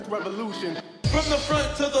revolution. From the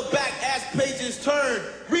front to the back as pages turn,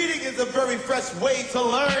 reading is a very fresh way to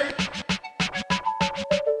learn.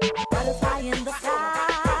 Butterfly in the sky,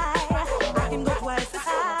 I can go twice as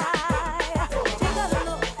high. Take a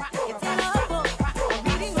look, it's in a book,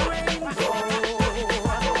 reading the rainbow.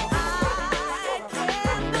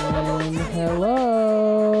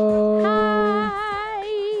 Hello. Hi.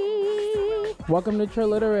 Welcome to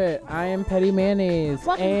Triliterate. I am Petty Mayonnaise.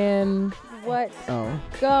 Welcome. And What? oh,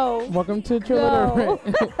 Go. welcome to Go.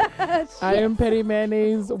 Triliterate. I am Petty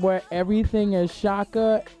Mayonnaise, where everything is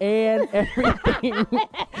Shaka and everything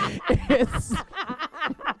is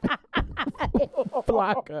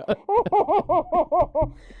Flocka.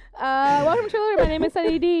 Welcome to Triliterate. My name is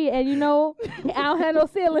Sunny D, and you know I don't have no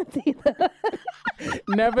ceilings either.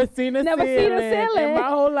 Never seen a Never seen a ceiling. in my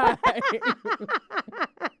whole life.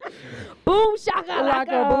 Boom shaka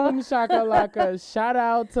Laka, boom, shaka, laka. Shout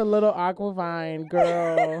out to Little Aquafine,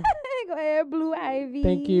 girl. Go ahead, Blue Ivy.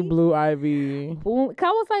 Thank you, Blue Ivy. Boom. I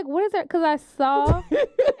was like, what is that? Because I saw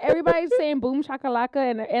everybody saying boom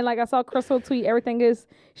shakalaka, and like I saw Crystal tweet, everything is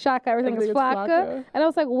shaka, everything is Everything is flocka. flocka. And I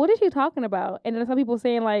was like, what is she talking about? And then some people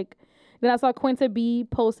saying like, then I saw Quinta B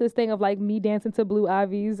post this thing of like me dancing to Blue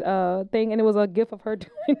Ivy's thing, and it was a gif of her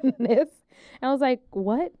doing this. And I was like,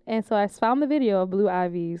 what? And so I found the video of Blue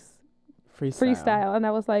Ivy's freestyle, and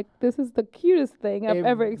I was like, this is the cutest thing I've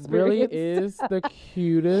ever experienced. Really is the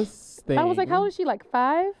cutest thing. I was like, how old is she? Like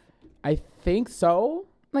 5? I think so.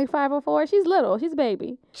 Like 5 or 4? She's little. She's a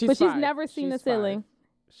baby. But she's 5. never seen the She's ceiling.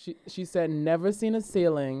 5. She said never seen a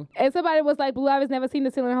ceiling. And somebody was like, Blue Ivy's never seen the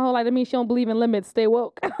ceiling in her whole life. That means she don't believe in limits. Stay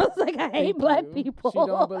woke. I was like, I hate Thank black you. people. She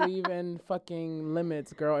don't believe in fucking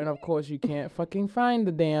limits, girl. And of course you can't fucking find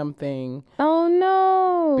the damn thing Oh,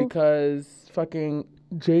 no. because fucking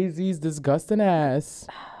Jay-Z's disgusting ass,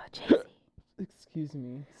 Jay-Z. excuse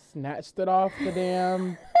me, snatched it off the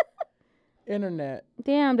damn internet.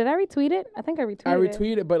 Damn, did I retweet it? I think I retweeted I it.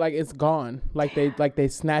 retweeted, but like it's gone. Like they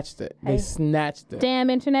snatched it. They Hey. snatched it. Damn,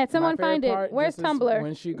 internet. Someone My favorite find it. part Where's just is Tumblr?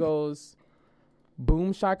 when she goes,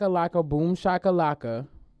 boom shakalaka, boom shakalaka,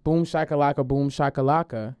 boom shakalaka, boom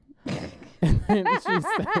shakalaka. And then she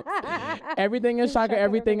says, everything is shaka,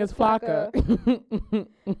 everything is flocka.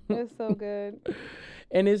 It's so good.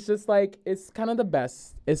 And it's just like, it's kind of the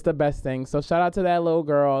best. It's the best thing. So shout out to that little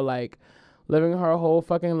girl, like living her whole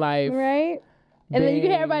fucking life. Right? And then you can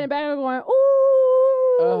hear everybody in the background going, ooh.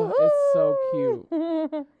 Oh, it's so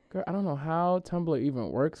cute. Girl, I don't know how Tumblr even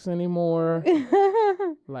works anymore.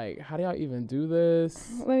 Like, how do y'all even do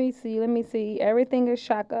this? Let me see. Everything is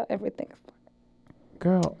shaka. Everything is flocka.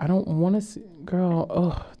 Girl, I don't want to see. Girl,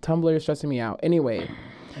 Tumblr is stressing me out. Anyway,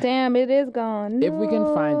 Damn, it is gone. if we can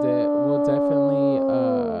find it, we'll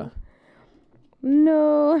definitely.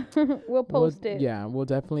 No. We'll post it. Yeah, we'll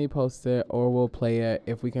definitely post it, or we'll play it.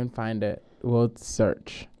 If we can find it, we'll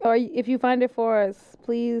search. Or if you find it for us,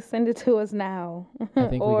 please send it to us now. I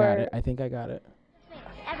think we got it. I think I got it.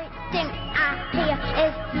 Everything I hear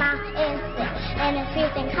is my instinct, and it's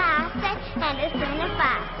everything I say, and it's everything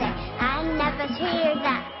I say. I never hear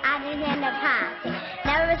that, I didn't hear the party.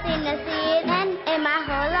 Never seen a season in my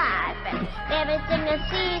whole life. Everything is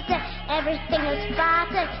season, everything is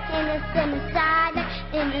spotted, and it's in the side,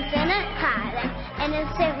 and it's in a collar, and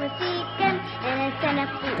it's in the seeking, and it's in a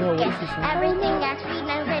Girl, what is freaking. she saying? Everything I see,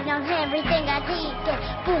 everything I take.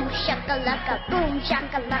 Boom shakalaka, boom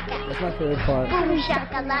shakalaka. That's my favorite part. Boom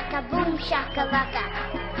shakalaka, boom shakalaka.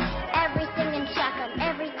 Everything in shaka,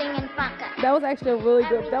 everything in faka. That was actually a really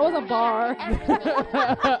good. That was a bar.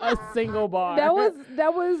 A single bar. That was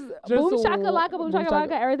Just boom a- shakalaka, boom boom shaka-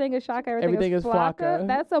 shakalaka. Everything is shaka. Everything is flocka.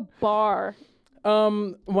 That's a bar.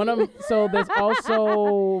 One of so there's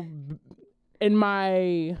also in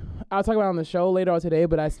my I'll talk about it on the show later on today,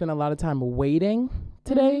 but I spent a lot of time waiting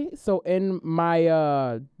today. So in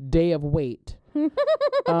my day of wait,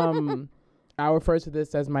 I refer to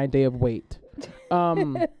this as my day of wait.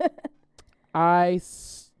 I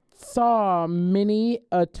saw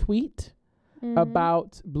a tweet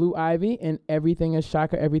about Blue Ivy and everything is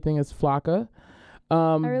shaka, everything is flocka.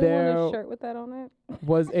 I really there want a shirt with that on it.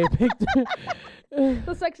 was a picture.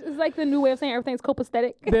 It's like the new way of saying everything's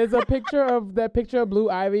copacetic. There's a picture of Blue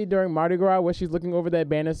Ivy during Mardi Gras where she's looking over that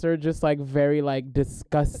banister, just like very like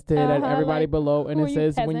disgusted at everybody like, below, and who it are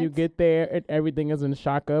you, says when you peasants? get there, everything is in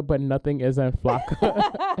shaka, but nothing is in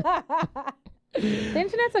flocka. The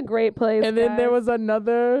internet's a great place. And then there guys. was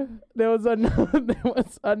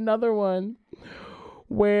another one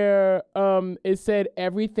where it said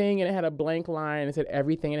everything and it had a blank line. It said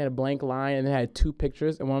everything and it had a blank line and it had 2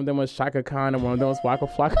 pictures, and one of them was Shaka Khan and one of them was Waka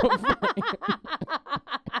Flocka.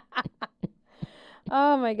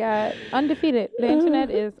 Oh my God. Undefeated. The internet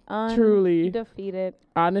is Truly. undefeated.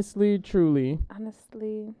 Honestly, truly.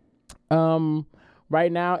 Honestly. Right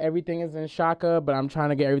now everything is in Shaka, but I'm trying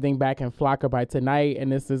to get everything back in Flocka by tonight. And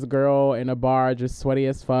this girl in a bar, just sweaty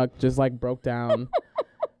as fuck, just like broke down.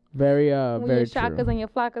 Very When very your true. shakas and your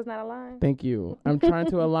flockas not aligned. Thank you. I'm trying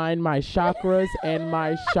to align my chakras and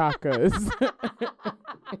my shakas.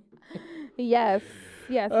 Yes.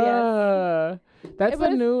 Yes. That's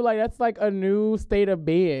But that's like a new state of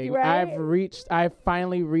being. Right? I've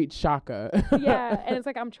finally reached Shaka. Yeah. And it's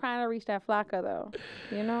like I'm trying to reach that flocka though.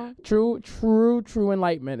 You know? True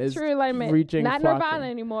enlightenment is True alignment. reaching Not Flocka. Nirvana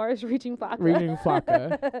anymore. It's reaching flocka. Reaching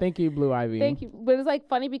Flocka. Thank you, Blue Ivy. Thank you. But it's like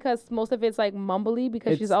funny because most of it's like mumbly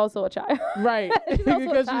because she's It's- also a child. Right. She's also a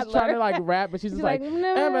Because she's trying toddler. to like rap, but she's just like,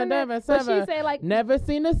 never, never, But she say like, never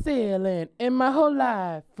seen a ceiling in my whole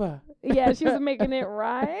life. yeah, she was making it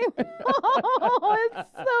rhyme. Oh, it's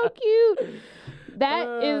so cute.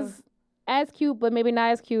 That is as cute, but maybe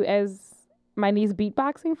not as cute as my niece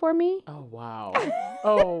beatboxing for me. Oh wow.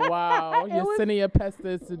 Oh wow. It was Yesenia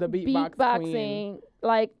Pestis, the beatbox queen. Beatboxing,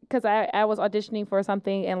 like, because I was auditioning for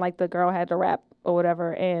something and like the girl had to rap or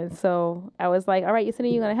whatever, and so I was like, all right,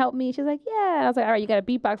 Yesenia, you gonna help me? She's like, yeah. And I was like, all right, you gotta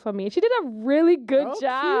beatbox for me, and she did a really good Oh,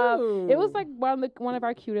 job. cute. It was like one of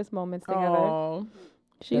our cutest moments together. Oh,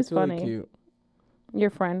 She's that's really funny. cute. Your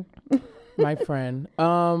friend. My friend.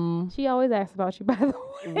 She always asks about you, by the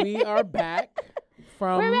way. We are back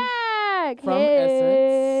from We're back. from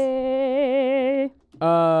Hey.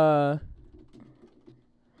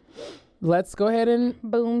 Let's go ahead and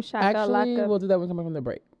Boom shaka actually laka. we'll do that when we come back from the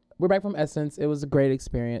break. We're back from Essence. It was a great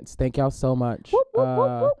experience. Thank y'all so much. Whoop, whoop,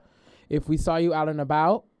 whoop, whoop. If we saw you out and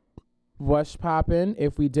about, wash poppin'.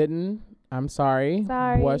 If we didn't, I'm sorry.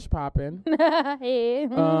 Sorry. Wash poppin'. Hey.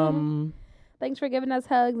 Thanks for giving us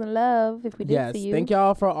hugs and love. If we did Yes, see you. thank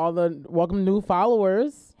y'all for all the welcome new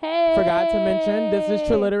followers. Hey. Forgot to mention, this is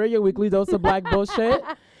Triliterate, your weekly dose of black bullshit.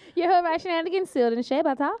 Your hood by shenanigans sealed in shea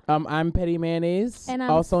butter. I'm Petty Mayonnaise, And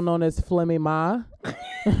I'm also known as Flemmy Ma.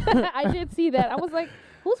 I did see that. I was like,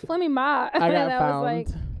 who's Flemmy Ma? I got and found. was like,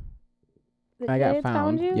 the I got kids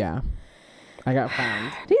found. you? Yeah, I got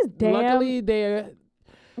found. These damn, Luckily, they're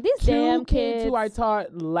these two damn kids who I taught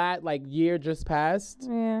year just passed,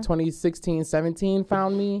 Yeah. 2016, 17,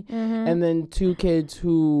 found me, Mhm. and then two kids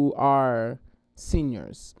who are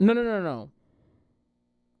seniors. No.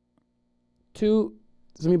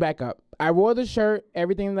 Let me back up. I wore the shirt.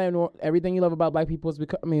 Everything you love about black people is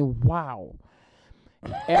because. I mean, wow.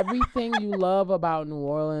 Everything you love about New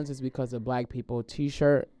Orleans is because of black people.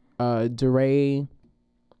 T-shirt. DeRay.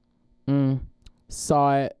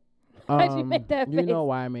 Saw it. Why'd you make that You face? know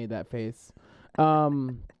why I made that face.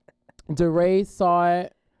 DeRay saw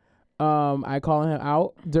it. I call him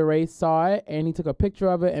out. DeRay saw it and he took a picture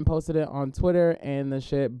of it and posted it on Twitter and the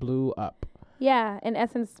shit blew up. Yeah, and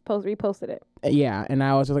Essence reposted it. Yeah, and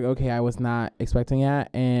I was just like, okay, I was not expecting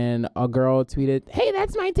that. And a girl tweeted, "Hey,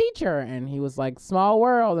 that's my teacher," and he was like, "Small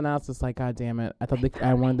world," and I was just like, God damn it! I thought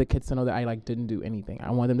I wanted the kids to know that I didn't do anything.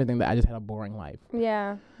 I wanted them to think that I just had a boring life.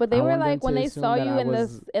 Yeah, but they I were want them like when to they assume saw that you I in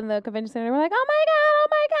was- the convention center, they were like, "Oh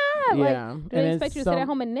my god!" Yeah, Like, they expect you to sit at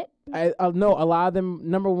home and knit. I no, a lot of them.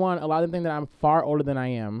 Number one, a lot of them think that I'm far older than I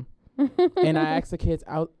am, and I asked the kids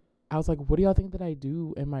out. I was like, "What do y'all think that I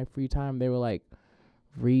do in my free time?" They were like,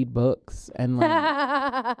 "Read books and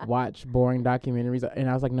like watch boring documentaries." And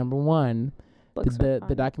I was like, "Number one, Books the are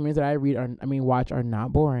fun. documentaries that I read watch are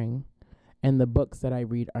not boring, and the books that I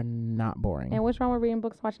read are not boring." And what's wrong with reading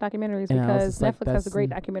books, watch documentaries? And I was Because just like, Netflix has that's- great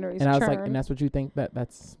documentaries. And I was Churn. like, "And that's what you think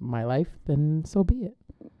that's my life? Then so be it."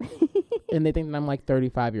 And they think that I'm like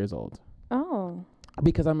 35 years old. Oh,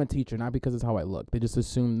 Because I'm a teacher, not because it's how I look. They just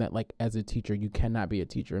assume that, like, as a teacher, you cannot be a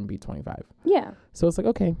teacher and be 25. yeah. So it's like,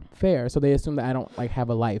 okay, fair. So they assume that I don't, like, have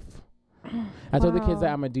a life. I told the kids that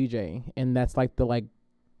Wow. I'm a DJ, and that's, like, the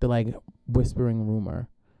whispering rumor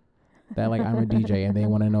that, like, I'm a DJ, and they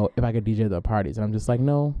want to know if I could DJ the parties. And I'm just like,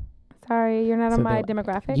 no. Sorry, you're not So on my they're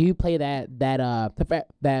demographic. You play that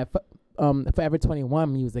Forever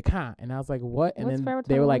 21 music, huh? And I was like, what? And What's then Forever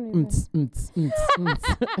they were like, 21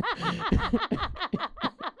 music?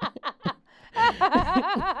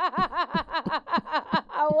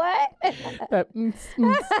 What? That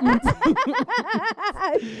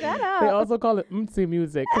Shut up. They also call it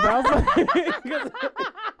music. Because I was like,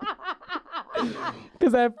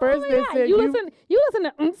 because at first they said you listen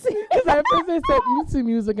to Because at first they said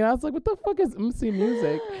music, and I was like, what the fuck is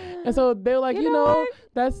music? And so they were like, You you know know, what?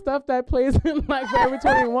 that stuff that plays in like Forever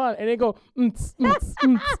 21, and they go Black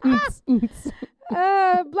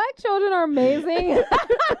children are amazing.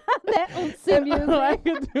 That And all I music.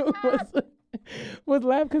 could do was Was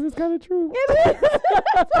laugh because it's kind of true. That's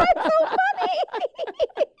why it's so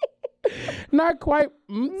funny. Not quite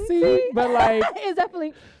see, but like It's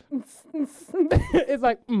definitely. it's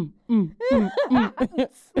like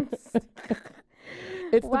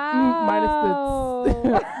it's the minus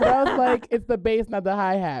the. But I was like, it's the bass, not the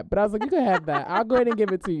hi hat. But I was like, you can have that. I'll go ahead and give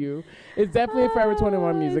it to you. It's definitely Forever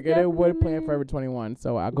 21 music, and it would play in Forever 21.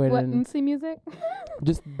 So I'll go ahead What and music?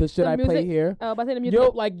 just the shit The I play music? here. Oh, but I say the music.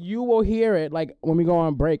 You will hear it like when we go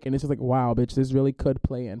on break, and it's just like, wow, bitch, this really could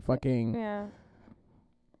play in fucking Yeah.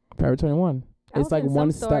 Forever 21. I It's was like in some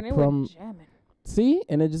one store step and it was from jamming. see,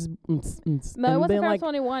 and it just No, and it wasn't then Forever like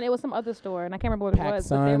 21. It was some other store, and I can't remember what it Pac was.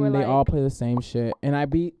 But they were Sun, they like, all play the same shit. And I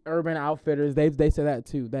beat Urban Outfitters. They say that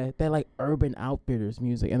too. That they like Urban Outfitters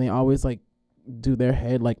music, and they always like do their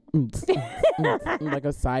head like like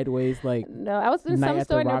a sideways like. No, I was in Night some at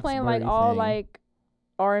store the and they're playing like Roxbury all thing. like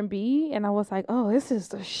R&B, and I was like, oh, this is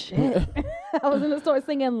the shit. I was in the store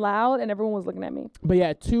singing loud, and everyone was looking at me. But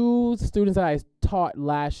yeah, two students that I taught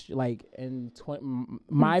like in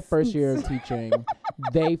my first year of teaching,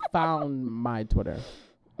 they found my Twitter.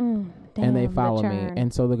 And they Damn, follow the me. churn.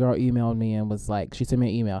 And so the girl emailed me and was like, she sent me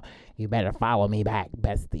an email, you better follow me back,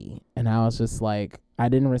 bestie. And I was just like, I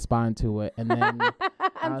didn't respond to it. And then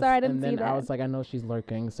I'm sorry, I didn't see and then I that. was like, I know she's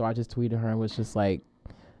lurking. So I just tweeted her and was just like,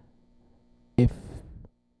 if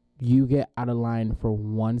you get out of line for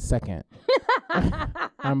 1 second,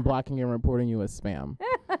 I'm blocking and reporting you as spam.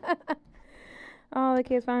 Oh, the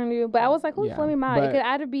kids found you. But I was like, who's Yeah, Flemmy Ma? It but- could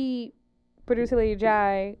either be producer Lady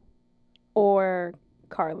Jai or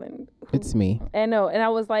Carlin. It's me. And no, and I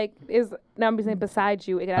was like, now I'm saying beside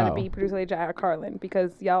you, it could either Oh. be producer Lady Jai or Carlin,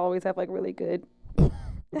 because y'all always have like really good.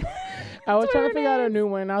 I was trying to Twitter figure out a names. new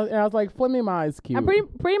one. And I was like, Flemmy Ma is cute. I'm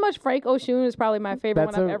pretty much Frank Oshun is probably my favorite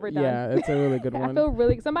one I've ever done. Yeah, it's a really good I one. feel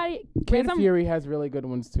really somebody. Kid some- Fury has really good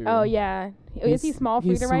ones too. Oh yeah, is he small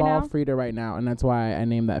He's Frida right small now? Frida right now, and that's why I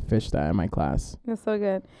named that fish that in my class. That's so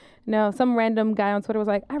good. No, some random guy on Twitter was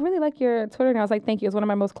like, I really like your Twitter. And I was like, thank you. It's one of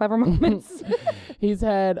my most clever moments. He's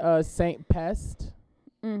had Saint Pest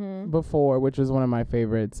Mm-hmm. before, which was one of my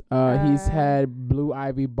favorites. He's had Blue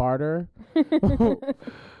Ivy Barter,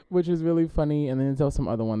 which is really funny, and then there's some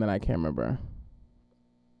other one that I can't remember.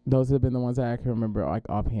 Those have been the ones that I can remember like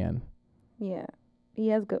offhand. Yeah, he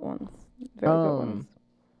has good ones. Very good ones.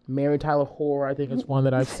 Mary Tyler Moore, I think is one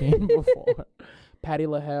that I've seen before. Patti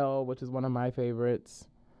LaHelle, which is one of my favorites.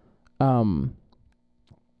 That's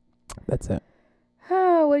it.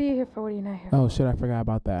 Oh, what are you here for? What are you not here for? Oh shit, I forgot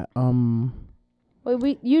about that. Well,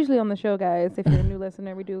 we usually on the show, guys, if you're a new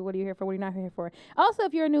listener, we do what are you here for, what are you not here for. Also,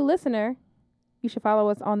 if you're a new listener, you should follow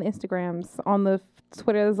us on the Instagrams, on the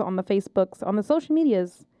Twitters, on the Facebooks, on the social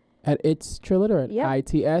medias. At It's Triliterate. Yep.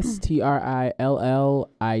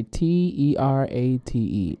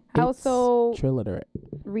 ITSTRILLITERATE. I also Triliterate.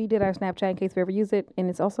 redid our Snapchat in case we ever use it, and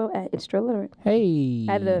it's also at It's Triliterate. Hey.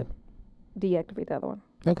 I had to deactivate the other one,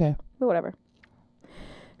 Okay. but whatever.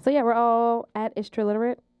 So yeah, we're all at It's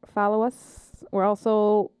Triliterate. Follow us. We're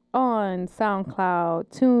also on SoundCloud,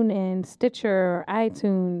 TuneIn, Stitcher,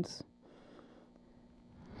 iTunes.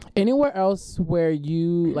 Anywhere else where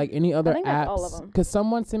you like any other think that's all of apps? 'em. Because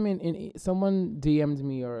someone sent me someone DM'd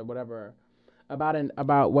me or whatever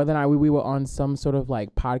about whether or not we were on some sort of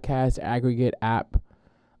like podcast aggregate app.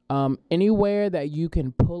 Anywhere that you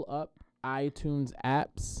can pull up iTunes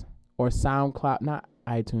apps or SoundCloud, not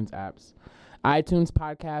iTunes apps, iTunes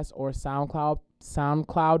podcasts or SoundCloud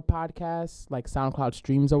podcasts, like SoundCloud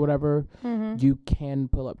streams or whatever, you can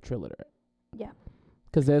pull up Triliterate. Yeah.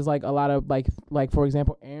 Because there's like a lot of like for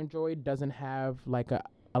example, Android doesn't have like a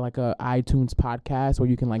iTunes podcast where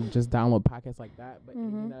you can like just download podcasts like that, but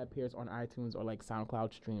anything that appears on iTunes or like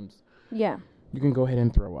SoundCloud streams, Yeah. you can go ahead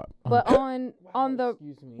and throw up. But on the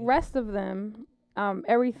Excuse me. rest of them,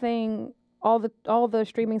 everything, all the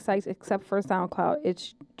streaming sites except for SoundCloud,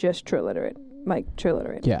 it's just Triliterate, like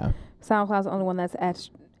Triliterate. Yeah. SoundCloud's the only one that's at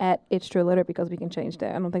It's Triliterate because we can change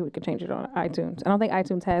that. I don't think we can change it on iTunes. I don't think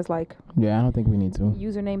iTunes has like Yeah, I don't think we need to.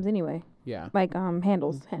 usernames anyway, Yeah. like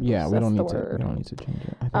handles. Yeah, we that's don't the need to. word. We don't need to change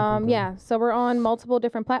it. I think we're good. Yeah. So we're on multiple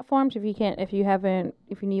different platforms. If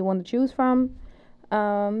you need one to choose from,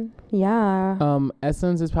 yeah.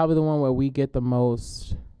 Essence is probably the one where we get the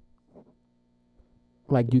most.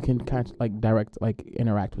 Like you can kind of like direct like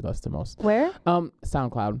interact with us the most. Where?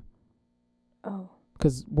 SoundCloud. Oh.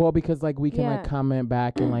 Because like we can Yeah. like comment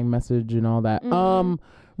back and like message and all that. Mhm.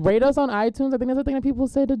 Rate us on iTunes. I think that's the thing that people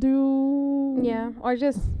say to do. Yeah. Or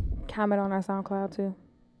just comment on our SoundCloud too.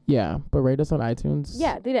 Yeah, but rate us on iTunes.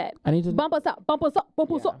 Yeah, do that. I need to Bump us up, bump us up,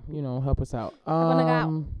 bump us yeah, up. help us out. gonna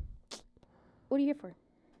go. What are you here for?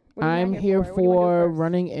 What are you I'm not here What do you wanna for do first?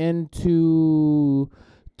 running into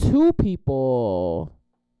two people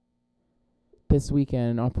this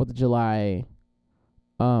weekend on 4th of July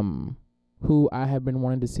who I have been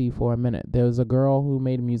wanting to see for a minute. There was a girl who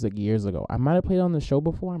made music years ago. I might have played it on the show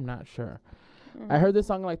before. I'm not sure. I heard this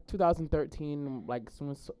song in like 2013, like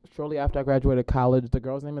shortly after I graduated college. The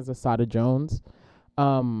girl's name is Asada Jones.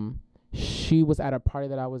 She was at a party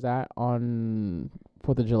that I was at on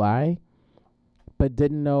 4th of July, but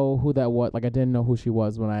didn't know who that was. Like I didn't know who she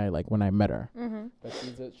was when I met her. Mm-hmm.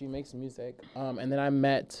 But she makes music. And then I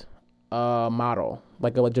met a model,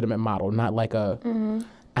 like a legitimate model, not like a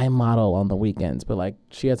I model on the weekends, but like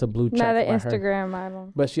she has a blue check. Not an by her. Instagram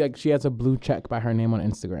model. But she has a blue check by her name on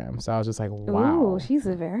Instagram. So I was just like, wow. Ooh, she's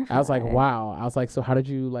a verified. I was like, wow. I was like, so how did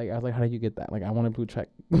you get that? Like, I want a blue check.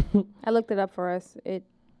 I looked it up for us. It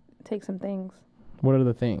takes some things. What are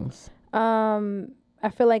the things? I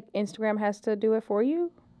feel like Instagram has to do it for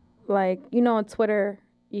you. Like, you know, on Twitter,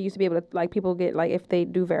 you used to be able to, like, people get, like, if they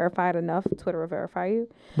do verified enough, Twitter will verify you.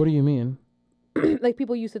 What do you mean? Like,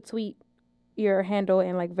 people used to tweet your handle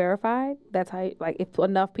and, like, verified. That's how, like, if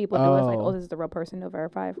enough people do it, it's like, oh, this is the real person, they'll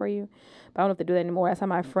verify it for you. But I don't know if they do that anymore. That's how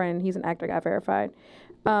my friend, he's an actor, got verified.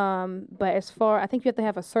 But as far, I think you have to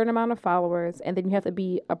have a certain amount of followers, and then you have to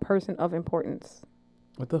be a person of importance.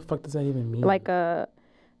 What the fuck does that even mean? Like a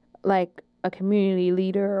community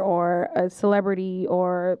leader or a celebrity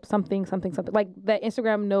or something. Like that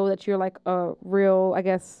Instagram know that you're like a real, I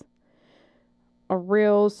guess,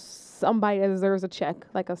 somebody that deserves a check,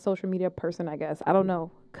 like a social media person, I guess. I don't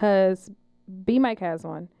know. Because B-Mike has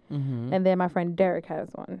one. Mm-hmm. And then my friend Derek has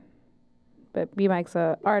one. But B-Mike's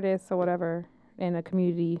a artist or whatever in a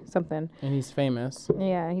community something. And he's famous.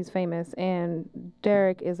 Yeah, he's famous. And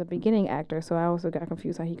Derek is a beginning actor, so I also got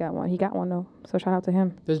confused how he got one. He got one, though. So shout out to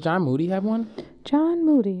him. Does John Moody have one? John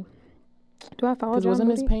Moody. Do I follow Because John wasn't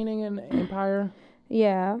Moody? his painting in Empire?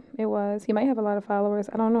 Yeah, it was. He might have a lot of followers.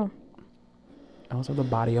 I don't know. Also the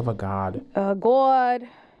body of a god. God.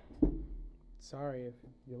 Sorry if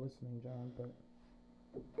you're listening, John, but...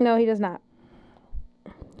 No, he does not.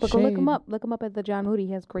 But go look him Shade. up. Look him up at the John Moody.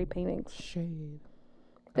 He has great paintings. Shade.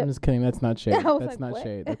 I'm just kidding. That's not shade. I was That's like, not what?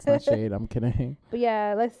 shade. That's not shade. I'm kidding. But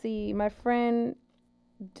yeah, let's see. My friend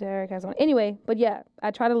Derek has one. Anyway, but yeah,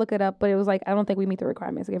 I tried to look it up, but it was like, I don't think we meet the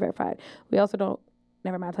requirements to get verified. We also don't,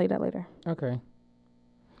 never mind, I'll tell you that later. Okay.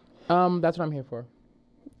 That's what I'm here for.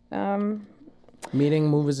 Um, Meeting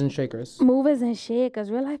movers and shakers. Movers and shakers,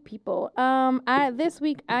 real life people. This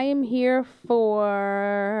week I am here for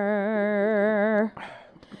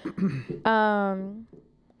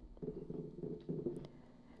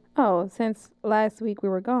since last week we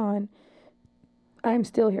were gone, I'm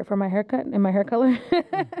still here for my haircut and my hair color.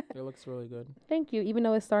 It looks really good. Thank you. Even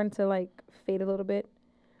though it's starting to like fade a little bit,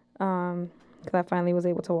 because I finally was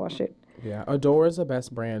able to wash it. Yeah, Adore is the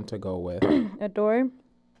best brand to go with. Adore.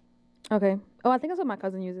 Okay. Oh, I think that's what my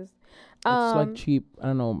cousin uses. It's like cheap. I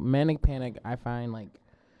don't know. Manic Panic, I find like,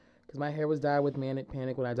 because my hair was dyed with Manic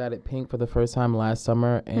Panic when I dyed it pink for the first time last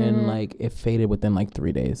summer, and like it faded within like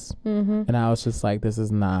 3 days. Mm-hmm. And I was just like, this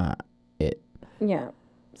is not it. Yeah.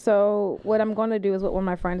 So what I'm going to do is what one of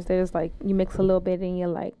my friends did is like you mix a little bit in your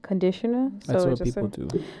like conditioner. So That's what it's just people do.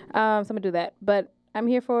 So I'm going to do that. But I'm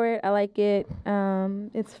here for it. I like it.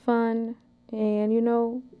 It's fun. And, you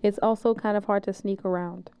know, it's also kind of hard to sneak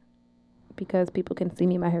around because people can see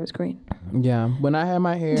me. My hair is green. Yeah. When I had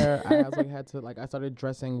my hair, I was like, I started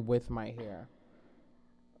dressing with my hair.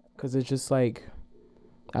 Because it's just like,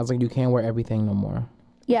 I was like, you can't wear everything no more.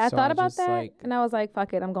 Yeah, So I thought I about just, that. like- And I was like,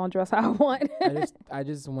 fuck it. I'm going to dress how I want. I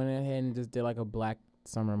just went ahead and just did like a black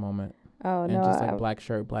summer moment. Oh, And no. just like black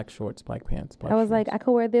shirt, black shorts, black pants, black I was like, shoes. I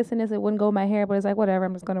could wear this and this. It wouldn't go with my hair, but it's like, whatever.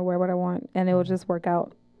 I'm just going to wear what I want. And it will just work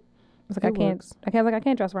out. It's like, It works. I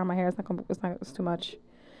can't dress around my hair. It's too much.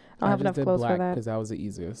 I don't have just enough did clothes black for that. because that was the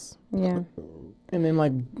easiest. Yeah. And then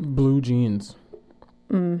like blue jeans.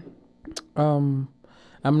 Mm. I'm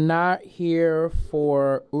not here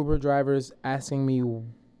for Uber drivers asking me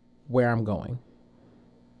where I'm going.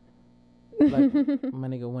 Like, my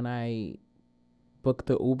nigga, when I booked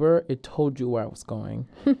the Uber, it told you where I was going.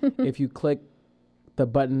 If you click the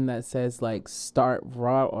button that says like start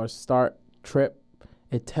route or start trip,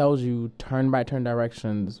 it tells you turn by turn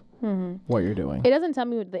directions what you're doing. It doesn't tell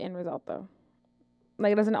me the end result though.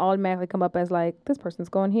 Like it doesn't automatically come up as like this person's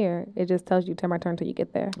going here. It just tells you turn by turn till you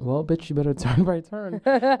get there. Well, bitch, you better turn by turn.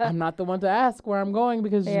 I'm not the one to ask where I'm going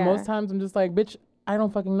because Yeah. most times I'm just like, bitch, I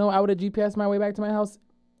don't fucking know. I would have GPS my way back to my house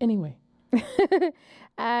anyway.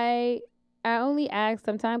 I I only ask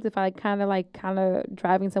sometimes if I kind of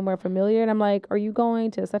driving somewhere familiar, and I'm like, "Are you going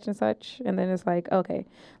to such and such?" And then it's like, okay,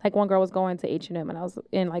 like one girl was going to H&M, and I was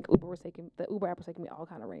in like the Uber app was taking me all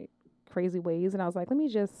kind of crazy ways, and I was like, let me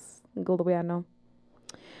just go the way I know.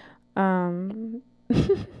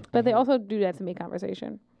 But they also do that to me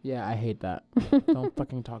conversation. Yeah, I hate that. Don't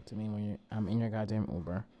fucking talk to me when I'm in your goddamn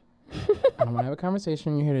Uber. I don't want to have a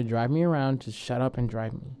conversation. You're here to drive me around. Just shut up and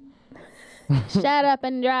drive me. Shut up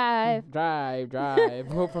and drive. Drive.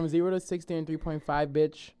 Go from 0 to 60 in 3.5,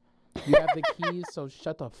 bitch. You have the keys, so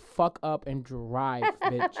shut the fuck up and drive,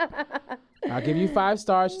 bitch. I'll give you 5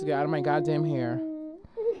 stars to get out of my goddamn hair.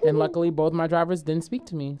 And luckily, both my drivers didn't speak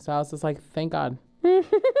to me, so I was just like, thank God.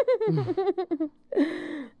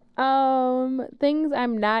 Things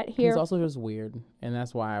I'm not here. He's also just weird, and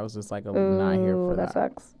that's why I was just like, not here for that.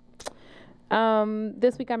 That sucks.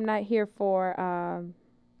 This week I'm not here for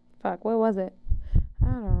what was it? I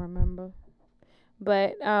don't remember.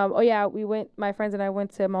 But my friends and I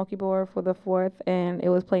went to Monkey Bar for the 4th, and it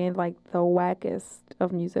was playing like the wackest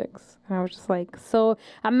of musics. And I was just like, so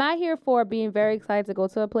I'm not here for being very excited to go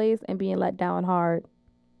to a place and being let down hard.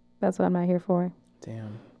 That's what I'm not here for.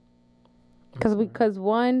 Damn. Because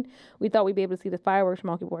one, we thought we'd be able to see the fireworks from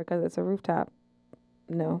Monkey Bar because it's a rooftop.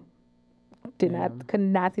 No. Could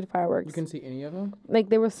not see the fireworks. You can see any of them? Like,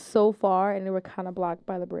 they were so far, and they were kind of blocked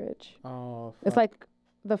by the bridge. Oh, fuck. It's like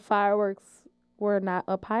the fireworks were not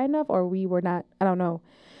up high enough, or we were not. I don't know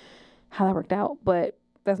how that worked out, but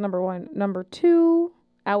that's number one. Number two,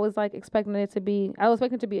 I was expecting it to be a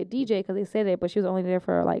DJ because they said it, but she was only there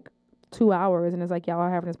for like 2 hours, and it's like, y'all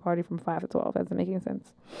are having this party from 5 to 12. That doesn't make any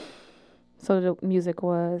sense. So the music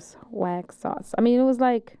was wax sauce. I mean, it was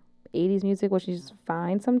like 80s music, which is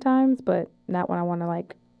fine sometimes, but not when I want to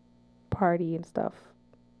like party and stuff.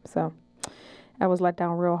 So I was let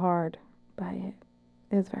down real hard by it.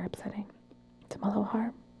 It was very upsetting to my little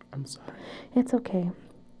heart. I'm sorry. It's okay.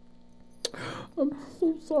 I'm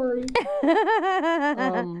so sorry.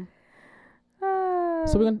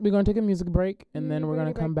 So we're gonna take a music break, and then we're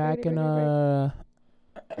gonna come back and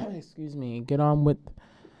excuse me, get on with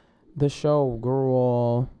the show,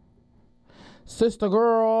 girl. Sister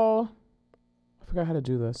girl. I forgot how to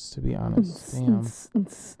do this, to be honest. Damn.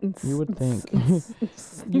 You would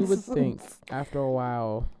think after a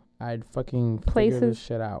while I'd fucking figure this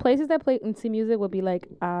shit out. Places that play MC music would be like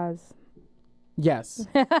Oz. Yes.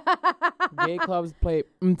 Gay clubs play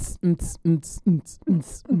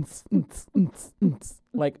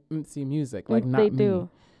like MC music, like not they me. do.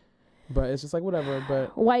 But it's just like whatever.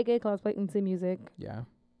 But white gay clubs play MC music. Yeah.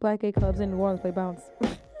 Black gay clubs in New Orleans play bounce.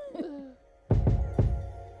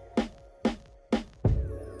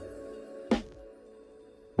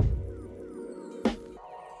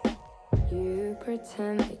 You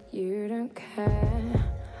pretend that you don't care.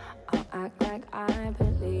 I'll act like I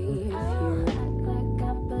believe you.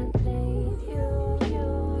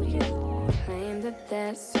 Claim that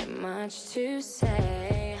there's so much to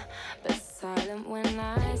say, but silent when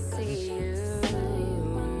I see you.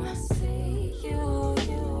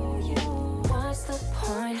 What's the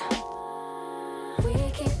point? We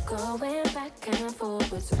keep going back and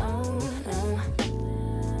forwards. Oh no.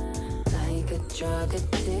 Like a drug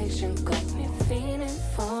addiction got me feeling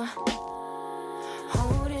for.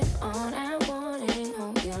 Holding on and wanting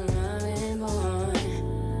all your loving, boy.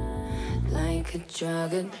 Like a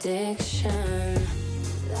drug addiction.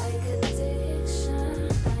 Like addiction.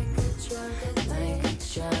 Like a drug addiction. Like a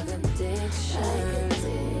drug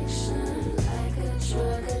addiction. Like a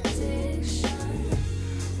drug addiction.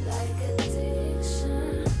 Like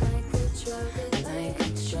addiction. Like a drug addiction. Like a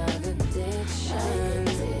drug addiction.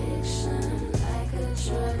 Like a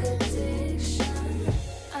drug addiction.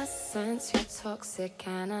 I sense you're toxic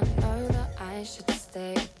and I know that I should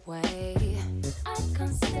stay away. I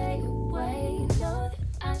can't stay away, know that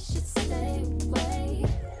I should stay away.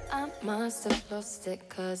 I must have lost it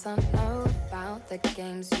cause I know about the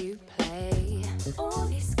games you play. All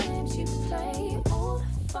these games you play, all the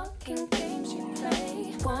fucking games you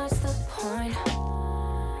play. What's the point?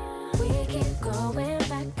 We keep going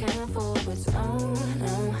back and forwards, oh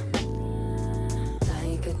no.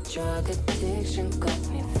 Like a drug addiction got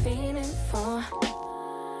me feeling for.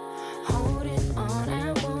 Holding on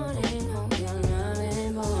and wanting all your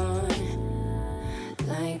loving, boy.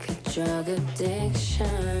 Like a drug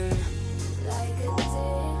addiction. Like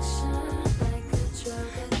addiction. Like a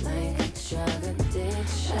drug addiction. Like a drug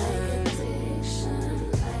addiction.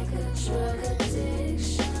 Like a drug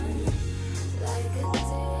addiction. Like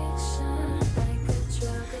addiction. Like a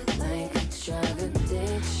drug addiction. Like a drug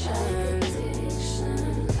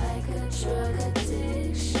addiction. Like a drug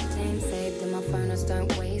addiction. Name saved in my furnace,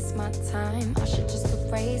 don't waste my time.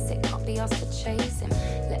 never chase him.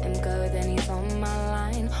 Let him go, then he's on my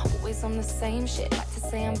line. Always on the same shit, like to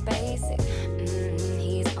say I'm basic.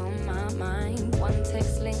 He's on my mind. One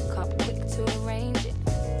text link up, quick to arrange it.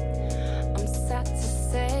 I'm sad to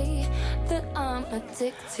say that I'm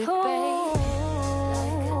addicted, babe.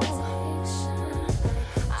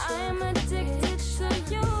 I'm addicted to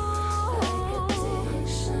you.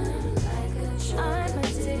 I'm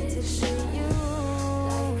addicted to you.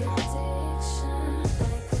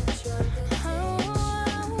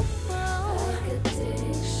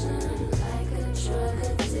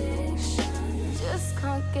 Just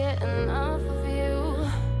can't get enough of you.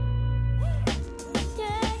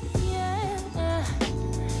 Yeah, yeah, yeah,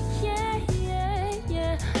 yeah, yeah,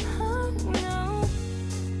 yeah. Oh no.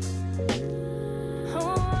 Oh,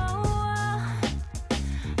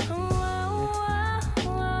 oh, oh, oh, oh,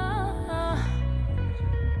 oh, oh.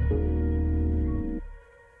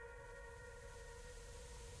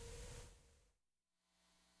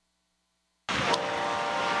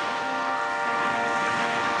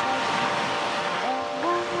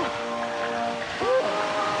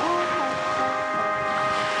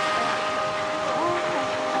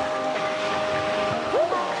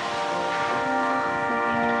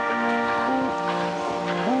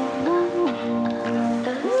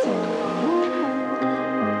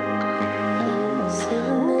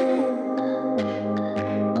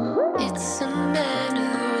 It's a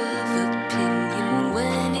matter of opinion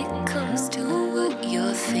when it comes to what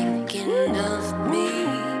you're thinking of me.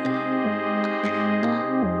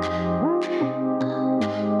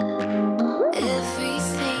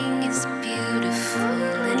 Everything is beautiful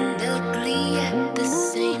and ugly at the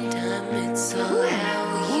same time. It's all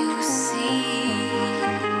how you see.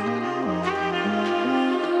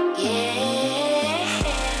 Yeah.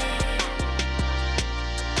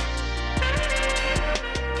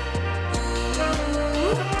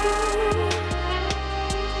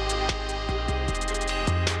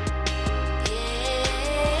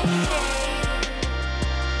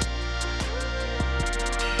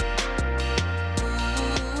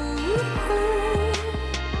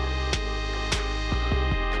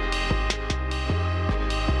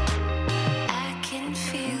 I can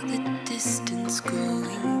feel the distance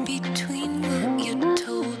growing between what you're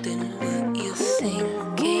told and what you're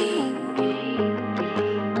thinking.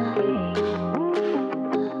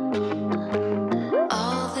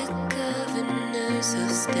 All the governors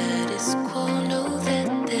of status quo know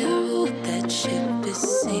that their old that ship is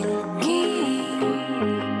sinking.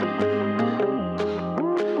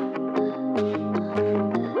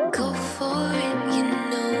 Go for it, you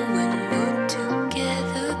know, when we're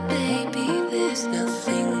together, baby. There's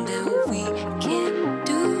nothing that we can't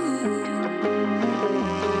do.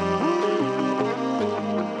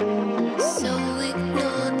 So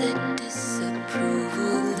ignore the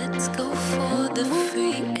disapproval. Let's go for the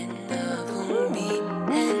free and love on me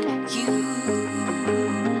and you.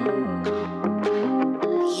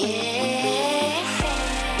 Yeah.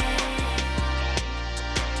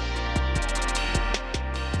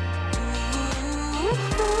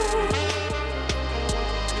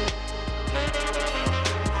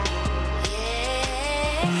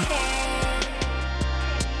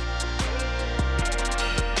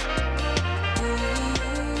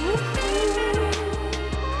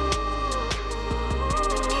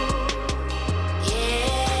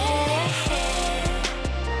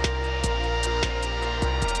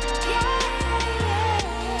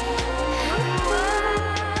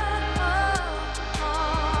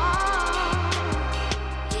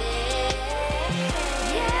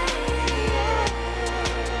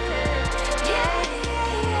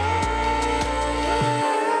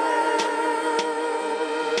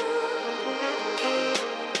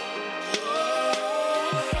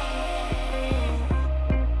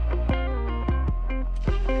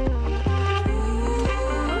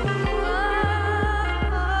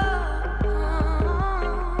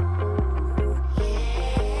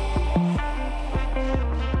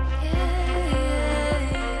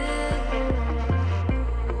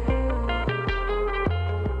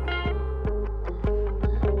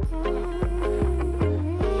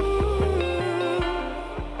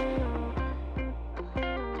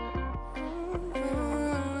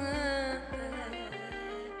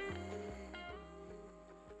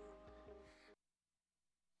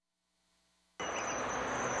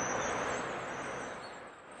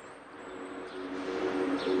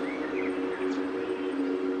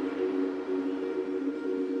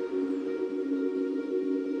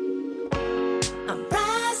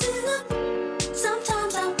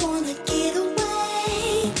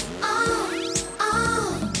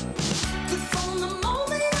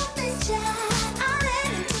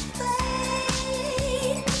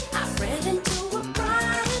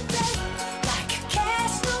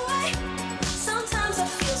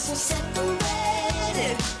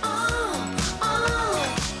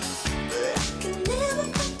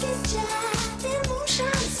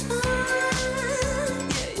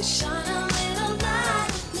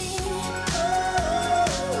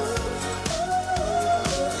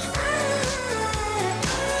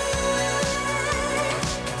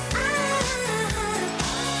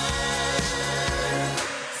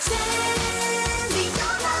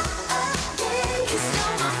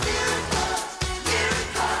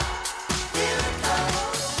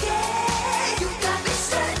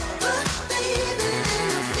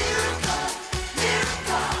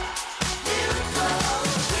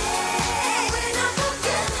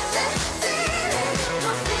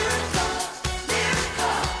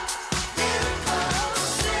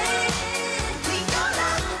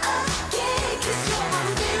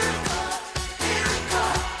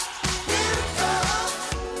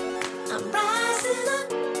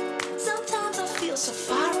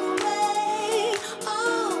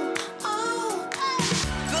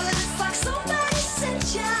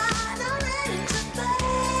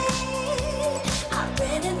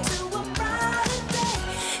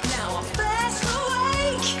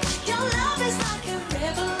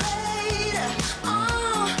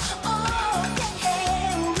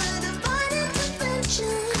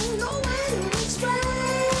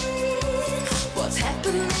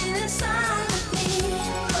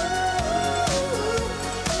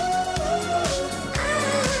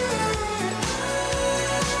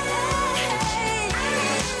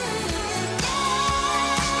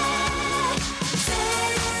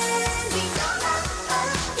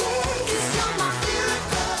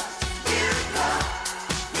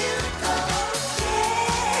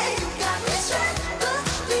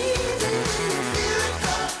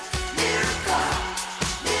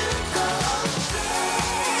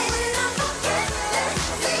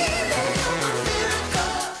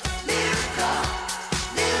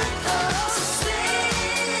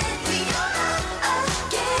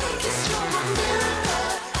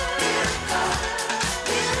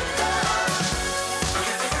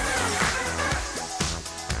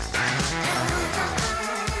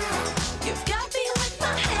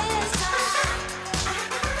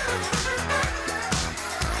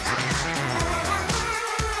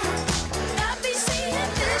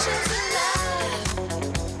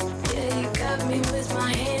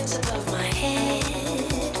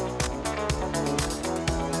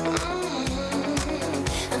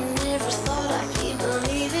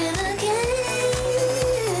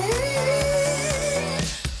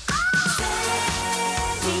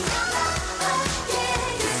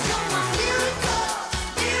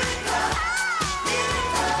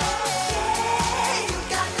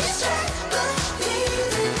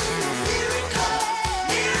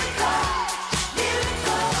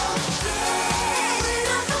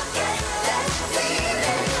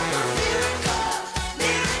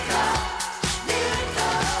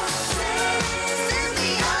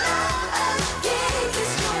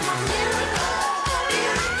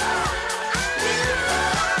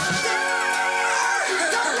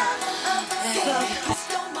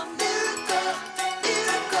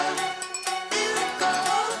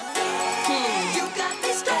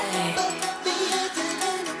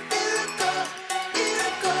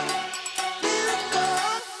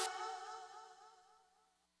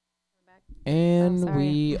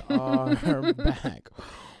 are back.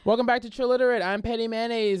 Welcome back to Triliterate. I'm Petty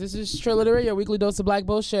Mayonnaise. This is Triliterate, your weekly dose of black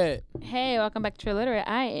bullshit. Hey, welcome back to Triliterate.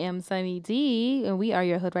 I am Sunny D, and we are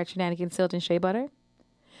your hood rat shenanigans, Silt and Shea Butter.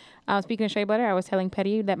 Speaking of shea butter, I was telling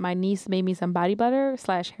Petty that my niece made me some body butter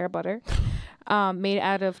 / hair butter, made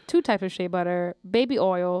out of 2 types of shea butter: baby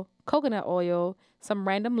oil, coconut oil, some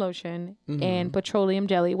random lotion, and petroleum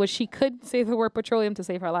jelly. Which she could say the word petroleum to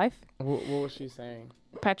save her life. What was she saying?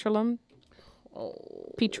 Petroleum.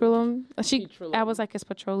 Oh, Petroleum. Petroleum. I was like, it's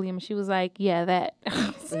petroleum. She was like, yeah, that.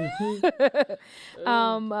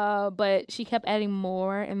 But she kept adding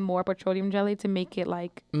more and more petroleum jelly to make it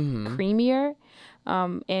like creamier.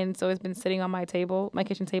 And so it's been sitting on my table, my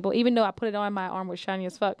kitchen table. Even though I put it on, my arm was shiny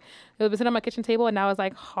as fuck. It was sitting on my kitchen table, and now it's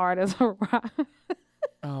like hard as a rock.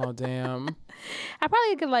 Oh, damn. I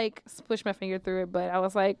probably could like push my finger through it, but I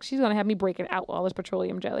was like, she's gonna have me break it out with all this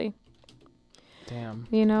petroleum jelly. Damn.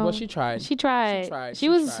 You know. Well, she tried. She tried. She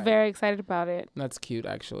was very excited about it. That's cute,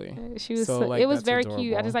 actually. She was. So, like, it was that's very cute. I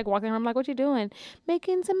adorable. just like walked in her. I'm like, "What you doing?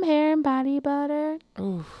 Making some hair and body butter."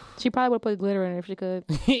 Oof. She probably would put glitter in it if she could.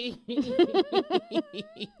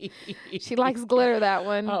 She likes glitter. That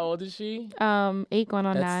one. How old is she? 8 going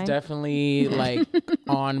on That's 9. definitely like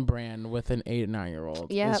on brand with an 8 and 9 year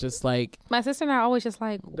old. Yep. It's just like My sister and I are always just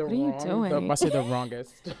like, "What are you doing?" I say the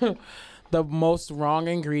wrongest, the most wrong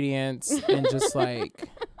ingredients, and just like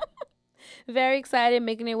Very excited,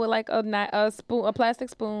 making it with like a plastic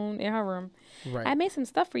spoon in her room. right. I made some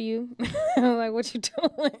stuff for you. I'm like, "What you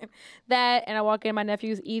doing?" That, and I walk in, my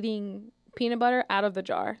nephew's eating peanut butter out of the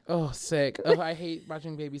jar. Oh, sick. Oh, I hate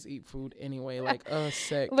watching babies eat food anyway. Like,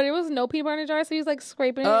 sick. But it was no peanut butter in the jar, so he was like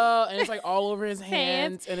scraping it. And it's like all over his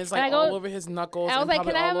hands, and it's like And I go- all over his knuckles. I was and like,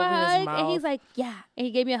 probably "Can I have all a over his hug?" mouth. And he's like, "Yeah." And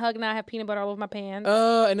he gave me a hug, and now I have peanut butter all over my pants.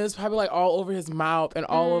 And it's probably like all over his mouth and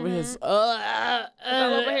all over his. It's all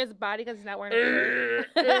over his body because he's not wearing a shirt.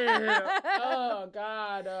 Oh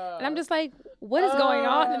God. And I'm just like, what is going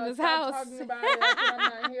on in this stop house? Talking about it. That's what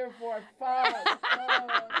I'm not here for.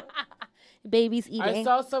 Fuck. Babies eating. I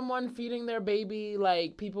saw someone feeding their baby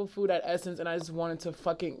like people food at Essence, and I just wanted to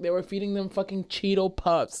fucking. They were feeding them fucking Cheeto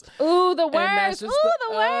puffs. Ooh, the And that's worst. Ooh, just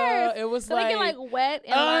the worst. It was So like they get like wet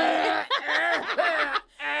and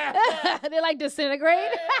like, they like disintegrate. and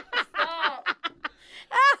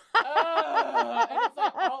it's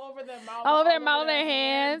like all over their mouth, All over their mouth and their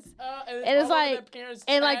hands. and And it's all over like, their parents'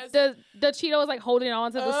 and like chest. the Cheeto is like holding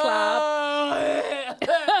on to the slob.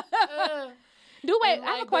 Wait, And, I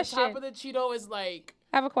have a like, question. The top of the Cheeto is like.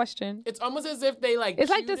 I have a question. It's almost as if they like. It's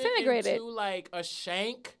like chewed it disintegrated. into like a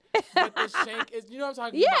shank, but the shank is. You know what I'm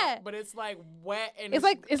talking Yeah. about? But it's like wet and. It's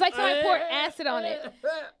like somebody poured acid on it.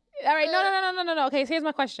 All right, no. Okay, so here's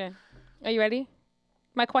my question. Are you ready?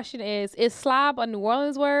 My question is slob a New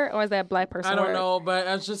Orleans word or is that a black person I don't word? know, but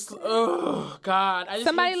it's just. Oh God! I just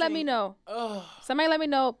Somebody hate let me seeing- know. Ugh. Somebody let me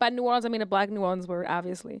know. By New Orleans, I mean a black New Orleans word,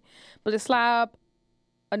 obviously. But is slob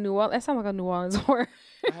a New Orleans? That sounds like a New Orleans word.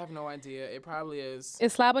 I have no idea. It probably is.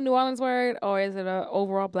 Is slob a New Orleans word or is it an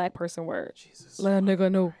overall black person word? Jesus. Let a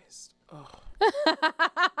nigga know. Christ.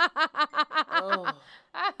 Oh.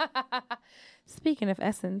 Speaking of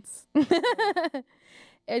Essence,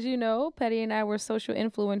 as you know, Petty and I were social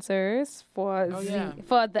influencers for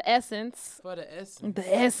for the Essence. For the essence.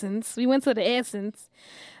 The Essence. We went to the Essence.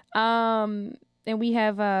 And we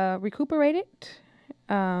have recuperated.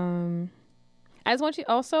 I just want you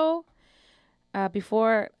also,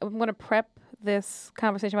 before I'm going to prep this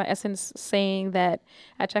conversation about Essence, saying that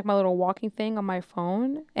I checked my little walking thing on my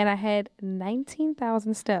phone and I had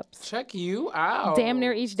 19,000 steps. Check you out. Damn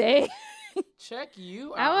near each day. Check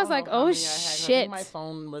you out. I was don't like, know how oh, many I had. I think shit. my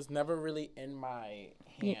phone was never really in my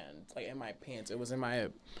hand, like in my pants. It was in my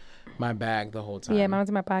bag the whole time. Yeah, mine was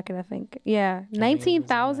in my pocket, I think. Yeah, I think it was in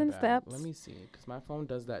 19,000 my bag. steps. Let me see, because my phone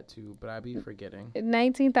does that too, but I be forgetting.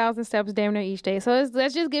 19,000 steps damn near each day. So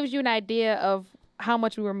that just gives you an idea of how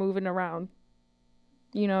much we were moving around.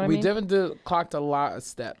 You know what I We mean? definitely clocked a lot of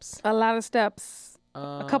steps. A lot of steps.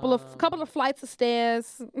 A couple of flights of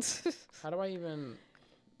stairs. How do I even,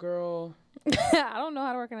 girl? I don't know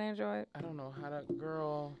how to work an Android. I don't know how to,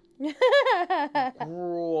 girl.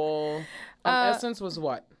 Girl. Essence was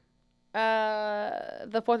what?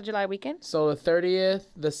 The 4th of July weekend. So the 30th,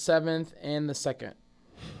 the 7th, and the 2nd.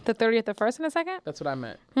 The 30th, the 1st, and the 2nd? That's what I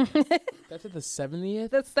meant. That's it, the 70th?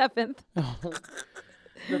 The 7th.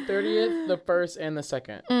 The 30th, the 1st, and the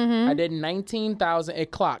 2nd. I did 19,000.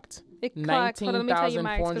 It clocked. It clocked. Hold on, let me tell you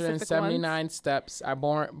my specific 19,479 steps. I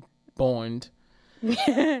boned.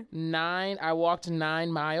 9. I walked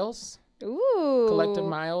 9 miles. Ooh. Collective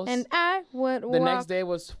miles. And I would The next day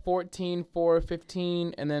was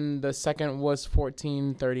 14,415, and then the second was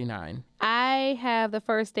 14,39. I I have the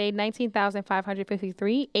first day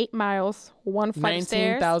 19,553, 8 miles, one flight of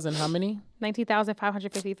stairs. 19,000 how many?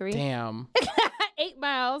 19,553. Damn. 8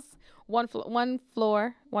 miles, one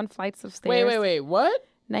floor, one flights of stairs. Wait. What?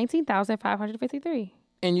 19,553.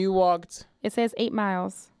 And you walked It says 8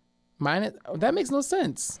 miles. that makes no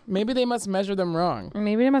sense. Maybe they must measure them wrong.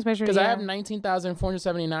 Maybe they must measure. Because I have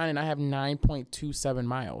 19,479 and I have 9.27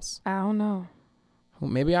 miles. I don't know.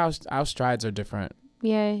 Maybe our strides are different.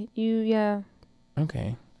 Yeah.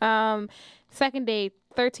 Okay. Second day,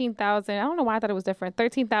 13,000. I don't know why I thought it was different.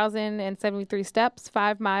 13,073 steps,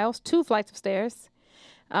 5 miles, 2 flights of stairs.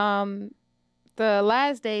 The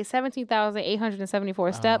last day,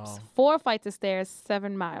 17,874 steps, 4 flights of stairs,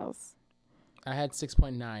 7 miles. I had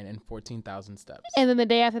 6.9 and 14,000 steps. And then the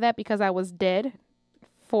day after that, because I was dead,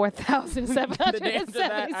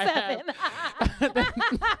 4,777.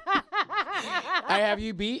 I have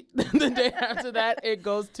you beat. The day after that, it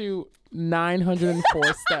goes to 904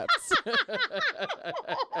 steps.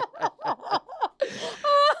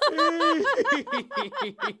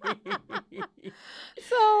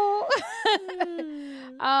 So,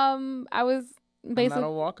 I was I'm basically not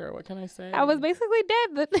a walker. What can I say? I was basically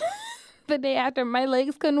dead the day after. My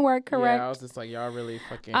legs couldn't work correct. Yeah, I was just like, y'all really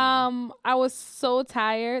fucking. I was so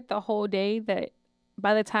tired the whole day that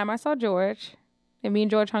by the time I saw George, and me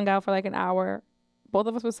and George hung out for like an hour, both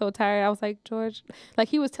of us were so tired. I was like, George, like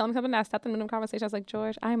he was telling me something, and I stopped in the middle of the conversation. I was like,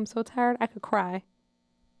 George, I am so tired, I could cry.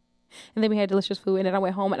 And then we had delicious food, and then I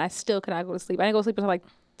went home, and I still could not go to sleep. I didn't go to sleep until like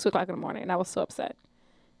 2 o'clock in the morning, and I was so upset.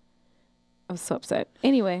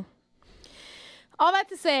 Anyway, all that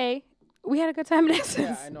to say, we had a good time in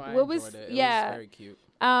Essence. Yeah, I know. I enjoyed it. It was very cute.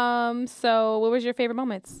 So what was your favorite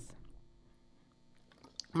moments?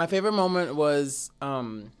 My favorite moment was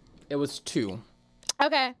it was 2.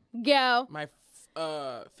 Okay, go. My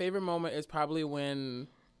favorite moment is probably when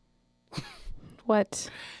What?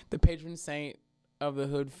 the patron saint of the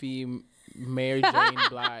hood fee, Mary Jane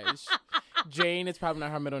Blige. Jane is probably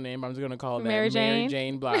not her middle name, but I'm just gonna call it Mary that. Jane? Mary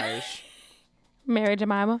Jane Blige Mary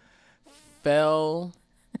Jemima. fell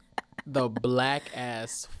the black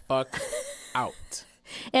ass fuck out.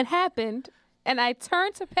 It happened, and I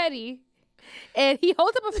turned to Petty, and he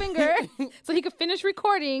holds up a finger so he could finish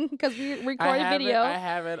recording because we recorded video. I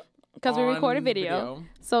have it Because we on recorded video.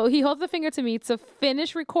 So he holds the finger to me to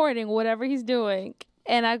finish recording whatever he's doing.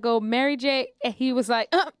 And I go, Mary J. And he was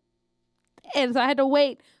like, And so I had to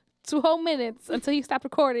wait 2 whole minutes until he stopped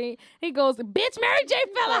recording. He goes, bitch, Mary J.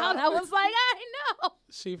 fell out. I was like, I know.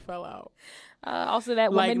 She fell out. Also,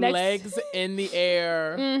 that Like woman next, legs in the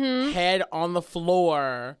air, head on the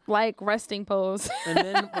floor. like resting pose. And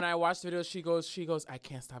then when I watched the video, she goes, I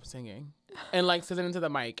can't stop singing. And like says it into the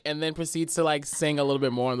mic and then proceeds to like sing a little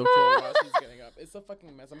bit more on the floor while she's getting up. It's a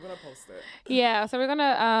fucking mess. I'm going to post it. Yeah, so we're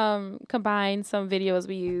gonna combine some videos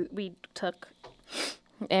we took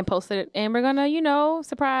and posted it, and we're gonna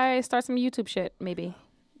surprise start some YouTube shit maybe.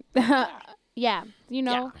 Yeah,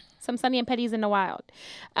 some Sunny and Petty's in the wild.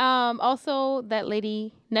 Also, that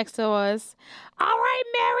lady next to us. All right,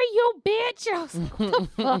 Mary, you bitch. I was like, what the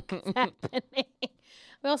fuck is happening?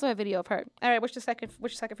 We also have video of her. All right, what's your second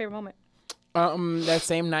favorite moment? That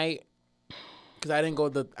same night, because I didn't go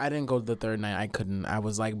the third night. I couldn't. I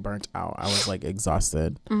was like burnt out. I was like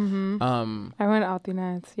exhausted. I went out the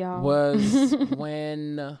nights, y'all. Was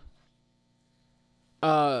when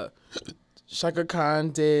Shaka Khan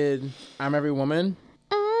did "I'm Every Woman"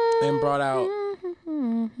 and brought out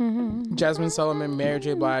Jasmine Sullivan, Mary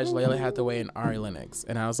J. Blige, Layla Hathaway, and Ari Lennox,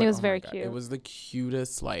 and I was like, It was oh my very God. cute. It was the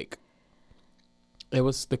cutest. It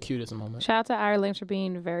was the cutest moment. Shout out to Ireland for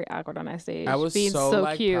being very awkward on that stage. I was being so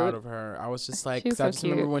cute. proud of her. I was just like, She was 'cause I so just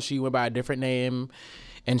remember cute. when she went by a different name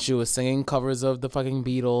and she was singing covers of the fucking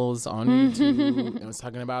Beatles on YouTube and was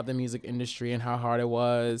talking about the music industry and how hard it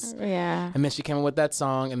was. Yeah. And then she came up with that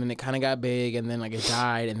song and then it kind of got big and then like it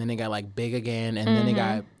died and then it got like big again and then it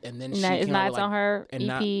got, and then she Now came it's up with, like, on her and EP.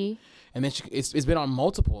 not- and then it's been on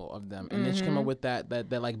multiple of them. And then she came up with that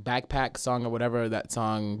like backpack song or whatever, that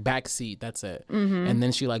song, Backseat, that's it. And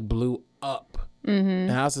then she like blew up.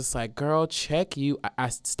 And I was just like, girl, check you. I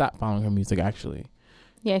stopped following her music actually.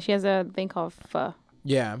 Yeah, she has a thing called Pho.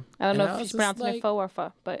 Yeah. I don't And know was if she's just pronouncing like, it Pho or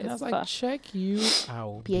Pho, but and I it's was Pho. like, check you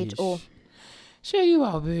out. P-H-O. bitch. Check you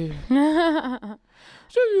out, bitch.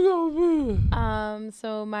 Check you out, bitch.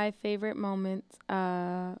 So my favorite moment,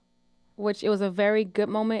 which it was a very good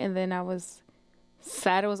moment, and then I was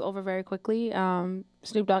sad it was over very quickly.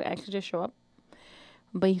 Snoop Dogg actually just showed up,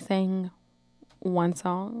 but he sang one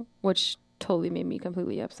song, which totally made me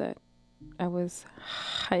completely upset. I was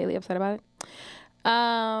highly upset about it.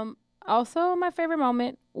 Also, my favorite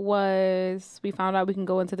moment was we found out we can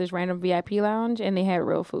go into this random VIP lounge and they had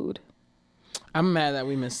real food. I'm mad that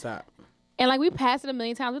we missed that. And like we passed it a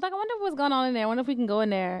million times. We're like, I wonder what's going on in there. I wonder if we can go in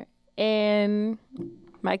there. And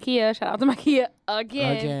my Kia, shout out to my Kia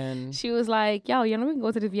again. She was like, yo, you know we can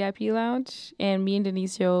go to the VIP lounge. And me and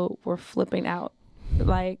Denicio were flipping out.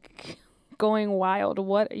 Like going wild.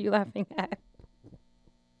 What are you laughing at?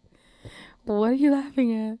 What are you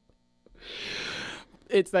laughing at?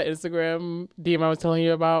 It's that Instagram DM I was telling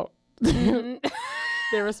you about.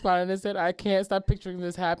 They responded and said, I can't stop picturing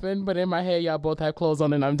this happen, but in my head, y'all both have clothes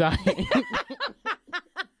on and I'm dying.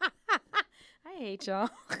 I hate y'all.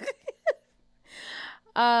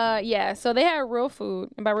 Yeah, so they had real food.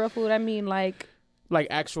 And by real food, I mean like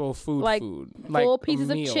actual food, like food. full a pieces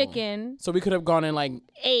of meal. chicken. So we could have gone and like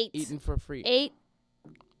Ate. eaten for free.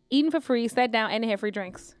 Eaten for free, sat down, and they had free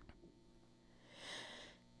drinks.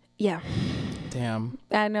 Yeah. Damn.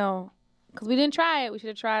 I know. Because we didn't try it. We should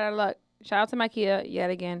have tried our luck. Shout out to my Kia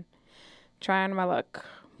yet again. Trying my luck.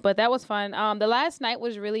 But that was fun. The last night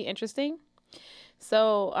was really interesting.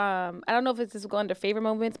 So I don't know if it's just going to favorite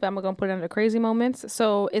moments, but I'm going to put it under crazy moments.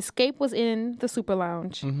 So Escape was in the Super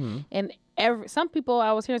Lounge. Mm-hmm. And some people,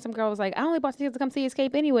 I was hearing some girl was like, I only bought tickets to come see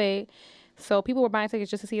Escape anyway. So people were buying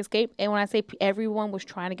tickets just to see Escape. And when I say everyone was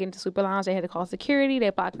trying to get into Super Lounge, they had to call security.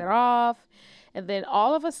 They blocked it off. And then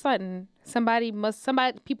all of a sudden,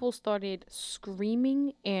 people started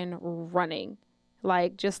screaming and running.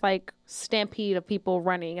 Like, just like stampede of people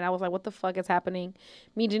running. And I was like, what the fuck is happening?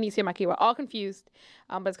 Me and Janice and my kid were all confused.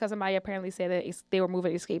 But it's because Maya apparently said that they were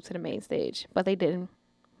moving Escape to the main stage. But they didn't.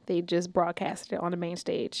 They just broadcasted it on the main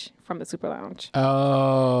stage from the Super Lounge.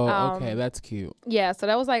 Oh, okay. That's cute. Yeah, so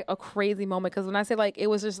that was like a crazy moment because when I say like it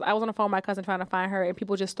was just I was on the phone with my cousin trying to find her and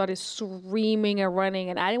people just started screaming and running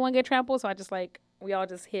and I didn't want to get trampled, so I just like we all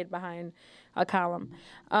just hid behind a column.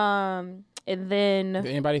 And then Did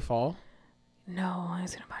anybody fall? no, I didn't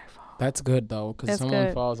see nobody fall. That's good though, because That's someone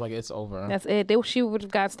good. falls, like it's over. That's it. She would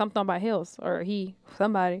have got stumped on by Hills or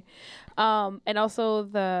somebody. And also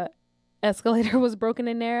the escalator was broken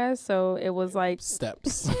in there, so it was like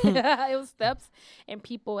Steps. it was steps and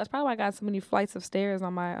people. That's probably why I got so many flights of stairs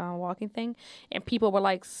on my walking thing, and people were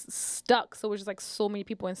like stuck. So it was just like so many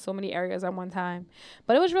people in so many areas at one time.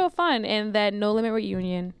 But it was real fun, and that No Limit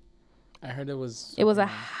reunion. I heard it was. It was a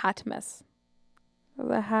hot mess. It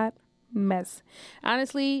was a hot mess.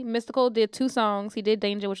 Honestly, Mystical did 2 songs. He did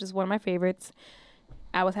Danger, which is one of my favorites.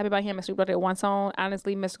 I was happy about him. And Snoop Dogg did 1 song.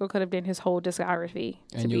 Honestly, Mystical could have done his whole discography.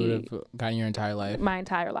 And you would have gotten your entire life. My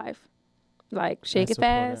entire life. Like, Shake I It support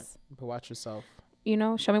Fast. But watch yourself. You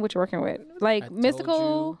know, show me what you're working with. Like, I Mystical.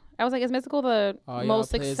 told I was like, is Mystical the All y'all most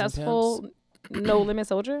players and successful No Limit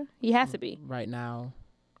soldier? He has to be. Right now.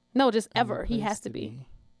 No, just I'm the ever. He place has to be.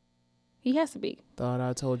 He has to be. Thought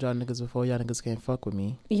I told y'all niggas before, y'all niggas can't fuck with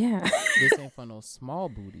me. Yeah. This ain't for no small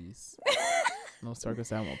booties. No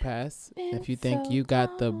circus I won't pass. If you think so you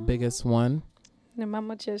got the biggest one, Then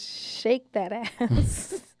mama just shake that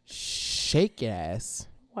ass. shake your ass.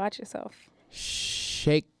 Watch yourself.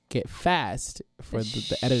 Shake it fast for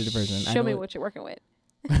the edited version. I Show know me it what you're working with.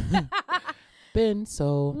 been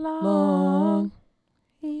so long.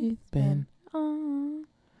 He's Been on.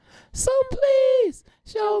 so please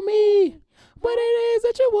show me what it is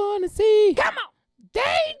that you want to see. Come on.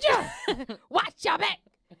 Danger. Watch your back.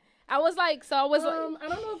 I was like, I don't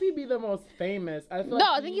know if he'd be the most famous. I feel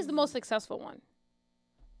no, I think he's the most successful one.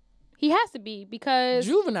 He has to be because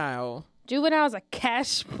Juvenile. Juvenile's a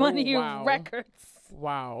Cash Money wow. Records.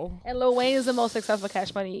 Wow. And Lil Wayne is the most successful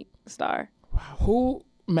Cash Money star. Wow. Who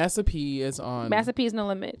Master P is on? Master P is No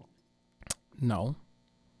Limit. No.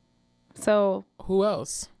 So Who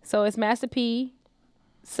else? it's Master P,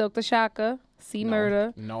 Silk the Shaka, C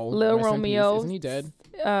Murder, No. Lil Rest in peace. Romeo. Isn't he dead?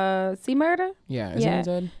 C Murder? Yeah. Isn't Yeah. he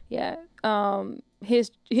dead? Yeah.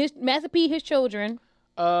 His Master P, his children.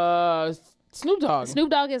 Snoop Dogg. Snoop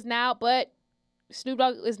Dogg is now, but Snoop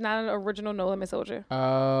Dogg is not an original No Limit soldier.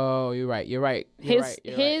 Oh, you're right. You're right.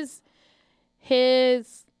 His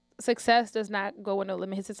success does not go with No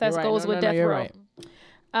Limit. His success You're right. goes No, with no, no, Death you're Row. right.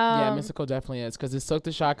 Yeah, Mystical definitely is because it's Silk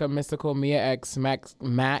the Shaka, Mystical, Mia X,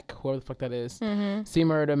 Mac, whoever the fuck that is, C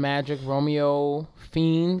Murder, Magic, Romeo,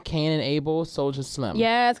 Fiend, Cain and Abel, Soldier Slim.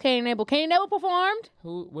 Yeah, it's Cain and Abel. Cain and Abel performed.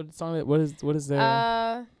 Who? What song? What is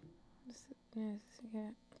there?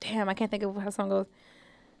 Damn, I can't think of how the song goes.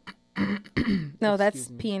 No, that's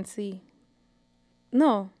Excuse me. PNC.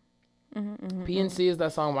 No. PNC is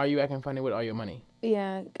that song. Why are you acting funny with all your money?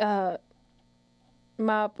 Yeah.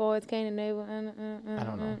 My boys Cain and Abel. I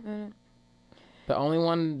don't know. The only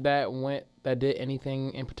one that did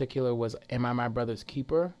anything in particular was "Am I My Brother's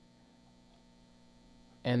Keeper?"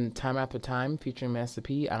 And Time After Time featuring Master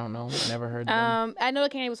P. I don't know. Never heard them. I know the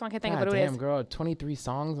Kanye West song. I can't think of God what it damn, is. girl. 23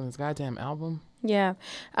 songs on this goddamn album. Yeah.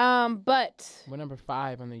 But We're number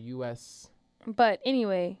 5 on the U.S.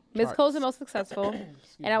 anyway, Mystical is Charts. the most successful.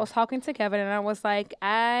 And I was talking to Kevin, and I was like,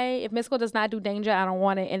 if Mystical does not do Danger, I don't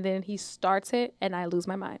want it. And then he starts it, and I lose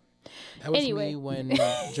my mind. That was Anyway. me when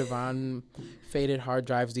Javon faded Hard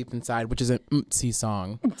Drives Deep Inside, which is an Oopsie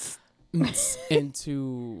song,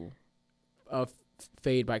 into a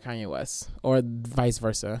Fade by Kanye West, or vice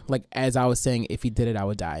versa. Like, as I was saying, if he did it, I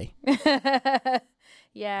would die.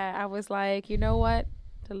 Yeah, I was like, you know what?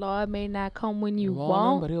 The Lord may not come when you Want him,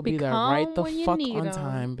 want, but he'll be there right the fuck on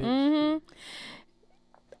time, bitch. Mm-hmm.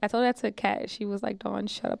 I told that to Kat. She was like, Dawn,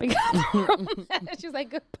 shut up and get She was like,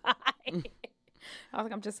 goodbye. I was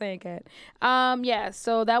like, I'm just saying, Kat. Yeah,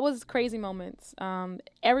 so that was crazy moments.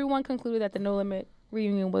 Everyone concluded that the No Limit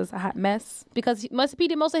reunion was a hot mess because Master P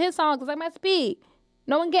did most of his songs. It was like, Master P,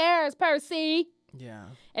 no one cares, Percy. Yeah.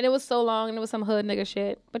 And it was so long, and it was some hood nigga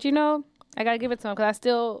shit. But you know, I gotta give it to him because I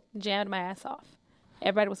still jammed my ass off.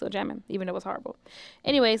 Everybody was still jamming, even though it was horrible.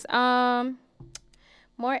 Anyways, more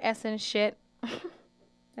Essence shit. I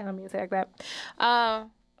don't mean to say like that.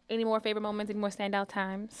 Any more favorite moments? Any more standout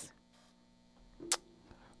times?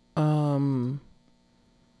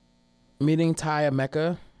 Meeting Ty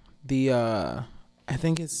Emeka, I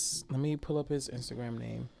think it's, let me pull up his Instagram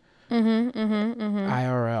name.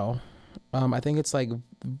 IRL. I think it's like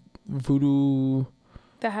Voodoo.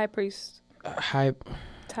 The High Priest.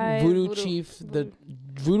 Ty Voodoo Chief,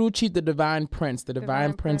 the Divine Prince, the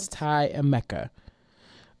Divine Prince Ty Emeka.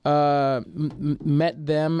 Met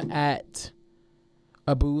them at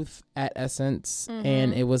a booth at Essence,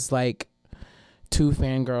 and it was like 2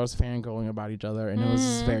 fangirls fangirling about each other, and it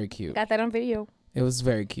was very cute. Got that on video. It was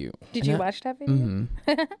very cute. Did you watch that video?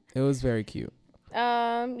 It was very cute.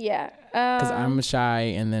 Yeah. Because I'm shy,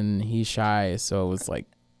 and then he's shy, so it was like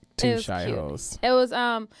 2 was shy cute. hoes. It was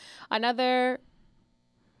another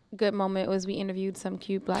good moment was we interviewed some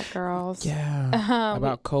cute black girls. Yeah.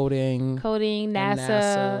 About coding. Coding, And NASA,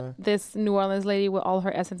 NASA. this New Orleans lady with all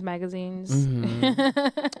her Essence magazines.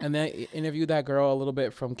 And then interviewed that girl a little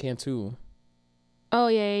bit from Cantu. Oh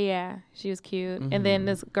yeah. She was cute. And then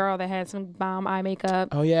this girl that had some bomb eye makeup.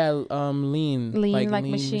 Oh yeah, lean Like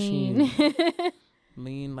machine.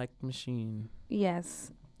 Lean like machine.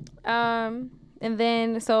 Yes. And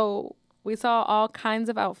then so we saw all kinds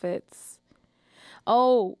of outfits.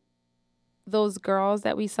 Oh, those girls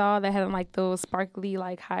that we saw that had like those sparkly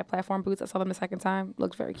like high platform boots. I saw them the second time.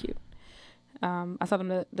 Looked very cute. I saw them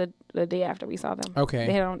the day after we saw them. Okay.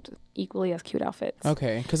 They had on equally as cute outfits.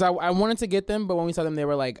 Okay, because I wanted to get them, but when we saw them, they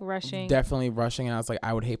were like Rushing. definitely rushing, and I was like,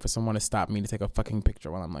 I would hate for someone to stop me to take a fucking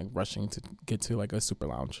picture while I'm like rushing to get to like a super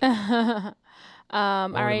lounge. All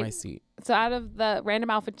right. My seat. So out of the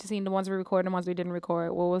random outfits you seen, the ones we recorded and the ones we didn't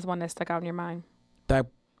record, what was one that stuck out in your mind? That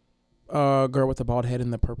girl with the bald head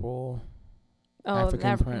and the purple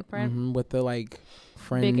African print. With the like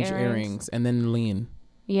fringe earrings, and then Lean.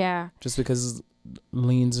 Yeah. Just because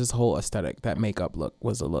Lean's this whole aesthetic, that makeup look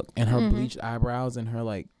was a look, and her bleached eyebrows and her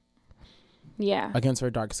like against her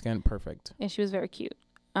dark skin, perfect. And she was very cute.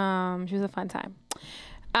 She was a fun time.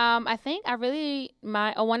 I think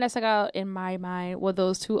one that stuck out in my mind were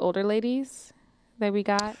those 2 older ladies that we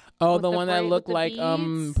got. Oh, with the one that looked with the like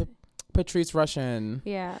beads. Patrice Rushen.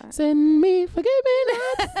 Yeah. Send me, forgive me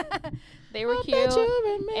not. They were I cute. bet you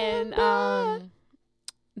remember. And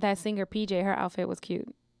that singer PJ, her outfit was cute.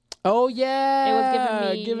 Oh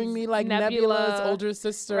yeah, It was giving me like Nebula's older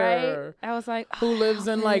sister, right? I was like, who lives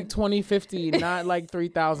in like 2050, not like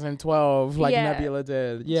 3012, like Yeah. Nebula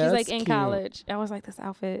did. Yeah, she's that's like in cute. college. I was like, this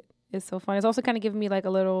outfit is so fun. It's also kind of giving me like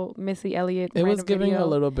a little Missy Elliott. It was random giving video. a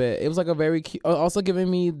little bit. It was like a very cute. Also giving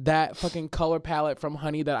me that fucking color palette from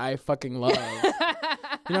Honey that I fucking love.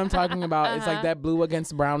 You know what I'm talking about? It's like that blue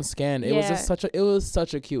against brown skin. It was just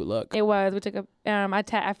such a cute look. It was. We took a.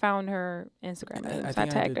 I found her Instagram. I So I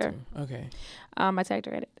tagged her. too. Okay. I tagged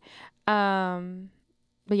her in it.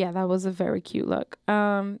 But yeah, that was a very cute look.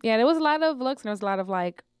 Yeah, there was a lot of looks and there was a lot of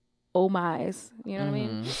like, oh my's. You know what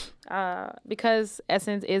I mean? Because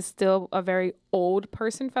Essence is still a very old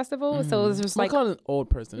person festival, so it was just like call it an old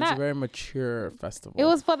person. It's a not- very mature festival. it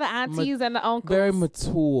was for the aunties and the uncles. very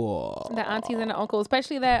mature. The aunties and the uncles,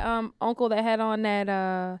 especially that uncle that had on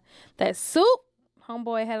that suit.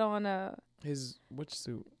 Homeboy had on which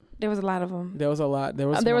suit? There was a lot of them. There was a lot. There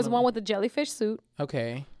was one with the jellyfish suit.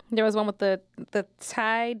 Okay. There was one with the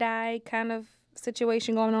tie dye kind of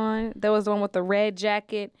situation going on. There was the one with the red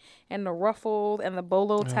jacket and the ruffles and the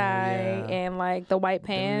bolo tie yeah. and like the white Them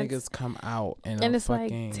pants. niggas come out and And it's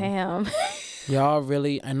fucking, like, damn. y'all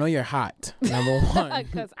really. I know you're hot. Number one.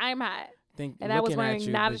 Because I'm hot. Think, And I was looking at wearing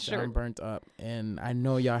you, not a bitch, shirt. I'm burnt up, and I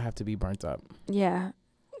know y'all have to be burnt up. Yeah.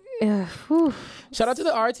 Ugh, whew. Shout out to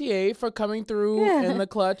the RTA for coming through in the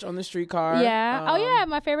clutch on the streetcar. Yeah. Oh, yeah.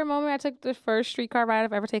 My favorite moment, I took the first streetcar ride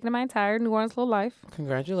I've ever taken in my entire New Orleans little life.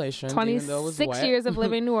 Congratulations. Even though it was 26 wet. years of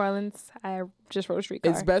living in New Orleans. I just rode a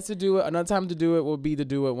streetcar. It's best to do it. Another time to do it will be to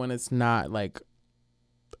do it when it's not like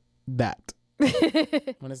that.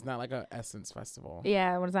 When it's not like a Essence festival.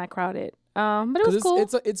 Yeah, when it's not crowded. But it was Because cool.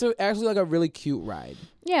 it's actually like a really cute ride.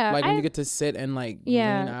 Yeah. Like when you get to sit and like lean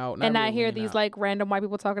out. And I really hear lean these out. like random white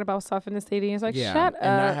people talking about stuff in the city. It's like, yeah, shut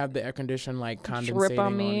and not up. have the air condition like condensating Drip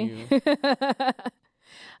on me. you.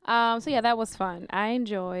 So yeah, that was fun. I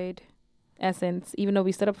enjoyed Essence, even though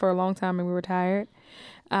we stood up for a long time and we were tired.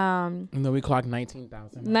 And then we clocked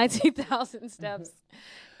 19,000. 19,000 steps.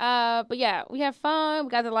 But yeah, we had fun. We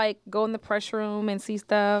got to like go in the press room and see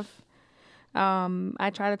stuff.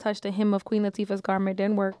 I tried to touch the hem of Queen Latifah's garment.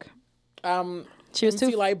 Didn't work. She was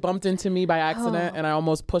MC too. Light bumped into me by accident, and I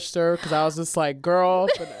almost pushed her because I was just like, "Girl."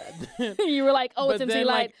 You were like, "Oh, it's But MC then,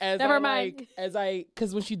 Light. like, Never mind."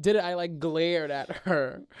 because when she did it, I like glared at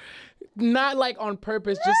her, not like on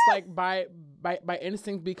purpose, just like by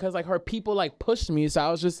instinct, because like her people like pushed me, so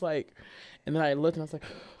I was just like, and then I looked and I was like,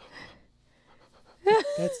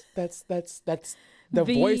 that's the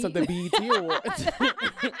voice of the BET Awards.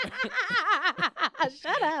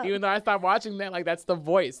 Shut up. Even though I stopped watching that, like that's the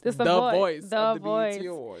voice, It's the the voice the of the voice. BET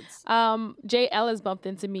Awards. Jay Ellis bumped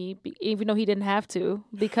into me, even though he didn't have to,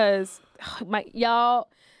 because y'all,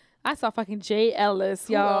 I saw fucking Jay Ellis,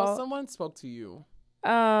 Who else? y'all. Someone spoke to you.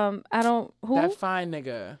 I don't who. That fine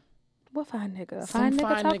nigga. What fine nigga? A Some fine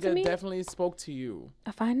nigga talk to me? definitely spoke to you.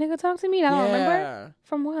 A fine nigga talk to me? I don't remember. Yeah.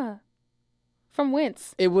 From what? From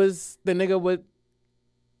whence? It was the nigga with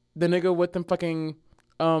them fucking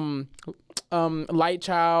light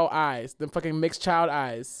child eyes, the fucking mixed child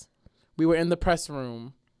eyes. We were in the press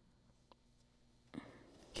room.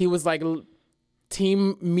 He was like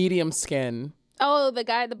team medium skin. Oh, the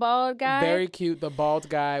guy, the bald guy. Very cute, the bald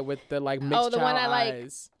guy with the like mixed the child one I like.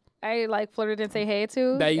 eyes. I like flirted and say hey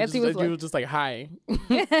to. That you as he just, was you like, were just like, hi. and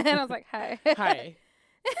I was like, hi. Hi.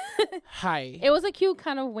 Hi. It was a cute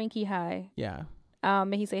kind of winky hi. Yeah.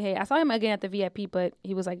 And he said, hey, I saw him again at the VIP, but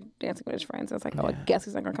he was like dancing with his friends. I was like, oh, I guess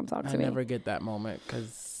he's not gonna come talk to I me. never get that moment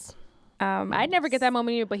because I'd never get that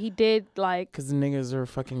moment either, but he did like, the niggas are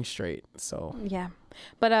fucking straight. So yeah.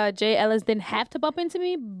 But Jay Ellis didn't have to bump into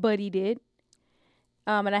me, but he did.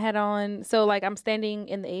 And I had on, so like I'm standing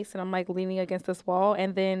in the Ace and I'm like leaning against this wall,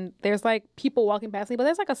 and then there's like people walking past me, but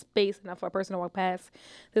there's like a space enough for a person to walk past.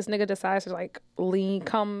 This nigga decides to like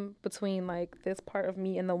come between like this part of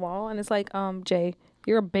me and the wall, and it's like, Jay,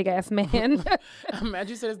 you're a big ass man. imagine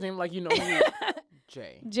you said his name like you know who he is.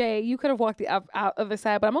 Jay. Jay, you could have walked the out other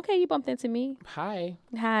side, but I'm okay. You bumped into me. Hi.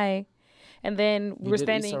 Hi. And then You did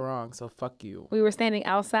Issa wrong, so fuck you. we were standing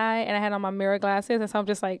outside, and I had on my mirror glasses, and so I'm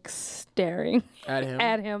just like staring At him.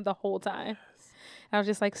 at him the whole time. I was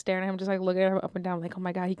just like staring at him, just like looking at him up and down, like, oh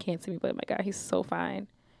my god, he can't see me, but oh my god, he's so fine.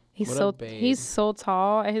 What a babe. He's so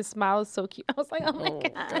tall, and his smile is so cute. I was like, oh my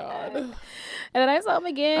god. And then I saw him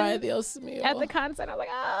again Ay, Dios mío. at the concert. I was like,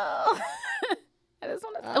 oh. I just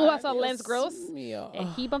want to. Oh, I saw Lance Gross, Mío. and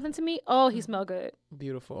he bumped into me. Oh, he smelled good.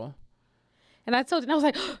 Beautiful. And I told him, I was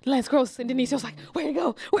like, Lance Gross. And Denise was like, where'd he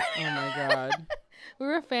go? Oh my god. We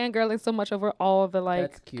were fangirling so much over all of the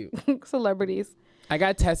That's like cute. celebrities. I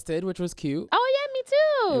got tested, which was cute. Oh yeah, me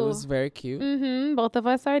too. It was very cute. Mm-hmm. Both of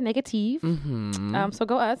us are negative. Mm-hmm. So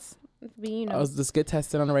go us. You know. I was just get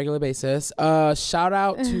tested on a regular basis. Shout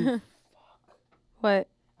out to What?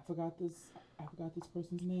 I forgot this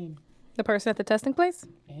person's name. The person at the testing place?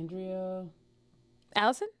 Andrea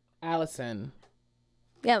Allison? Allison.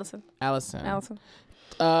 Yeah, Allison. Allison.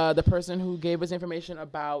 The person who gave us information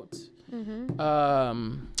about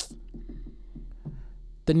the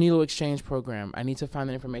Nilo exchange program. I need to find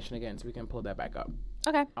the information again so we can pull that back up.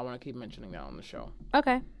 Okay. I want to keep mentioning that on the show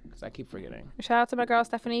Okay. because I keep forgetting. Shout out to my girl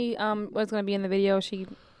Stephanie. Was gonna be in the video.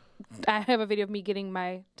 I have a video of me getting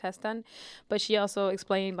my test done, but she also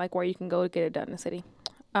explained like where you can go to get it done in the city.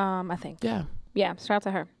 I think. Yeah. Yeah. Shout out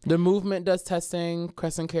to her. The movement does testing.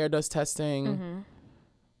 Crescent Care does testing.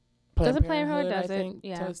 Doesn't Planned Parenthood I does it? think,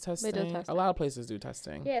 Yeah, does they do testing. testing. A lot of places do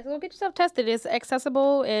testing. Yeah. So go get yourself tested. It's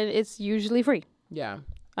accessible and it's usually free. Yeah.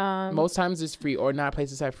 Most times it's free, or not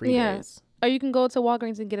places have free days. Or you can go to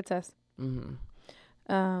Walgreens and get a test.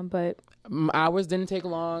 Mm-hmm. But Ours didn't take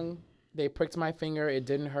long. They pricked my finger. It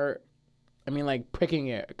didn't hurt. I mean, like pricking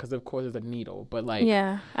it because of course it's a needle, but like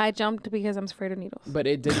Yeah, I jumped because I'm afraid of needles. but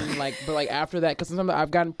it didn't but like after that, because sometimes I've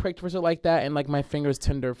gotten pricked for shit like that, and like my fingers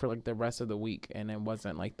tender for like the rest of the week, and it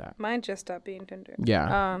wasn't like that. Mine just stopped being tender.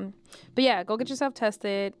 Yeah. But yeah, go get yourself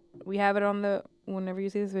tested. We have it on the whenever you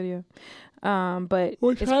see this video. But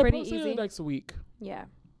it's pretty easy. Next week. Yeah.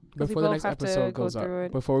 'Cause we Before the both next have to episode go goes through up.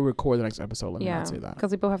 it. Before we record the next episode, let me Yeah, not say that.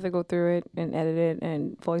 because we both have to go through it and edit it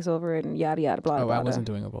and voice over it and yada yada blah Oh, blah. I wasn't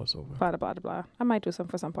doing a voiceover. Blah blah blah. I might do some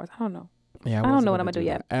for some parts. I don't know. Yeah, I don't wasn't know what gonna I'm gonna do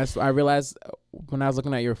yet. that. As I realized when I was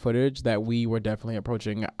looking at your footage that we were definitely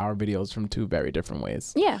approaching our videos from two very different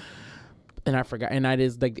ways. Yeah. And I forgot, and that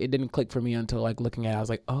is like it didn't click for me until like looking at it. I was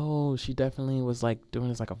like, oh, she definitely was like doing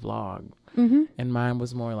this like a vlog, and mine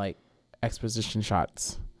was more like exposition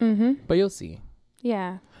shots. But you'll see.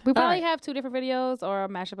 Yeah. We probably right. have two different videos or a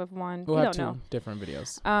mashup of one. We'll we have don't know. two different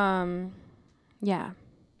videos. Yeah.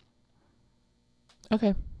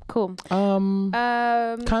 Okay. Cool.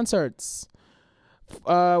 Concerts.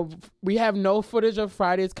 We have no footage of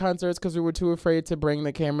Friday's concerts because we were too afraid to bring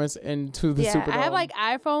the cameras into the Yeah, Superdome. I have like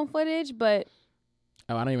iPhone footage, but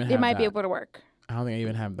Oh, I don't even have it might be that. able to work. I don't think I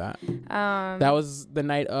even have that. That was the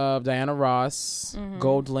night of Diana Ross,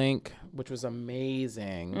 Gold Link, which was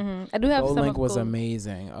amazing. I do have Gold some Link of was Gold.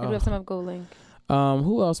 amazing. I do have some of Gold Link.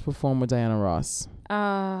 Who else performed with Diana Ross?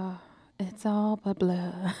 It's all but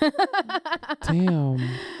blood. Damn.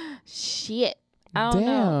 Shit. I don't know.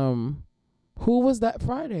 Damn. Who was that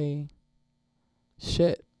Friday?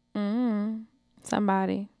 Shit.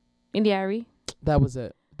 Somebody. Indiari. That was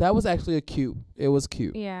it. That was actually it was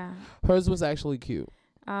cute. Yeah. Hers was actually cute.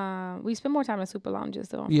 We spent more time in super lounges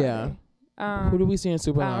though. On Yeah. Friday. Who did we see in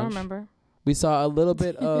Super I Lounge? don't remember. We saw a little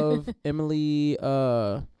bit of Emily,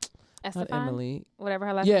 not Estefan. Emily. Whatever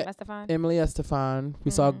her last Yeah, name. Estefan. Emily Estefan. We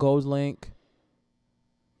saw Gold Link.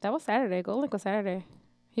 That was Saturday. Gold Link was Saturday.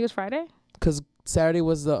 He was Friday. Because Saturday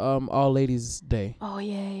was the All Ladies Day. Oh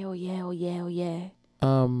yeah. Oh yeah. Oh yeah. Oh yeah.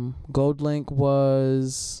 Gold Link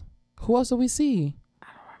was. Who else did we see? I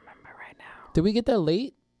don't remember right now. Did we get there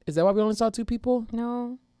late? Is that why we only saw two people?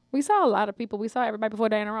 No. We saw a lot of people. We saw everybody before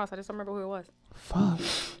Diana Ross. I just don't remember who it was. Fuck.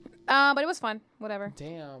 But it was fun. Whatever.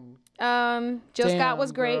 Damn. Jill Scott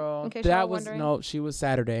was great. Girl. In case That y'all was wondering. no. She was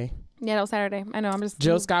Saturday. Yeah, that was Saturday. I know. I'm just.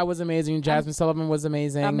 Jill Scott was amazing. Jasmine Sullivan was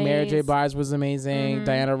amazing. Mary J. Amazed. Blige was amazing.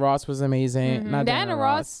 Diana Ross was amazing. Not Diana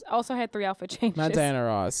Ross also had 3 outfit changes. Not Diana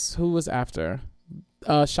Ross. Who was after?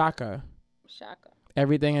 Shaka. Shaka.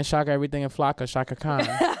 Everything in Shaka, everything in Flocka. Shaka Khan.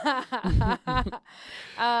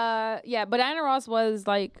 Yeah, but Diana Ross was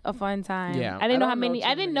like a fun time. Yeah, I didn't know how don't know many. too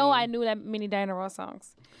I didn't know many. I knew that many Diana Ross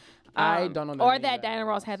songs. I don't know that or many that Diana Diana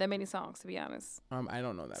Ross had that many songs. To be honest, I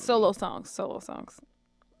don't know that. solo songs.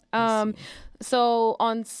 So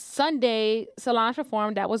on Sunday, Solange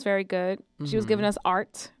performed. That was very good. She was giving us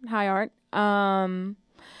high art.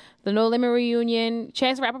 The No Limit reunion.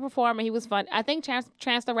 Chance the Rapper performed, and he was fun. I think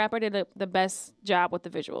Chance the Rapper did the best job with the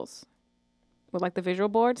visuals, with like the visual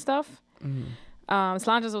board stuff.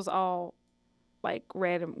 Solange's was all like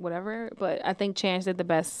red and whatever, but I think Chance did the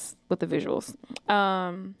best with the visuals.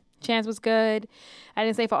 Chance was good. I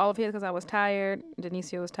didn't stay for all of his because I was tired.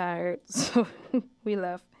 Denicia was tired, so we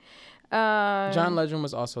left. John Legend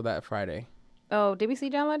was also that Friday. Oh, did we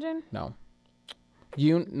see John Legend? No.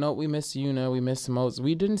 We missed Una. We missed Mose.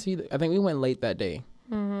 We didn't see. I think we went late that day.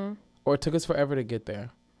 Or it took us forever to get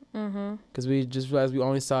there. Because we just realized we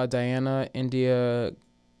only saw Diana, India,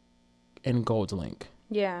 and Gold Link.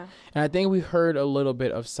 Yeah. And I think we heard a little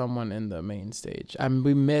bit of someone in the main stage.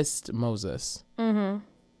 We missed Moses. And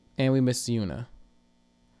we missed Una.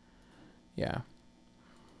 Yeah.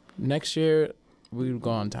 Next year, we would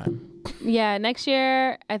go on time. Yeah, next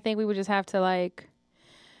year, I think we would just have to like...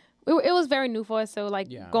 It was very new for us, so like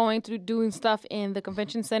going to doing stuff in the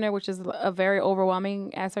convention center, which is a very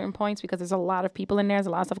overwhelming at certain points because there's a lot of people in there, there's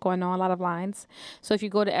a lot of stuff going on, a lot of lines. So if you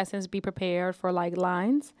go to Essence, be prepared for like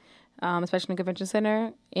lines, especially in the convention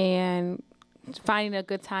center, and finding a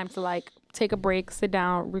good time to like take a break, sit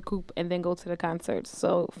down, recoup, and then go to the concerts.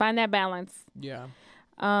 So find that balance. Yeah.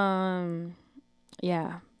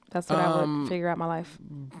 Yeah, that's what I would figure out my life.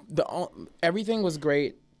 Everything was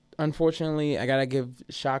great. Unfortunately, I gotta give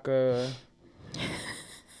Shaka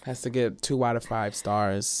has to get 2 out of 5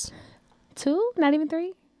 stars. 2? Not even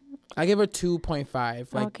 3? I give her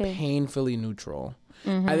 2.5, like Okay. painfully neutral.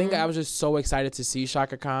 I think I was just so excited to see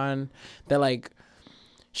Shaka Khan that like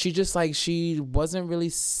she wasn't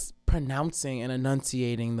really pronouncing and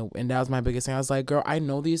enunciating and that was my biggest thing. I was like, girl, I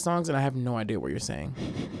know these songs and I have no idea what you're saying.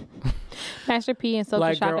 Master P and Sophie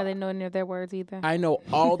Like, Shaka, girl, they know any of their words either. I know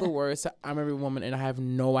all the words to I'm Every Woman and I have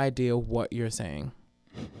no idea what you're saying.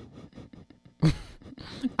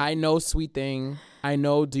 I know Sweet Thing. I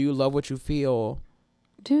know Do You Love What You Feel.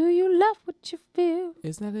 Do you love what you feel?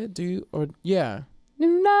 Isn't that it? Do you? Or yeah.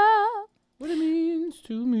 No. What it means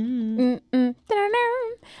to me.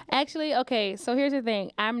 Actually, okay, so here's the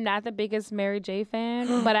thing. I'm not the biggest Mary J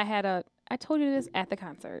fan, but I told you this at the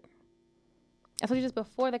concert. I told you this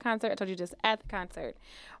before the concert. I told you this at the concert.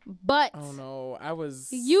 But Oh no, I was.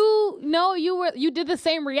 you did the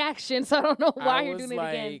same reaction, so I don't know why you're doing it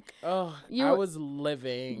again. Oh, You I were- was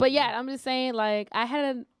living. But yeah, I'm just saying, like, I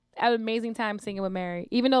had an amazing time singing with Mary.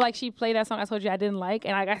 Even though, like, she played that song I told you I didn't like,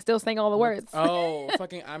 and I still sang all the words. Oh,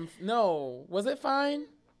 fucking! No. Was it fine?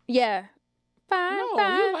 Yeah. Fine, No, you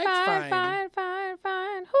fine, liked fine, Fine. fine, fine,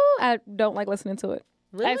 fine. Whew, I don't like listening to it.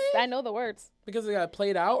 Really? I know the words. Because it got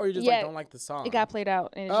played out, or you just Yeah, like don't like the song? It got played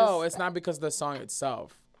out. And It's not because of the song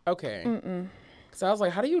itself. Okay. Because I was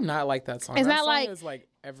like, how do you not like that song? It's That not song like- is like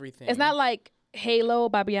everything. It's not like Halo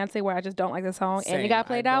by Beyonce where I just don't like the song and Same. it got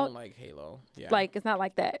played I out. don't like Halo. Yeah. Like, it's not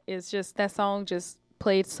like that. It's just that song just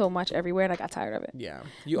played so much everywhere and I got tired of it. Yeah.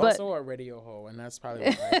 You But- also are a radio hoe, and that's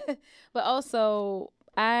probably why. But also,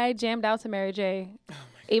 I jammed out to Mary J.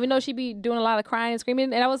 Even though she be doing a lot of crying and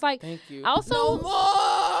screaming. And I was like, Thank you. Also, No more!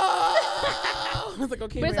 I was like,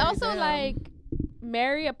 okay, but it's Mary, also damn. like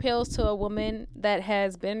Mary appeals to a woman that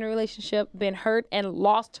has been in a relationship, been hurt, and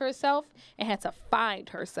lost herself, and had to find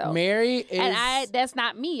herself. Mary is And that's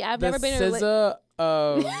not me. I've the never been in a SZA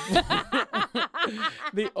of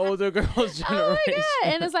the older girls' generation. Oh my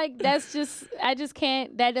god! And it's like I just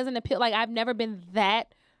can't. That doesn't appeal. Like I've never been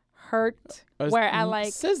that hurt where I like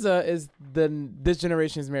SZA is this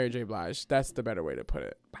generation's Mary J. Blige. That's the better way to put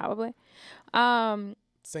it. probably.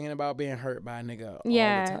 Singing about being hurt by a nigga all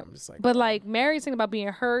Yeah, the time. Just like, but like Mary's singing about being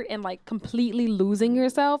hurt and like completely losing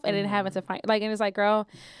yourself and then having to find like, and it's like, girl,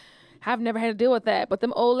 I've never had to deal with that. But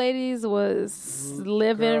them old ladies was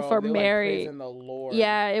living girl, for they, like, Mary. praising the Lord.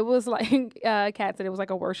 Yeah, it was like Kat said it was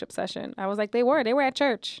like a worship session. I was like, they were at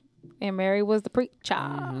church, and Mary was the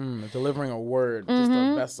preacher. Delivering a word, just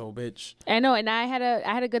a vessel, bitch. I know, and I had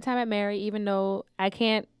a good time at Mary, even though I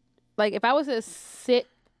can't, like, if I was to sit,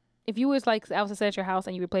 if you was like, I was to sit at your house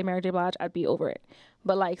and you would play Mary J. Blige, I'd be over it.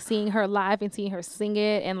 But like seeing her live and seeing her sing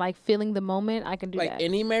it and like feeling the moment, I can do Like that.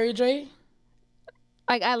 any Mary J.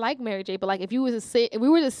 Like I like Mary J, but like if we were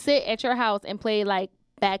to sit at your house and play like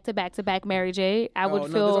back to back Mary J, I would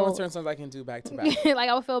There's feel only certain songs I can do back to back. like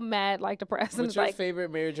I would feel mad, like depressed. And What's it's your like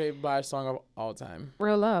favorite Mary J. Blige song of all time?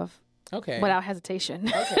 Real Love Okay. without hesitation.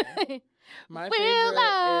 Okay. My Real favorite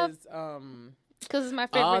love. is Because it's my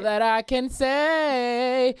favorite. All That I Can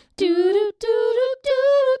Say. do do do do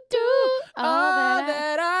do do. All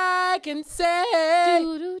that I can say.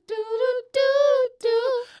 do do do do do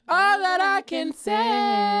do. All that I can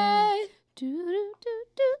say. Do do do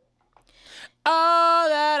do. All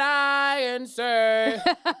that I can say.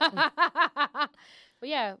 But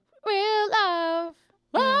yeah, real love.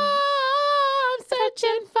 Oh, I'm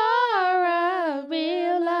Searching for a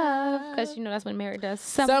real love. Because you know that's when Mary does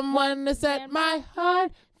someone to set my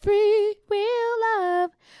heart free. real love.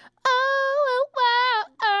 Oh,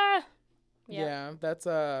 wow. Yeah, That's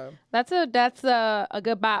a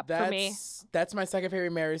good bop for me. That's my second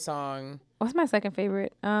favorite Mary song. What's my second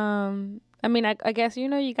favorite? I mean, I guess you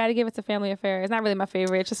got to give it to Family Affair. It's not really my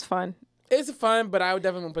favorite. It's just fun. It's fun, but I would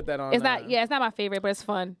definitely put that on. It's not. Yeah, it's not my favorite, but it's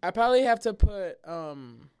fun. I probably have to put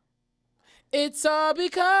It's All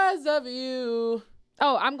Because of You.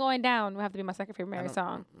 Oh, I'm Going Down will have to be my second favorite Mary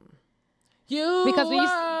song. You Because we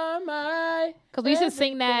used- are my Because we used to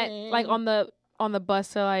sing that like everything. on the bus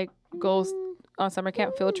to like go on summer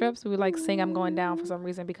camp field trips. We would like sing I'm Going Down for some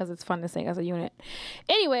reason because it's fun to sing as a unit.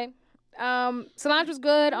 Anyway, Solange was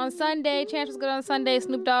good on Sunday. Chance was good on Sunday.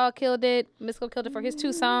 Snoop Dogg killed it. Mystical killed it for his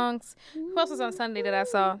 2 songs. Who else was on Sunday that I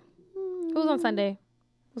saw? Who was on Sunday?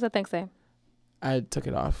 What was that thing say? I took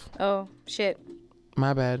it off. Oh, shit.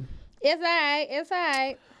 My bad. It's all right. It's all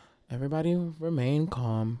right. Everybody remain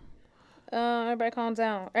calm. Everybody calm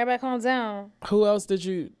down. Everybody calm down. Who else did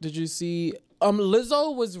you see?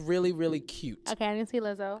 Lizzo was really, really cute. Okay, I didn't see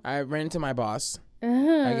Lizzo. I ran into my boss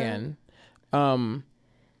Uh-huh. again.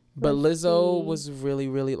 But Lizzo was really,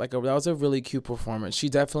 really that was a really cute performance. She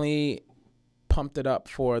definitely pumped it up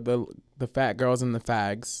for the fat girls and the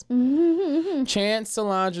fags. Chance,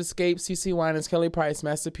 Solange, Escape, CeCe Winans, Kelly Price,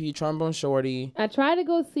 Master P, Trombone Shorty. I tried to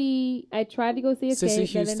go see Escape. Sissy That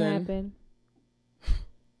Houston. didn't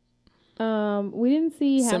happen. We didn't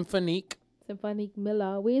see Symphonique. Symphonique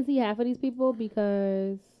Miller. We didn't see half of these people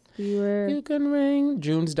because we were. You can ring.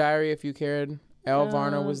 June's Diary if you cared. Elle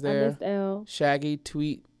Varner was I there. missed Elle. Shaggy,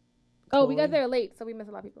 Tweet. Oh, we got there late, so we missed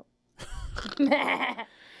a lot of people.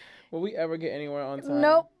 Will we ever get anywhere on time?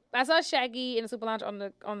 Nope. I saw Shaggy in the Super Lounge on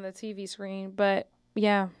the TV screen, but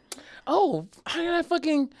yeah. Oh, how did I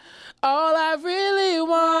fucking? All I really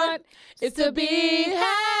want is to be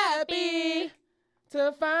happy,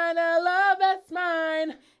 to find a love that's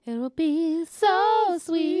mine. It will be so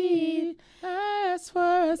sweet. I ask for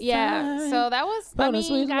a Yeah, sign. so that was, For I the mean,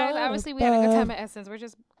 sweet guys, love obviously we had a good time above. at Essence. We're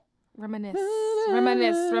just reminisce.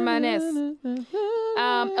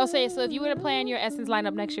 I'll say, so if you were to plan your Essence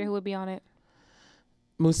lineup next year, who would be on it?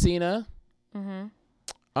 Musina.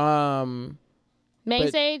 Main But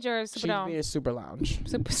stage or She'd Superdome? be a super lounge.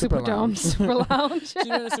 Superdome. Super Lounge. She'd be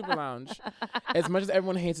in a super lounge. As much as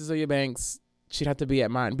everyone hates Azealia Banks, she'd have to be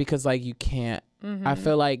at mine because like you can't. I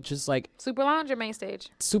feel like just like Super Lounge or main stage?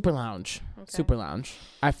 super lounge, super lounge.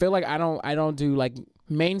 I feel like I don't do like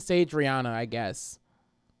main stage Rihanna. I guess.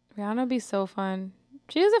 Rihanna would be so fun.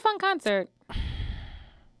 She is a fun concert.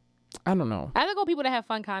 I don't know. I think go people that have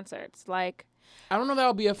fun concerts. Like, I don't know. That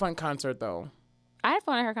would be a fun concert though. I had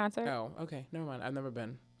fun at her concert. Oh, okay. Never mind. I've never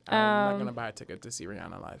been. I'm not gonna buy a ticket to see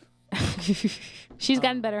Rihanna live. She's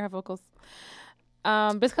gotten better at her vocals.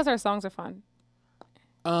 Just because her songs are fun.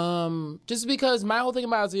 Just because my whole thing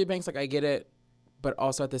about Azealia Banks, like I get it, but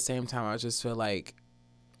also at the same time, I just feel like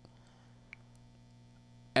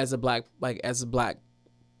as a black,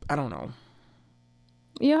 I don't know.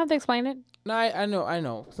 You don't have to explain it. No, I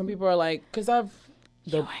know. Some people are like, because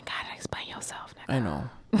You ain't gotta explain yourself. Nigga. I know.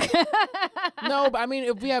 No, but I mean,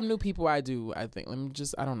 if we have new people, I think.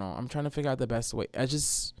 I don't know. I'm trying to figure out the best way.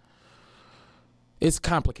 It's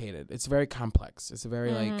complicated. It's very complex. It's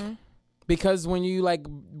very like, because when you like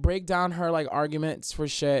break down her like arguments for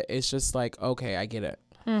shit, it's just like, okay, I get it.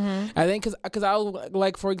 I think because I was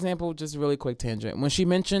like, for example, just a really quick tangent. When she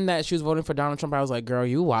mentioned that she was voting for Donald Trump, I was like, girl,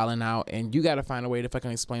 you wilding out, and you got to find a way to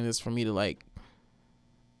fucking explain this for me to like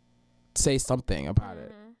say something about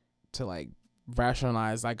it, to like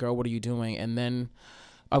rationalize, like, girl, what are you doing? And then,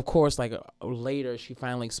 of course, like later, she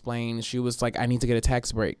finally explained. She was like, I need to get a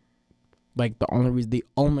tax break. Like the only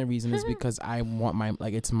reason is because I want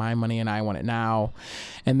it's my money and I want it now.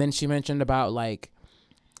 And then she mentioned about like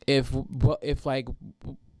if like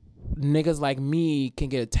niggas like me can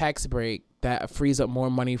get a tax break, that frees up more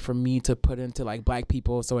money for me to put into like black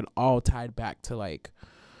people. So it all tied back to like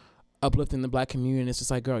uplifting the black community. It's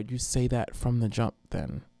just like, girl, you say that from the jump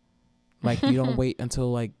then. Like you don't wait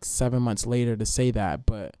until like 7 months later to say that,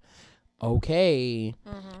 but okay.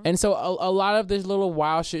 And so a lot of this little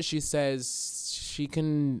wild shit she says, she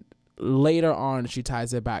can later on, she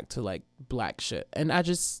ties it back to like black shit. And I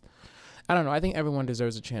don't know. I think everyone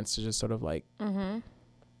deserves a chance to just sort of like,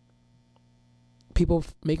 people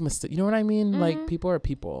make mistakes. You know what I mean? Like people are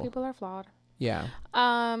people. People are flawed. Yeah.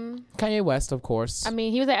 Kanye West, of course. I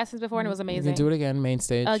mean, he was at Essence before and it was amazing. You can do it again, main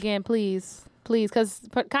stage. Again, please, because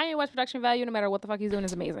Kanye West production value, no matter what the fuck he's doing,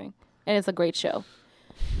 is amazing, and it's a great show.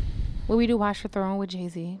 Will we do Watch the Throne with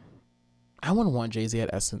Jay-Z? I wouldn't want Jay-Z at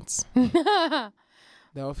Essence. That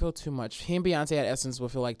would feel too much. He and Beyonce at Essence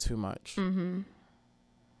would feel like too much. Who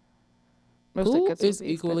is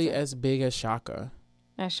equally as big as Shaka?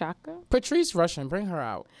 As Shaka? Patrice Rushen, bring her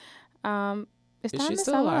out. Is she Donna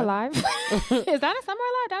still Summer alive? Is Donna Summer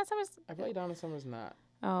alive? Donna Summer's... I feel like Donna Summer's not.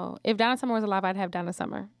 Oh, if Donna Summer was alive, I'd have Donna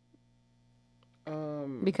Summer.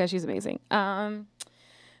 Because she's amazing. Do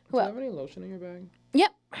you have any lotion in your bag?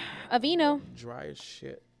 Yep. Aveeno. Dry as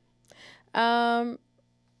shit. Are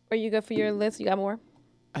you good for your list? You got more?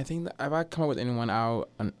 I think that if I come up with anyone,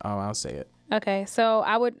 I'll say it. Okay, so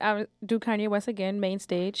I would do Kanye West again, main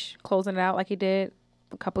stage, closing it out like he did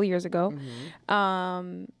a couple of years ago.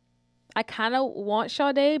 I kind of want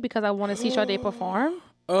Sade because I want to see Sade perform.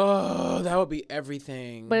 Oh, that would be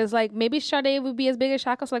everything. But it's like maybe Sade would be as big as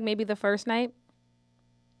Shaka, so like maybe the first night,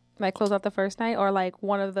 like close out the first night, or like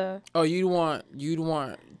one of the. Oh, you'd want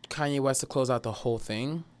Kanye West to close out the whole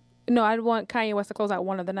thing? No, I'd want Kanye West to close out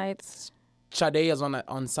one of the nights. Sade is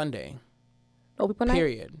on Sunday. Oh, people night.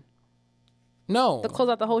 Period. No. To close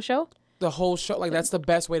out the whole show. The whole show, like that's the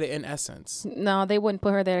best way to end Essence. No, they wouldn't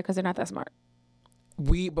put her there because they're not that smart.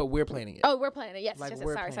 But we're planning it. Oh, we're planning it. Yes, Like, yes.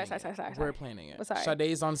 we're Sorry. We're planning it. Sorry.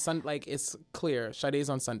 Sade's on Sunday. Like it's clear. Sade's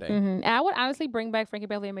on Sunday. And I would honestly bring back Frankie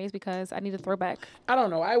Beverly and Maze because I need a throwback I don't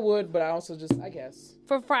know. I would, but I also I guess.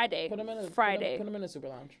 for Friday. Put them in Friday. Put them in a super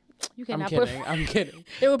lounge. You I'm cannot kidding. I'm kidding.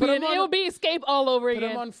 It would Put be 'em on- it would be Escape all over Put again.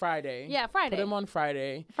 them on Friday. Yeah, Friday. Put them on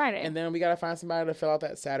Friday. Friday. And then we gotta find somebody to fill out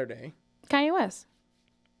that Saturday. Kanye West.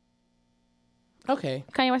 Okay.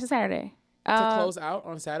 Kanye West is Saturday. To close out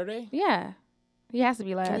on Saturday. Yeah, he has to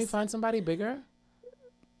be last. Can we find somebody bigger?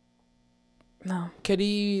 No, Could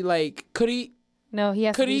he no, he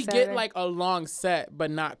has. Could to be he Saturday. get like a long set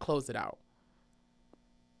but not close it out?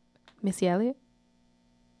 Missy Elliott?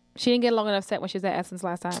 She didn't get long enough set when she was at Essence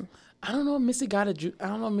last time. I don't know if Missy got it. I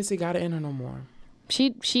don't know if Missy got it in her no more.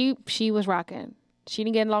 She was rocking. She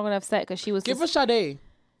didn't get long enough set because she was Give her Sade.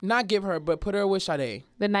 Not give her, but put her with Sade.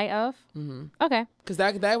 the night of. Mm-hmm. Okay. Because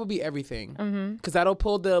that would be everything. Because that'll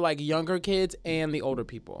pull the like younger kids and the older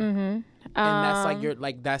people. And that's like your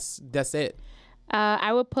like that's it.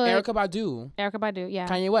 I would put Erykah Badu. Erykah Badu. Yeah.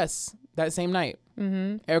 Kanye West that same night.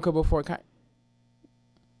 Erykah before Kanye.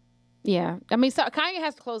 Yeah. I mean, so Kanye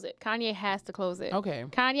has to close it. Kanye has to close it. Okay.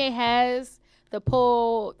 Kanye has the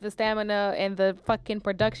pull, the stamina, and the fucking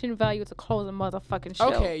production value to close a motherfucking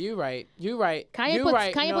show. Okay, you're right. Kanye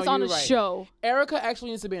puts on a show. Erykah actually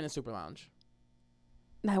needs to be in a super lounge.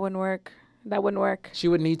 That wouldn't work. She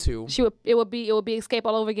would need to. It would be Escape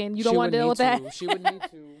all over again. You don't want to deal with that. She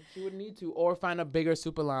would need to, or find a bigger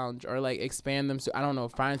super lounge, or like expand them. I don't know,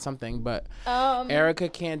 find something. But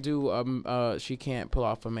Erykah can't do. She can't pull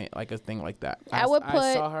off a thing like that. I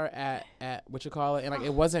saw her at what you call it, and like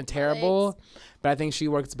it wasn't terrible, but I think she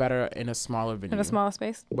works better in a smaller venue, in a smaller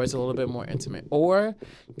space, where it's a little bit more intimate. Or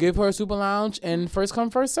give her a super lounge and first come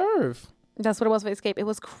first serve. That's what it was for Escape. It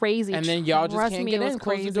was crazy. And then y'all just can't get in,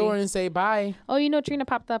 close the door and say bye. Oh, you know Trina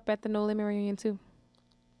popped up at the No Limit reunion too.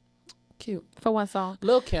 Cute. For one song.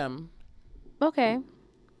 Lil' Kim. Okay.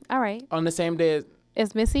 All right. On the same day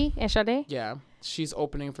as Missy and Sade? Yeah. She's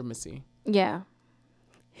opening for Missy. Yeah.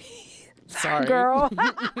 Sorry. Girl.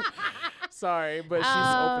 Sorry, but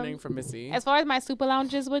she's opening for Missy. As far as my super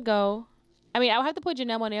lounges would go, I mean, I would have to put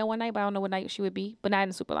Janelle Monáe one night, but I don't know what night she would be. But not in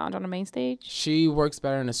the super lounge, on the main stage. She works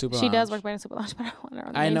better in a super lounge. She does work better in a super lounge, but I don't want her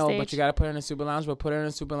on the main stage. I know, but you got to put her in a super lounge, but put her in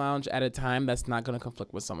a super lounge at a time that's not going to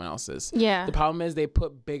conflict with someone else's. Yeah. The problem is they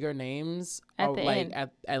put bigger names at the end.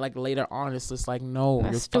 At like later on. It's just like, no,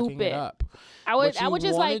 that's you're stupid. fucking it up. I would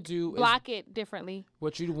just like block it differently.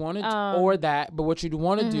 What you'd want to do, or that, but what you'd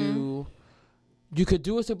want to do, you could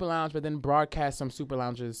do a super lounge, but then broadcast some super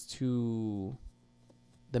lounges to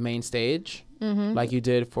the main stage, like you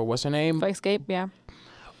did for what's her name? For Escape, yeah.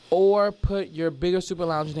 Or put your bigger super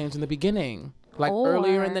lounge names in the beginning, like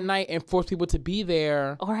earlier in the night, and force people to be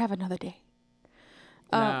there. Or have another day.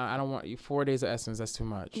 Nah, I don't want you. 4 days of Essence, that's too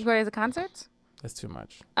much. 4 days of concerts? That's too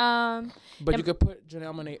much. But you could put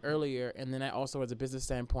Janelle Monáe earlier, and then that also, as a business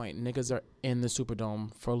standpoint, niggas are in the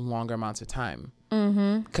Superdome for longer amounts of time.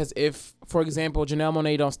 Because if, for example, Janelle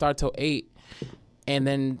Monáe don't start till 8, and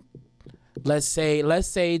then let's say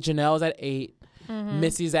Janelle's at 8,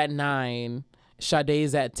 Missy's at 9,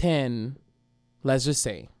 Sade's at 10. Let's just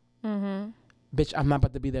say, bitch, I'm not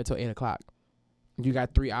about to be there till 8 o'clock. You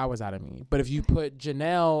got 3 hours out of me. But if you put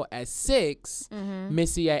Janelle at 6,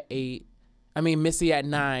 Missy at 8, Missy at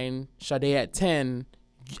 9, Sade at 10,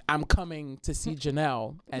 I'm coming to see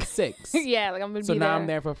Janelle at 6. Yeah, like I'm gonna be there. So now I'm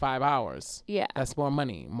there for 5 hours. Yeah. That's more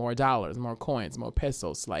money, more dollars, more coins, more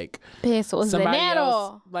pesos. Like pesos,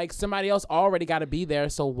 somebody else already got to be there,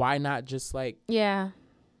 so why not just like... Yeah.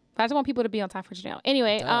 I just want people to be on time for Janelle.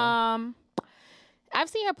 Anyway, I've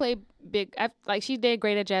seen her play big. She did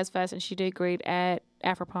great at Jazz Fest, and she did great at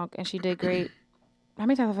Afropunk, and she did great... How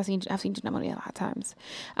many times have I've seen Janelle Monáe a lot of times.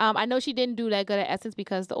 I know she didn't do that good at Essence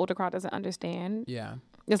because the older crowd doesn't understand. Yeah.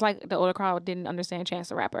 It's like the older crowd didn't understand Chance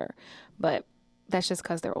the Rapper, but that's just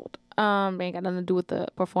because they're old. It ain't got nothing to do with the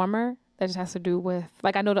performer. That just has to do with,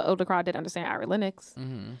 like, I know the older crowd didn't understand Ari Lennox.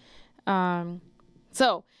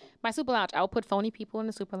 So my super lounge, I'll put Phony People in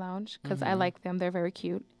the super lounge because I like them. They're very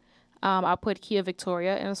cute. I'll put Kia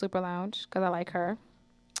Victoria in the super lounge because I like her.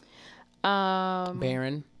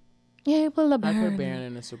 Baron. Yeah, put I put Baron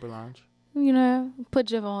in the super lounge. You know, put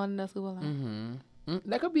Javon in the super lounge.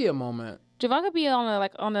 That could be a moment. Javon could be on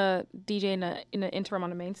a DJ in the interim on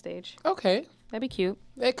the main stage. Okay, that'd be cute.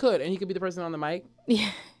 It could, and he could be the person on the mic. Yeah,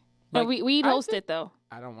 like, we'd host it though.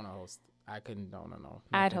 I don't want to host. I couldn't. No.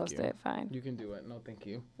 I'd host it. Fine. You can do it. No, thank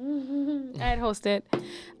you. I'd host it.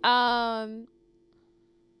 Who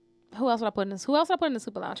else would I put in this? Who else would I put in the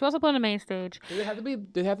super lounge? Who else would I put on the main stage? Does it have to be?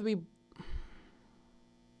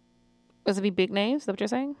 Does it be big names? Is that what you're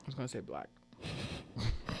saying? I was gonna say black.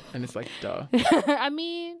 And it's like, duh. I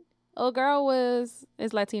mean, old girl is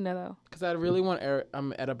Latina though. Because I really want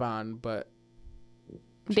Esteban, but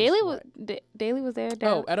Daly was there.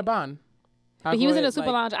 Esteban. But he was in the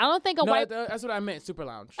super lounge. I don't think white. That's what I meant. Super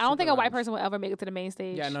lounge. I don't think a white person will ever make it to the main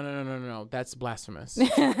stage. Yeah, no. That's blasphemous.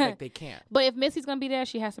 Like they can't. But if Missy's gonna be there,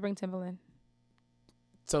 she has to bring Timbaland.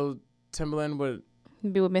 So Timbaland would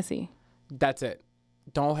be with Missy. That's it.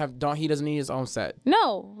 He doesn't need his own set.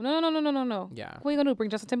 No. Yeah. What are you gonna do? Bring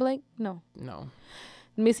Justin Timberlake? No.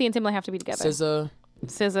 Missy and Timbaland have to be together.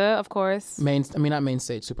 SZA, of course. Not main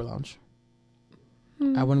stage, super lounge.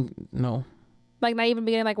 I wouldn't. No. Like not even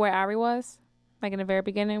beginning like where Ari was. like in the very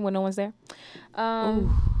beginning when no one's there.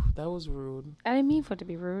 That was rude. I didn't mean for it to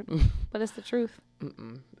be rude, but it's the truth.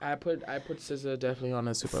 I put SZA definitely on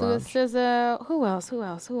a super So lounge. SZA. Who else?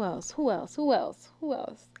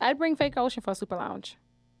 I'd bring Frank Ocean for a super lounge.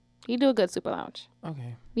 He do a good super lounge.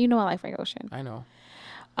 Okay, You know I like Frank Ocean. I know.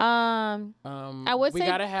 I would we say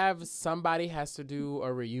gotta have somebody has to do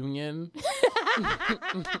a reunion.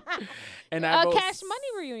 And Cash Money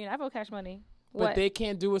reunion. I vote Cash Money. But What? they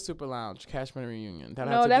can't do a super lounge Cash Money reunion.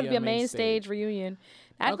 No, that'd be a main stage reunion.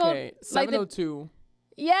 I'd Okay, vote, like, 702.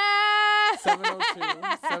 Yeah.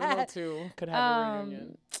 702 could have a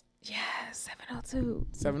reunion. Yeah, 702.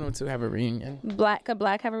 702 have a reunion. Could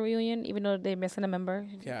Black have a reunion even though they're missing a member?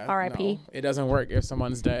 Yeah. R.I.P. No, it doesn't work if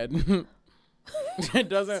someone's dead. It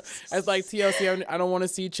doesn't. It's like TLC. I don't want to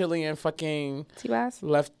see Chili and fucking T-Bass.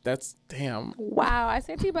 Left. That's damn. Wow, I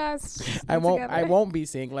said T-Bass. I won't. Together. I won't be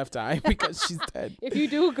seeing Left Eye because she's dead. If you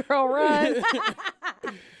do, girl, run.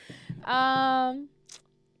 I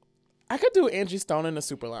could do Angie Stone in a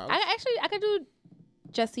super lounge. I could do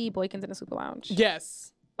Jesse Boykins in a super lounge.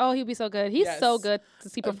 Yes. Oh, he'd be so good. He's so Yes. good to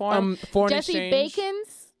see perform. Foreign Jesse Exchange.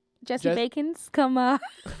 Bacons, come be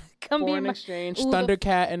Foreign my Exchange. Ooh,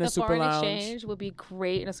 Thundercat in a the super Foreign lounge. Exchange would be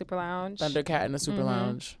great in a super lounge. Thundercat in a super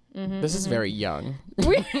lounge. This is very young.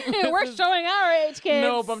 We're showing our age, kids.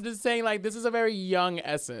 No, but I'm just saying, like, this is a very young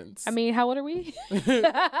Essence. I mean, how old are we?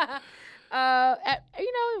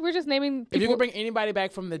 We're just naming people. if you could bring anybody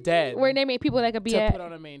back from the dead, We're naming people that could be to at put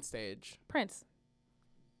on a main stage, Prince.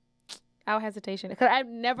 Out hesitation. Because I've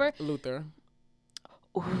never. Luther.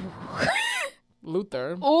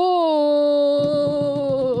 Luther.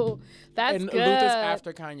 Ooh. That's And good. Luther's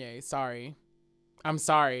after Kanye. Sorry. I'm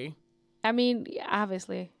sorry. I mean,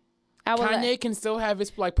 obviously. I will Kanye can still have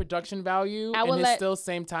his like production value I will and it's let- still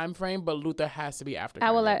same time frame, but Luther has to be after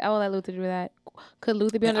I will Kanye. let Luther do that. Could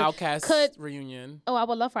Luther be An on the Outkast reunion. Oh, I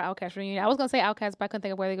would love for Outkast reunion. I was gonna say Outkast, but I couldn't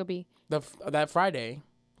think of where they could be. That Friday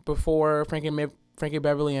before Frankie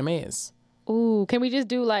Beverly and Maze. Ooh, can we just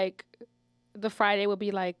do like the Friday would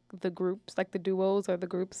be like the groups, like the duos or the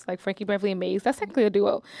groups, like Frankie Beverly and Maze. That's technically a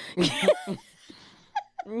duo.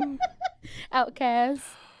 Outkast.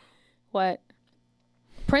 What?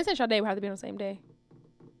 Prince and Sade would have to be on the same day.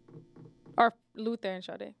 Or Luther and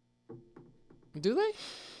Sade. Do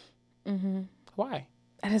they? Mm-hmm. Why?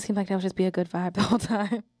 It just seemed like that would just be a good vibe the whole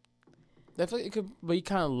time. I feel like it could be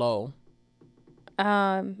kind of low.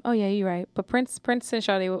 Oh yeah, you're right. But Prince and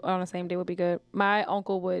Sade on the same day would be good. My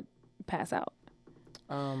uncle would pass out.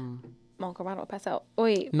 My uncle Ronald would pass out.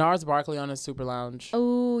 Wait. Nars Barkley on a super lounge.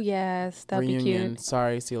 Oh yes, that'd reunion. be cute.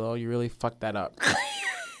 Sorry, CeeLo, you really fucked that up.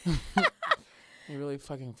 You really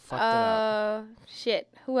fucking fucked it up. Shit.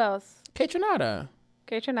 Who else? Kaytranada.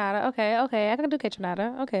 Kaytranada. Okay. I can do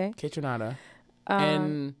Kaytranada. Okay. Kaytranada.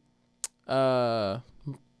 And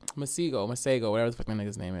Masego, whatever the fuck that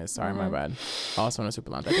nigga's name is. Sorry, my bad. Also on a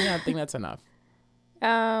super lounge. I think that's enough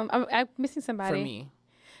I'm missing somebody. for me.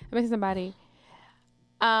 I'm missing somebody.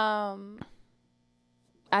 I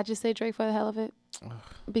just say Drake for the hell of it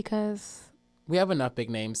because We have enough big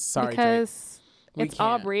names. Sorry, because We it's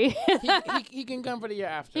can't. Aubrey. Drake. He can come for the year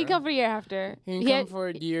after. He come for the year after. He can come for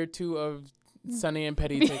year 2 of Sunny and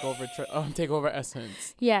Petty take over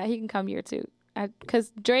Essence. Yeah, he can come year 2.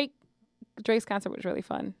 Because Drake's concert was really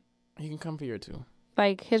fun. He can come for year 2.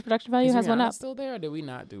 Like his production value Is has Rihanna went up. still there, or did we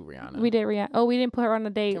not do Rihanna? We did Rihanna. Oh, we didn't put her on a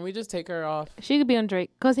date. Can we just take her off? She could be on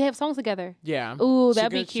Drake because they have songs together. Yeah. Ooh, She that'd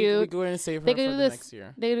be could- cute. We go ahead and save her They for could the do this next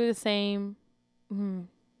year. They could do the same.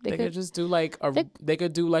 They could just do like a. They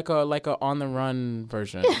could do like a on the run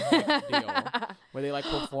version like, deal where they like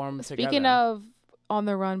perform together. Speaking of on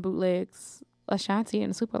the run bootlegs, Ashanti in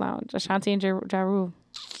the Super Lounge, Ashanti and Ja Rule,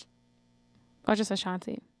 or just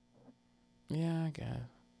Ashanti. Yeah, I guess.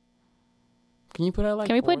 Can you put her like?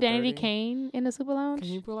 Can we put Danny 4:30? Kane in the Super Lounge? Can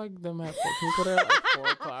you put like them at? Can you put her at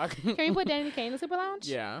like 4:00? Can we put Danny Kane in the Super Lounge?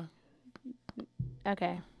 Yeah,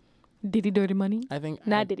 Okay. Diddy Dirty Money? I think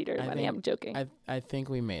Not Diddy Dirty Money. think- I'm joking. I think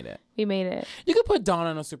we made it. We made it. You could put Dawn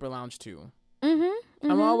in a super lounge too.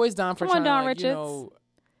 I'm always down for Come on, trying Dawn to like, you Richards. know,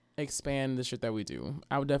 expand the shit that we do.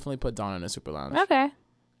 I would definitely put Dawn in a super lounge. Okay.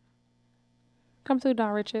 Come through,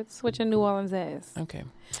 Don Richards, with your New Orleans ass. Okay.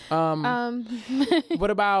 What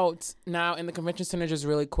about now in the convention center? Just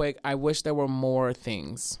really quick, I wish there were more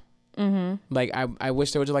things. Like I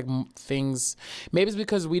wish there were just like things. Maybe it's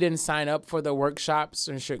because we didn't sign up for the workshops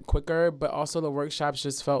and shit quicker, but also the workshops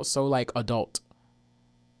just felt so like adult.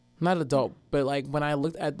 Not adult, but like when I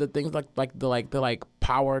looked at the things like the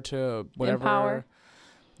power to whatever, Empower.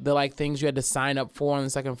 the like things you had to sign up for on the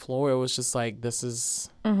second floor, it was just like this is.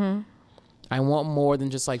 I want more than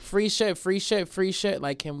just like free shit.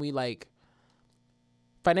 Like, can we like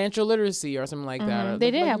financial literacy or something like that.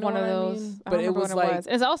 They did Like, have you know one of what I those. mean? I But don't it remember was what like,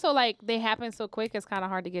 It's also like they happen so quick. It's kind of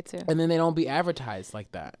hard to get to. and then they don't be advertised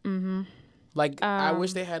like that. Mm-hmm. Like I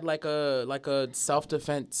wish they had like a self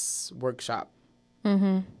defense workshop.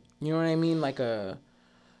 Mm-hmm. You know what I mean? Like I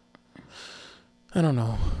don't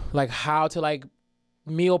know, like how to like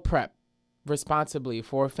meal prep responsibly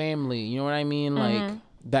for a family. You know what I mean? Like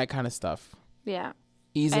that kind of stuff. Yeah.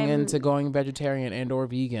 Easing into going vegetarian and or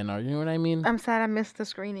vegan, or you know what I mean? I'm sad I missed the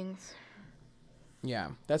screenings. Yeah,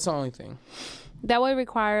 that's the only thing. That would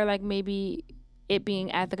require like maybe it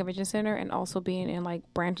being at the convention center and also being in like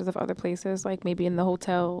branches of other places, like maybe in the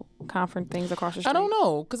hotel conference things across the street. I don't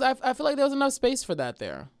know, because I feel like there was enough space for that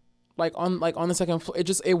there. Like on the second floor, it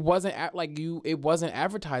wasn't it wasn't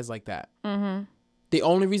advertised like that. Mm-hmm. The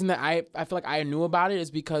only reason that I feel like I knew about it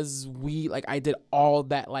is because I did all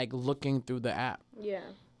that like looking through the app. Yeah.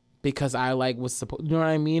 Because I like was supposed, you know what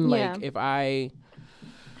I mean? Yeah. Like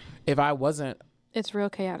if I wasn't, It's real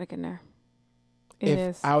chaotic in there. It if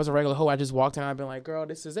is. I was a regular hoe, I just walked in and I'd been like, girl,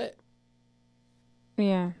 this is it.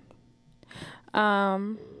 Yeah.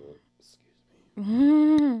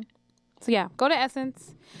 So yeah, go to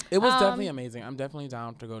Essence. It was definitely amazing. I'm definitely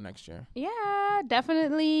down to go next year. Yeah,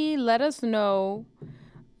 definitely let us know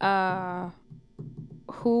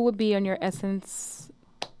who would be on your Essence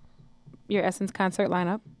concert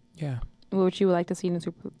lineup. Yeah. What you would like to see in the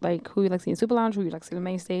super, like who you'd like to see in the Super Lounge, who you'd like to see in the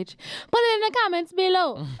main stage. Put it in the comments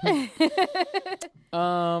below.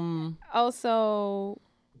 Also,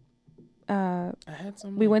 I had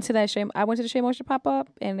some. I went to the Shea Moisture pop up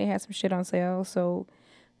and they had some shit on sale. So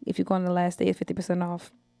if you go on the last day, it's 50%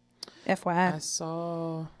 off. FYI. I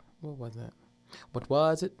saw. What was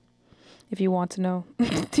it? If you want to know,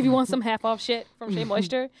 if you want some half off shit from Shea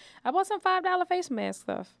Moisture, I bought some $5 face mask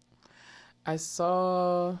stuff. I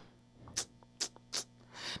saw.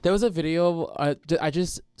 There was a video. I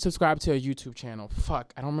just subscribed to a YouTube channel.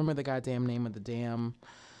 Fuck, I don't remember the goddamn name of the goddamn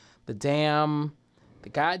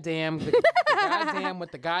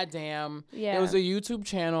with the goddamn. Yeah. It was a YouTube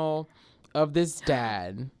channel of this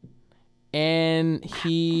dad, and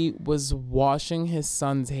he was washing his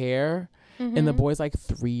son's hair, and the boy's like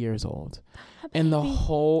 3 years old, and the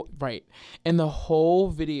whole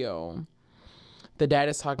video. The dad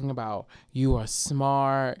is talking about, you are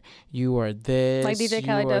smart, you are this, like DJ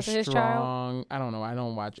Khaled does to his child. I don't know. I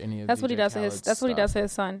don't watch any of. That's DJ what he does to his. That's what he does to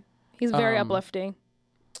his son. He's very uplifting.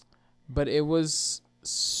 But it was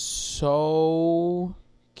so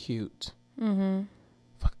cute.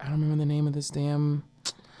 Fuck, I don't remember the name of this damn.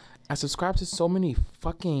 I subscribe to so many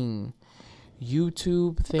fucking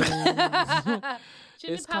YouTube things.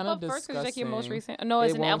 Should it pop up first because like your most disgusting. recent? No,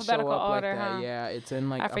 it's It in won't alphabetical show up order, like that. huh? Yeah, it's in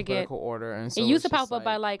like I forget. alphabetical order, and so It used it's to pop just up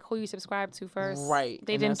by like who you subscribe to first. right.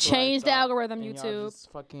 They and didn't that's what I change the thought, algorithm. and y'all YouTube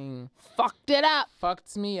just fucking fucked it up.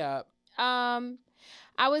 fucked me up.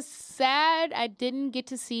 I was sad I didn't get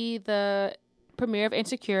to see the premiere of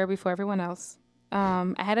Insecure before everyone else.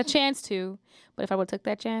 I had a chance to, but if I would have took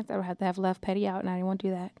that chance, I would have to have left Petty out, and I didn't want to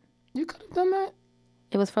do that. You could have done that.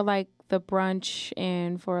 It was for like the brunch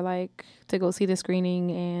and for like to go see the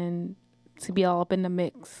screening and to be all up in the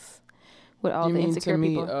mix with all You the mean Insecure to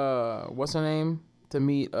meet people. what's her name? To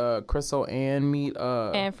meet Crystal and meet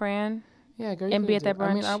And Fran. yeah, girl, you and be could've at that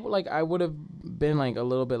I mean, brunch. I would have been like a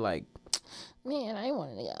little bit like, man, I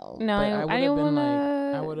wanted to go. No, But I would didn't have been wanna- like,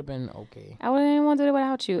 I would have been okay. I wouldn't want to do it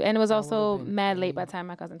without you. And it was also would've been mad late by the time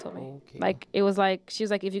my cousin told me. Okay. Like, it was like, she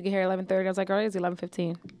was like, if you get here at 11:30. I was like, girl, it's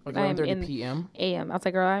 11:15. Like I am 11:30 in p.m. a.m. I was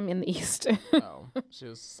like, girl, I'm in the east. Oh, she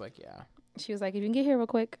was just like, yeah. She was like, if you can get here real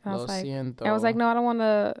quick. And I Lo was like, siento. I was like, no, I don't want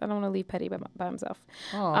to leave Petty by himself.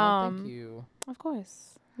 Oh, thank you. Of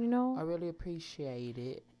course. You know, I really appreciate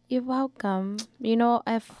it. you're welcome. You know,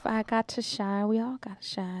 if I got to shine, we all got to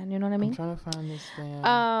shine. You know what I I'm mean? trying to find this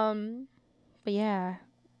damn. But yeah,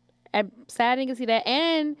 I'm sad I didn't get to see that.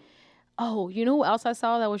 And you know who else I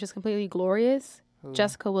saw that was just completely glorious? Who?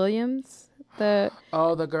 Jessica Williams, the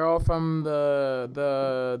girl from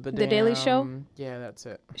the Daily Show? Yeah, that's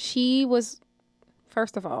it. She was,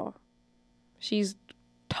 first of all, she's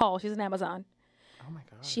tall. She's an Amazon. Oh my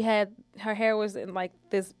god. She had, her hair was in like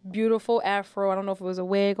this beautiful afro. I don't know if it was a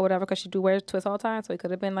wig or whatever, because she do wear twists all the time, so it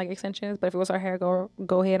could have been like extensions. But if it was her hair,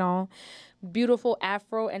 go head on. Beautiful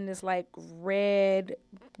afro and this like red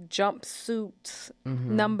jumpsuit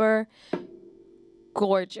number.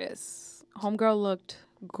 Gorgeous. Homegirl looked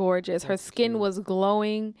gorgeous. Her skin was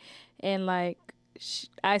glowing, and like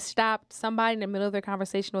I stopped. Somebody in the middle of their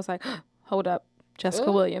conversation was like, "Hold up,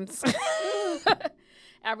 Jessica Williams."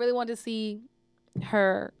 I really wanted to see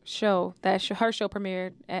her show. Her show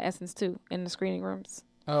premiered at Essence too in the screening rooms.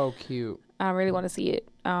 Oh, cute. I really want to see it.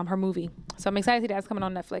 Her movie. So I'm excited to see that's coming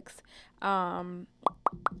on Netflix. I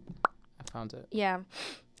found it. Yeah.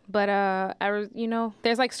 But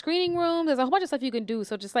there's like screening rooms. There's a whole bunch of stuff you can do.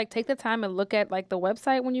 So just like take the time and look at like the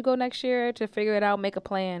website when you go next year to figure it out. Make a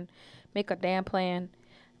plan. Make a damn plan.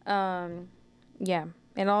 Yeah.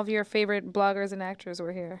 And all of your favorite bloggers and actors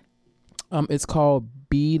were here. It's called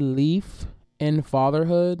Beleaf in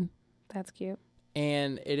Fatherhood. That's cute.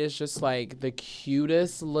 And it is just like the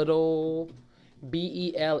cutest little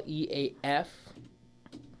BELEAF.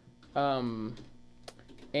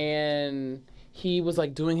 And he was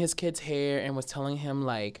like doing his kid's hair and was telling him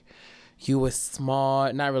like, you was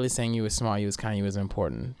smart. Not really saying you was smart. You was kind of, you was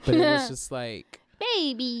important. But it was just like,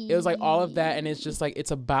 baby. It was like all of that. And it's just like,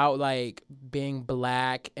 it's about like being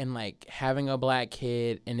black and like having a black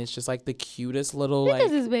kid. And it's just like the cutest little Look like.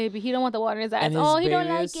 at his baby. He don't want the water in his eyes. And his Oh, he baby don't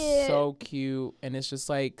like is it. so cute. And it's just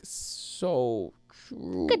like so true.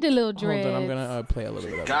 Look at the little dreads. Hold on, I'm going to play a little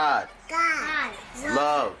bit of it. God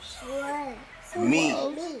loves me.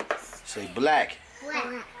 Say black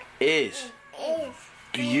is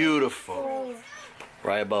beautiful.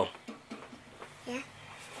 Right, Bo? Yeah.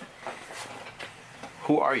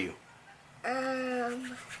 Who are you? I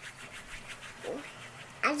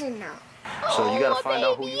don't know. So you gotta find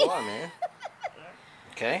out who you are, man.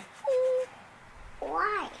 Okay?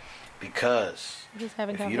 Why? Because He's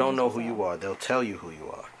having if you don't know who conversations you are, they'll tell you who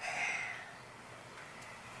you are.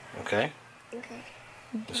 Okay? Okay.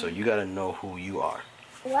 So you gotta know who you are.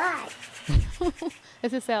 Why?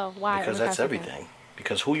 It's itself. Why? Because that's everything.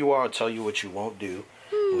 Because who you are will tell you what you won't do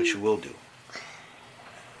and what you will do.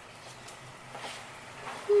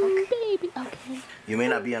 Baby. Okay. You may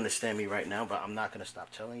not be understand me right now, but I'm not gonna stop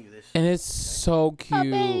telling you this. And it's so cute. Oh,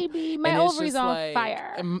 baby. My And it's ovaries just on like,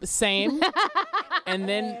 fire. Same. And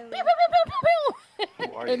then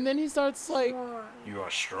Who are you? and then he starts like, You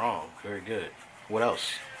are strong. Very good. What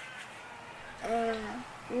else?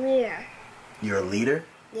 Mirror. You're a leader?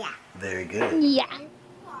 Yeah. Very good. Yeah.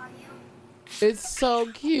 it's so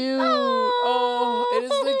cute. Oh, it is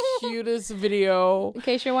the cutest video. In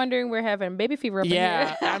case you're wondering, we're having baby fever up Yeah, in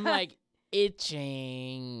here. I'm like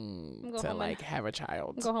itching Go to home like and- have a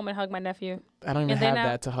child. Go home and hug my nephew. I don't even have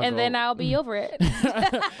that to hug. And then I'll be over it.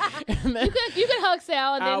 And then you can hug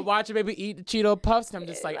Sal. And I'll then watch a baby eat the Cheeto Puffs, and I'm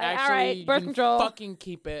just like, All actually, right, you birth can control. fucking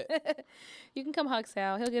keep it. you can come hug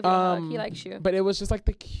Sal. He'll give you a hug. He likes you. But it was just like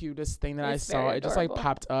the cutest thing that It's I saw. very It just like adorable.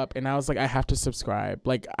 popped up, and I was like, I have to subscribe.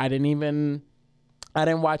 Like I didn't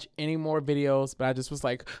watch any more videos, but I just was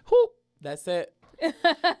like, whoop, that's it.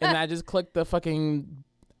 And I just clicked the fucking.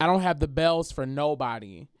 I don't have the bells for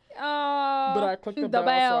nobody, Oh, but I clicked the bell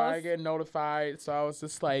so I get notified. So I was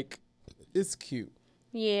just like, it's cute.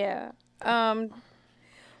 Yeah. All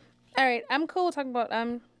right. I'm cool talking about. I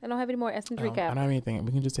don't have any more Essence I don't recap. have anything.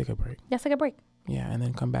 We can just take a break. Let's take a break. Yeah, and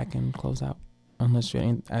then come back and close out. Unless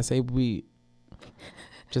you, I say we.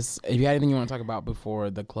 Just if you had anything you want to talk about before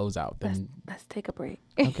the closeout, then Let's take a break.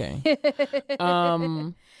 okay.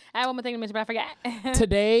 I had one more thing to mention, but I forgot.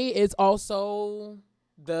 Today is also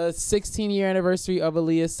the 16-year anniversary of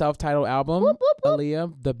Aaliyah's self-titled album. Whoop, whoop, whoop.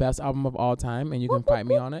 Aaliyah, the best album of all time, and you can fight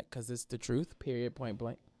me on it because it's the truth. Period. Point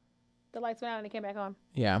blank. The lights went out and they came back on.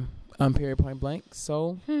 Yeah. Period. Point blank.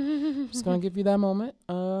 So just gonna give you that moment.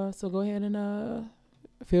 So go ahead and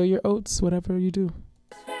feel your oats, whatever you do.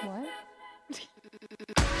 What?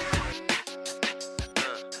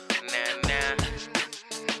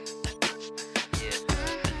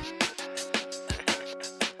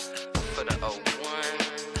 For the 01,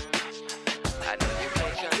 I know you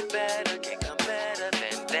can't come better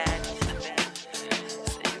than that.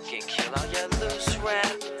 So you can kill all your loose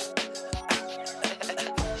rap.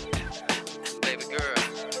 Baby girl.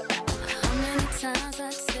 How many times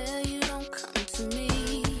I tell you don't come to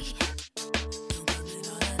me? Don't give me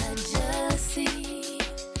all that jealousy,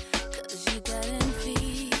 'cause you got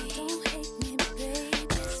envy. Don't hate me, baby.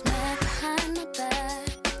 Smack behind my back,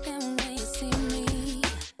 then when you see me,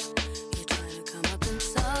 you try to come up and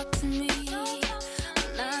talk to me.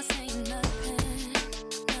 I'm not saying nothing.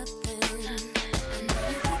 I know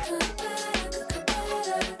you could come better.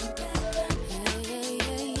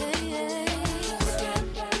 Yeah.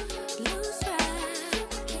 Lose right,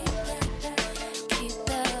 keep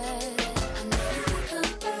that. I know you could come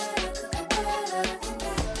better.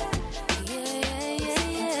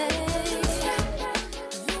 Yeah.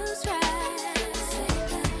 Lose right,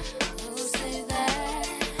 say that.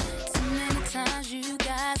 Too many times you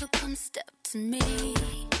guys will come step to me.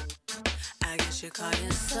 I guess you call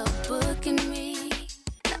yourself booking me.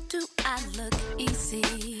 Now do I look easy?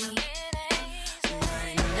 It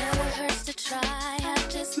never hurts to try. I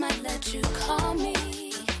just might let you call me.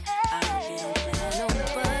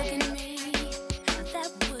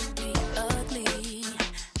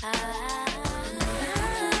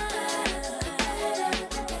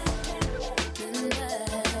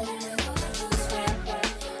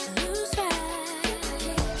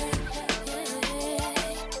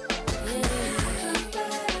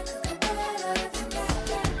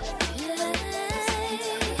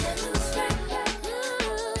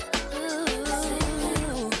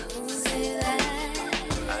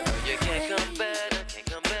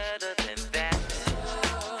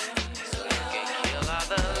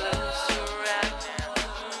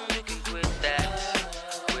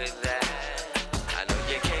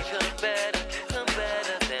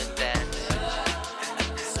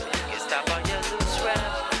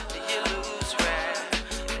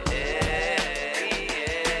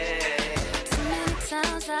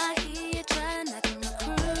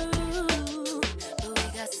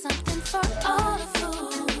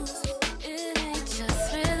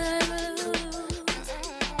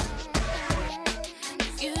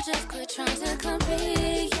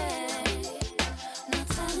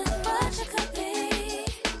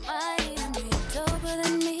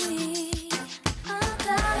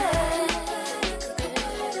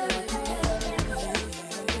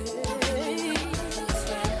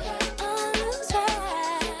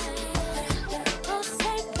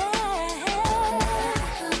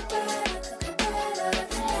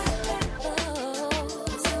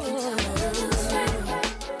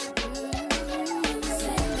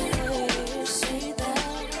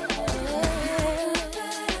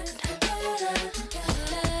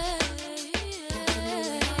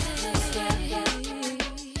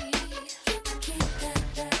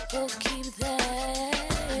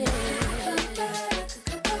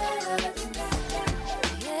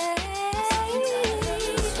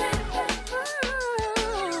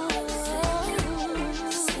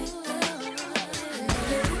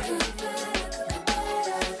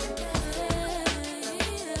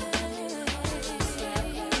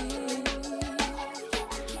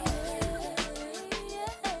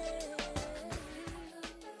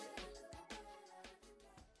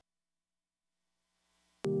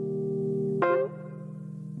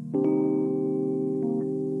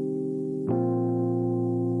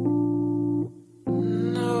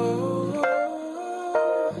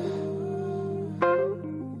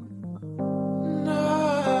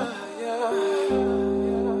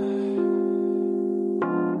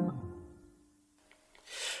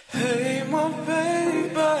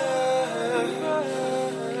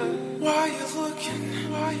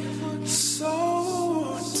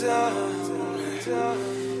 down.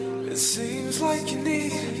 It seems like you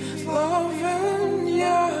need loving,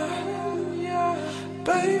 yeah.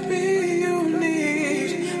 Baby, you need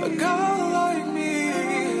a girl like me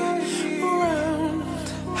around.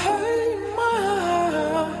 Hey, my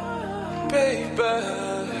baby,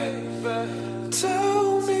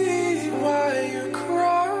 tell me why you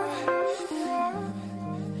cry.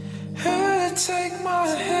 Hey, take my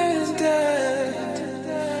hand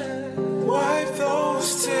and wipe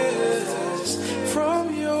those tears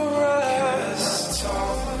from your eyes.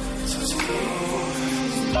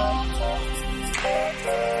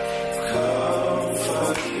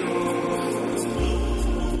 Comfort you,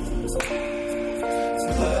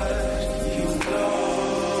 let you know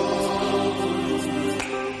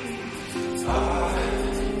I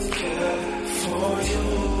care for you.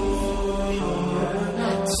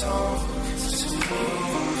 Talk to me,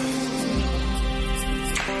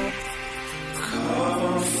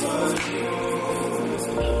 comfort you,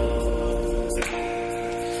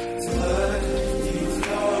 let you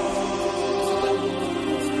know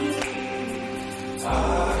I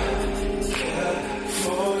care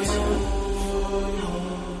for you.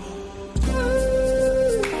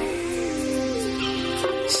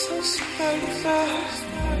 So fast,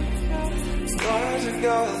 why did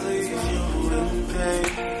God leave you in pain?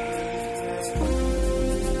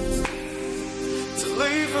 To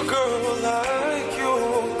leave a girl like you,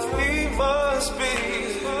 he must be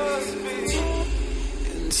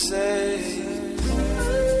insane.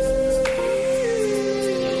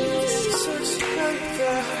 Sexy like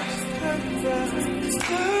that,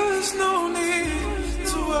 there's no need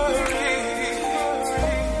to worry.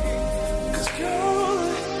 'Cause girl,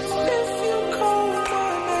 if you call my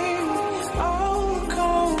name, I'll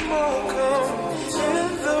come in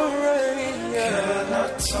the rain. Can I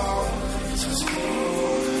talk to you?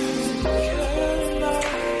 Can I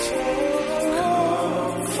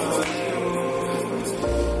talk for you?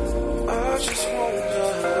 I just wanna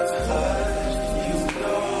let you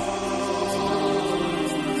know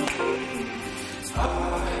I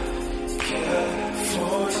care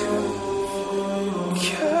for you.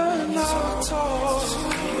 Can I talk to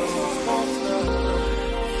you?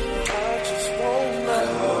 I just wanna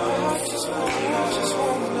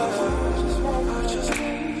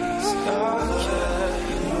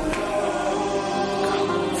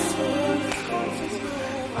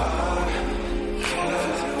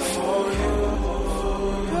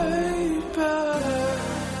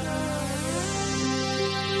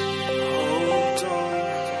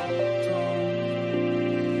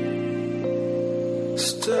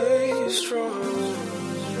stay strong.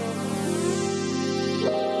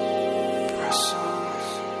 Press on.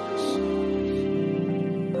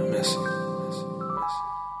 I miss you.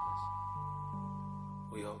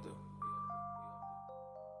 We all do.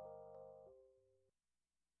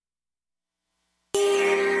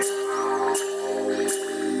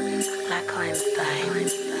 Black Einstein.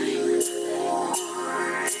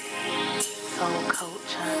 Soul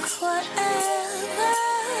culture. Forever.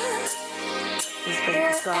 He's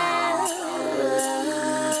been song.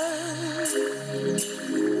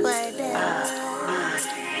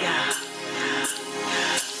 Yeah.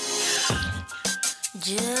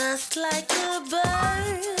 Just like the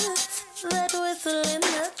birds that whistle in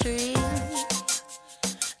the trees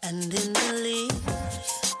and in the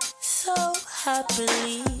leaves so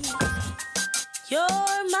happily.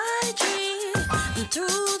 You're my dream, and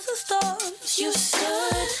through the storms you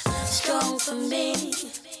stood strong for me,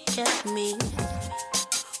 kept me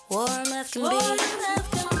warm as can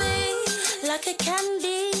be, like a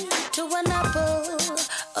candy to an apple.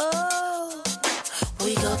 Oh,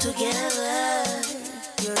 we go together.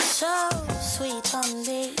 You're so sweet on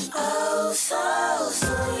me. Oh, so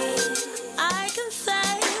sweet. I can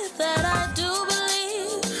say that I do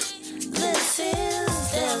believe this is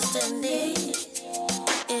destiny.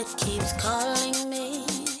 It keeps calling me.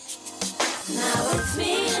 Now it's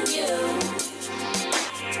me and you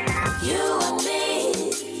and me.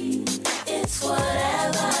 It's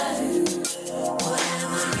whatever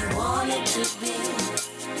you want it to be.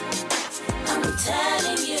 I'm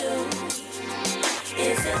telling you,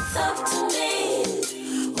 if it's up to me,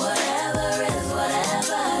 whatever is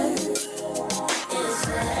whatever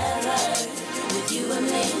with you and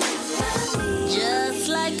me. Just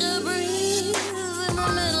like a breeze in the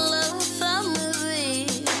middle of summer's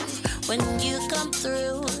eve, when you come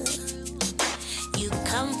through, you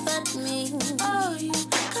comfort me. Oh, you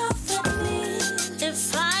comfort me.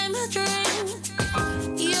 If I'm a drink,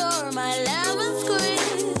 you're my lemon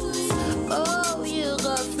squeeze. Oh, you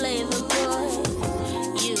got flavor, boy.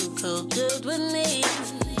 You go good with me.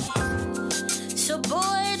 So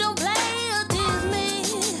boy,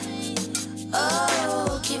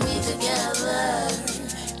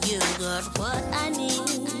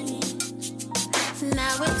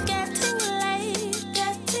 Now it's getting late,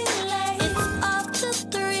 getting late. It's after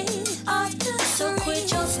 3, after 3. So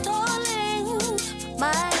quit your stalling.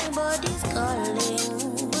 My body's calling.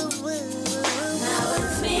 Now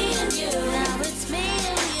it's me and you. Now it's me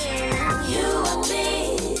and you. You and me.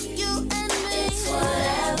 You and me. It's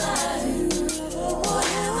whatever you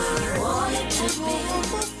want it to be.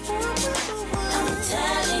 I'm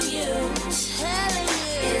telling you.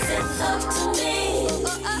 It's up to me.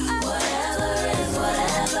 Whatever is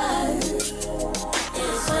whatever.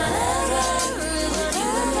 It's whatever with you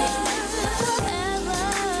and me.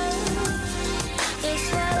 It's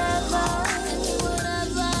whatever.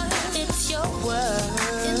 It's your world.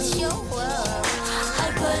 It's your world. I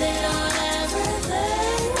put it on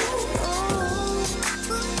everything.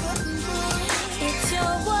 It's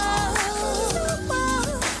your world.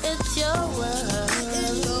 It's your world.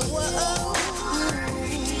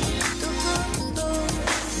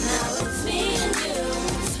 Now it's me and you.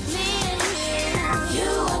 Me and you.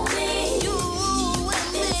 You and me. You and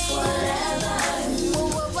me. It's whatever you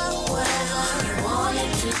want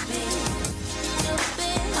it to be.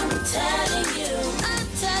 I'm telling you.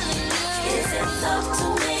 If it's up to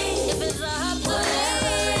me. If it's up to me.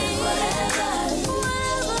 Whatever.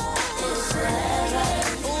 It's whatever.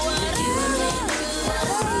 You and me.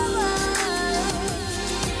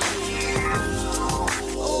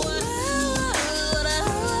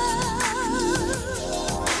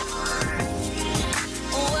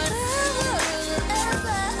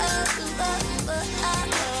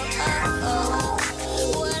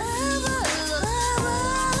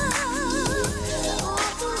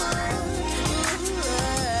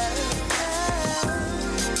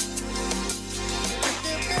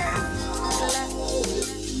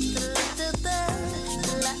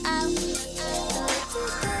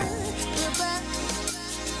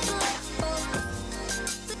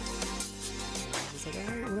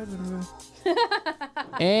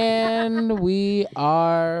 And we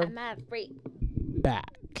are I'm not free. back.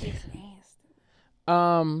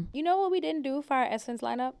 You know what we didn't do for our Essence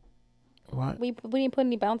lineup? What? We didn't put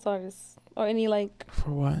any bounce artists or any like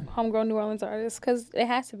For what? homegrown New Orleans artists because it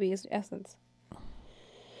has to be. It's Essence.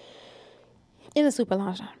 In the Super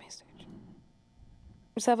Lounge, not main stage.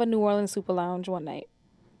 Just have a New Orleans Super Lounge one night.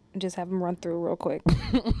 And just have them run through real quick.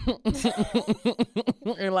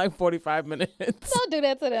 In like 45 minutes. Don't do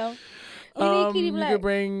that to them. We need Kitty Black. You could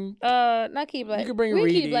bring. Not Kitty Black. You could bring We need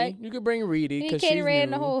Reedy. Kitty Black. You could bring Reedy We need because Katie she's Red new.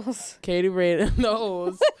 and the hoes. Katie Red and the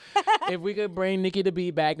hoes. If we could bring Nikki the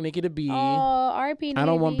B back, Nikki the B. Oh, R.I.P. I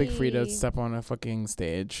don't want Big Nikki. Frida to step on a fucking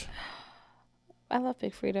stage. I love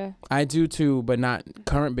Big Frida. I do too, but not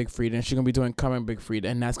current Big Frida. And she's gonna be doing current Big Frida,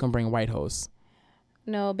 and that's gonna bring white hoes.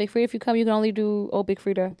 No, Big Frida, if you come, you can only do old Big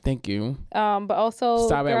Frida. Thank you. But also,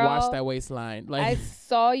 Stop girl, it. Watch that waistline. Like, I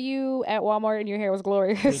saw you at Walmart and your hair was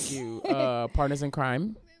glorious. thank you. Partners in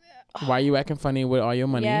crime. Why you acting funny with all your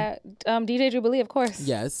money? Yeah, DJ Jubilee, of course.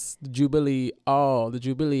 Yes, the Jubilee.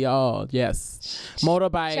 Yes.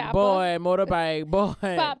 Motorbike Chopper. boy, motorbike boy.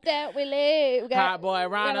 Pop that, we lit. We got, Hot boy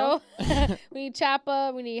Rhino. You know, we need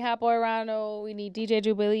Chopper. We need Hot Boy Rhino. We need DJ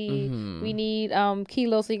Jubilee. Mm-hmm. We need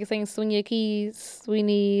Kilo so you can sing Swing Your Keys. We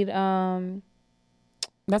need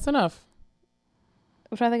That's enough.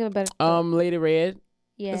 I'm trying to think of a better. Lady Red.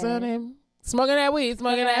 Yeah. Is that her name? Smoking that weed,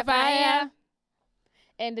 smoking that fire.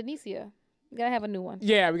 And Denicia. We gotta have a new one.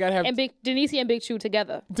 Yeah, we gotta have And Denicia and Big Chew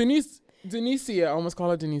together. Denicia. I almost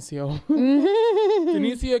call her Denicio.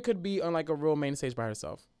 Denicia could be on like a real main stage by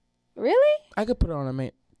herself. Really? I could put her on a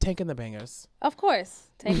main. Tank and the Bangers. Of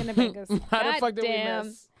course. Tank and the Bangers. How the fuck did we Goddamn.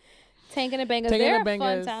 miss? Tank and the Bangers. Tank They're and the a fun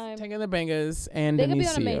Bangers. time. Tank and the Bangers and They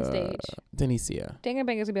Denicia. could be on the main stage. Denicia. Tank and the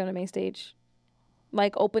Bangers could be on the main stage.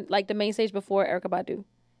 Like the main stage before Erykah Badu.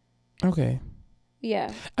 Okay.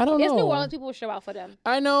 Yeah. I don't It's know. New Orleans. People will show out for them.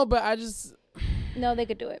 I know, but I just. No, they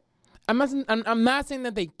could do it. I'm not saying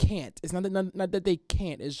that they can't. It's not that they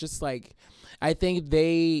can't. It's just like I think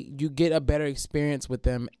you get a better experience with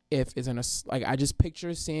them if it's in a like I just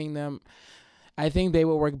picture seeing them. I think they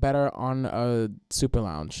will work better on a super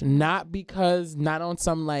lounge. Not on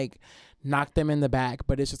some like knock them in the back,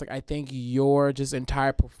 but it's just like I think your just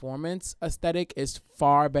entire performance aesthetic is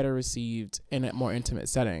far better received in a more intimate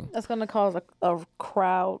setting. That's gonna cause a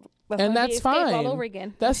crowd. And that's fine. All over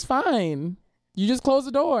again. That's fine. You just close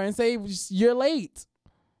the door and say you're late.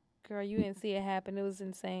 Girl, you didn't see it happen. It was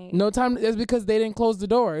insane. No time. It's because they didn't close the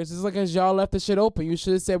door. It's just like as y'all left the shit open. You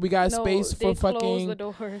should have said we got No, space for they closed fucking. the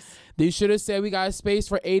doors. You should have said we got space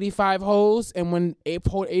for 85 hoes, and when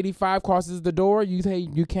hole 85 crosses the door, you say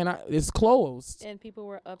you cannot. It's closed. And people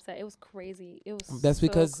were upset. It was crazy. It was. That's so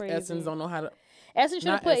because crazy. Essence don't know how to. Essence should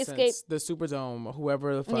have Not put Essence, escape. the Superdome,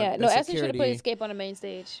 whoever the fuck. Yeah, the no, Essence should have put security. escape on the main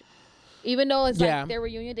stage. Even though it's Yeah. like their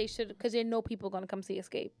reunion, they should because they know people gonna come see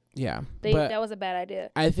Escape. Yeah, That was a bad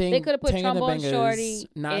idea. I think They could have put Tang and the Trombone Bangers, Shorty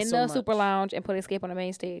not in so the much. Super Lounge and put Escape on the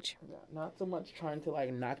main stage. Not so much trying to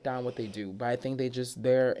like knock down what they do, but I think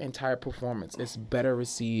their entire performance is better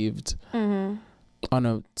received on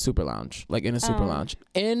a Super Lounge, like in a Super Lounge,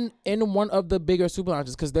 in one of the bigger Super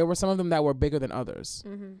Lounges, because there were some of them that were bigger than others.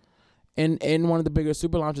 In one of the bigger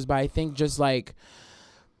Super Lounges, but I think just like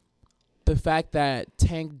the fact that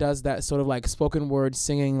Tank does that sort of like spoken word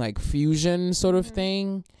singing like fusion sort of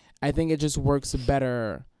thing, I think it just works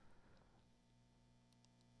better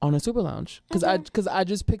on a Super Lounge. Because I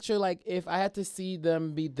just picture like if I had to see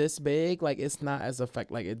them be this big, like it's not as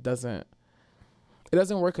like it doesn't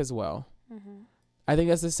work as well. I think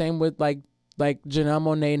that's the same with like Janelle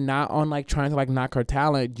Monáe not on like trying to like knock her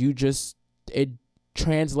talent. It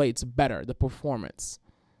translates better. The performance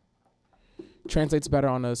translates better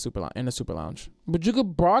on a Super Lounge. But you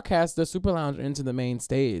could broadcast the Super Lounge into the main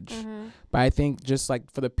stage. But I think just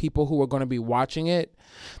like for the people who are going to be watching it,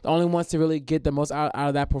 the only ones to really get the most out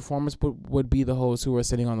of that performance would be the hosts who are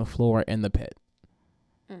sitting on the floor in the pit.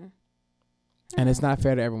 And it's not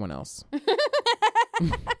fair to everyone else.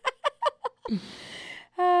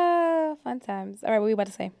 Fun times. All right, what were you about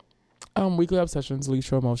to say? Weekly Obsessions, least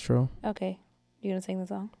true, most true. Okay, you gonna sing the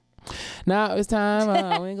song? Now it's time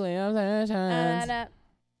for Weekly Obsessions.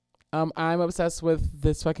 I'm obsessed with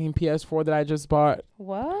this fucking PS4 that I just bought.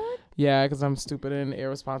 What? Yeah, because I'm stupid and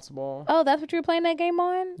irresponsible. Oh, that's what you were playing that game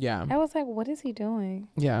on? Yeah. I was like, what is he doing?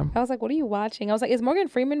 Yeah. I was like, what are you watching? I was like, is Morgan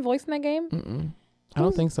Freeman voicing that game? I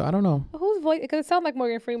don't think so. I don't know. Who's voice? Because it sounds like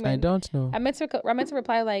Morgan Freeman. I don't know. I meant to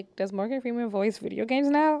reply like, does Morgan Freeman voice video games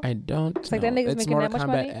now? I don't It's like know. that nigga's It's making Mortal that much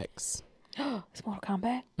Kombat money? X. It's Mortal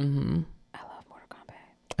Kombat? Mm-hmm. I love Mortal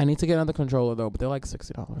Kombat. I need to get another controller though, but they're like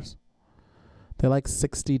 $60. They're like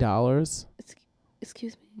 $60.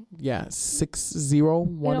 Excuse me? Yeah, 60. One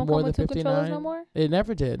don't more come than with two 59. controllers no more? It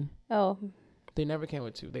never did. Oh. They never came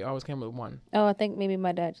with two. They always came with one. Oh, I think maybe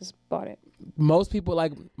my dad just bought it. Most people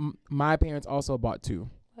like my parents also bought two.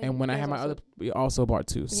 And when I had my other, we also bought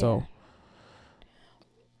two. So,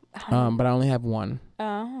 but I only have one.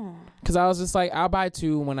 Oh. Because I was just like, I'll buy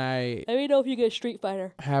two when I Let me know if you get Street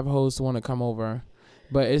Fighter. have hosts want to come over.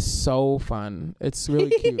 But it's so fun. It's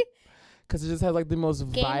really cute. Because it just has like the most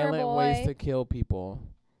Gamer violent ways boy. to kill people.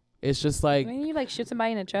 It's just like When you like shoot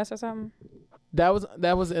somebody in the chest or something? that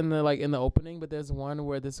was in the opening. But there's one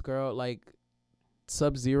where this girl like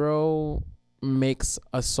Sub-Zero makes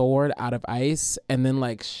a sword out of ice and then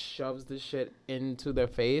like shoves the shit into their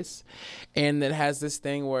face, and it has this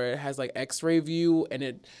thing where it has like x-ray view and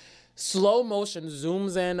it slow motion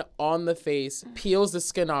zooms in on the face, peels the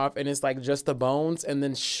skin off, and it's like just the bones, and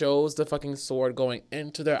then shows the fucking sword going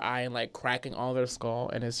into their eye and like cracking all their skull,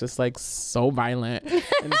 and it's just like so violent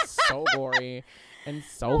and so gory and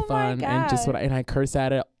so fun, and just and I curse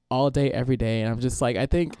at it all day every day, and I'm just like, I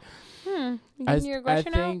think I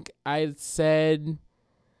think I said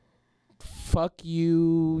fuck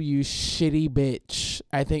you, you shitty bitch,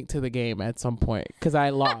 I think, to the game at some point because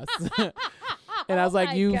I lost. And I was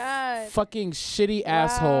like, you fucking shitty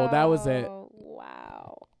asshole. That was it.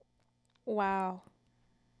 Wow.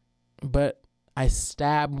 But I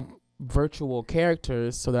stab virtual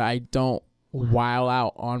characters so that I don't while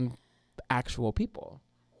out on actual people.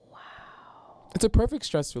 Wow. It's a perfect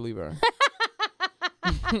stress reliever.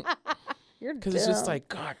 You're Because it's just like,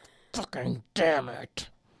 God fucking damn it.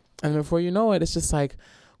 And before you know it, it's just like,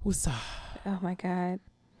 woosah. Oh my God.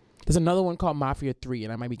 There's another one called Mafia 3,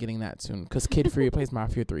 and I might be getting that soon because Kid Fury plays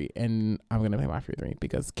Mafia 3, and I'm going to play Mafia 3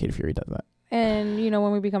 because Kid Fury does that. And, you know,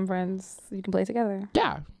 when we become friends, you can play together.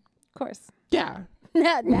 Yeah. Of course. Yeah.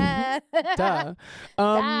 Duh.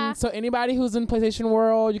 So anybody who's in PlayStation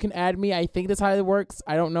World, you can add me. I think that's how it works.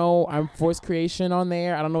 I don't know. I'm voice creation on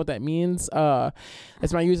there. I don't know what that means.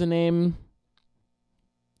 That's my username.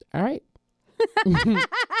 All right.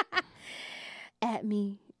 At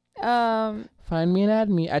me. Find me and add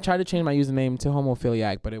me. I tried to change my username to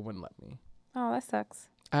homophiliac, but it wouldn't let me. Oh, that sucks.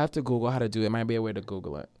 I have to Google how to do it. Might be a way to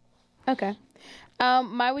Google it. Okay.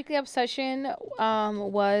 My weekly obsession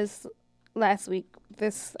was last week.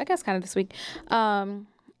 I guess kind of this week.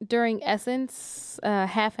 During Essence,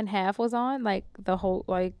 Half and Half was on, like the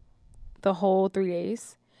whole 3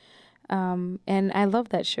 days. And I love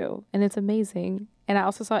that show, and it's amazing. And I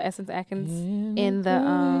also saw Essence Atkins in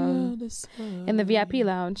the VIP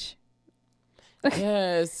lounge.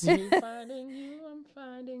 Yes, you finding you, I'm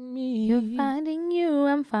finding me. You're finding you,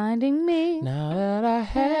 I'm finding me. Now that I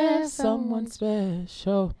have someone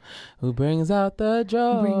special who brings out the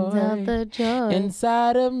joy,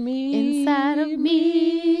 inside of me.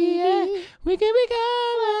 Yeah. We can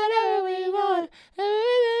become whatever we want.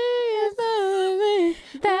 Everything is everything.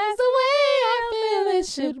 That's the way I feel it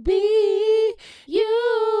should be.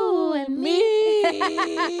 You and me.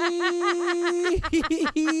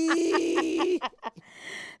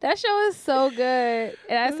 That show is so good.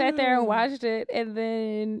 And I sat there and watched it. And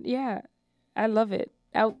then, yeah, I love it.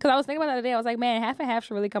 Because I was thinking about that today. I was like, man, Half and Half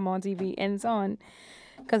should really come on TV. And it's on.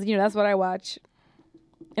 Because, that's what I watch.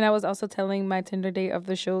 And I was also telling my Tinder date of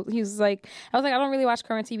the show. I was like, I don't really watch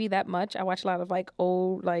current TV that much. I watch a lot of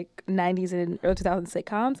old 90s and early 2000s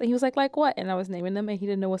sitcoms. And he was like what? And I was naming them and he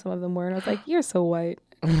didn't know what some of them were. And I was like, you're so white.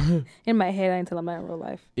 In my head, I didn't tell him that in real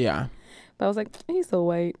life. Yeah. But I was like, he's so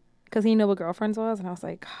white. Because he knew what Girlfriends was. And I was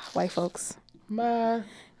like, white folks. My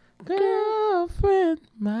girlfriend.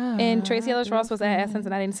 And Tracy Ellis Ross was at Essence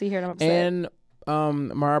and I didn't see her and I'm upset.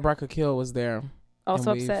 And Mara Brock-Akil was there.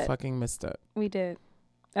 Also and upset. We fucking missed it. We did.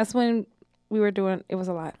 That's when we were doing, it was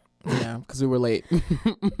a lot. Yeah, because we were late.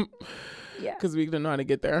 Yeah. Because we didn't know how to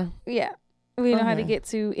get there. Yeah. We didn't know how to get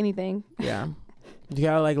to anything. Yeah. You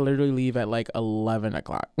gotta literally leave at 11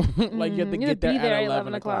 o'clock. You have to get there at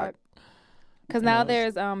 11 o'clock. Because now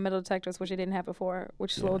there's metal detectors, which they didn't have before,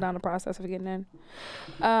 which slowed down the process of getting in.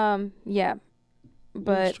 Yeah.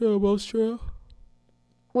 But most true.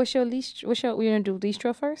 we're gonna do least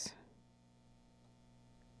drill first?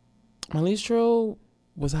 My least drill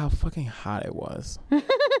was how fucking hot it was. At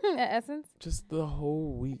Essence? Just the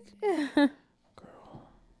whole week. Girl.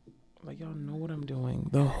 Y'all know what I'm doing.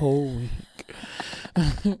 The whole week.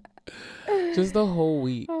 Just the whole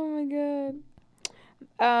week. Oh my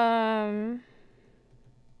God.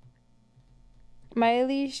 My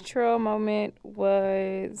least drill moment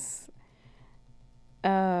was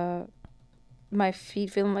my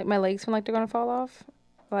feet feeling like my legs feeling like they're gonna fall off.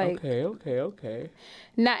 Okay.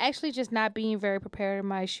 Just not being very prepared in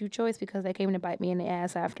my shoe choice because they came to bite me in the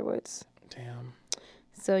ass afterwards. Damn.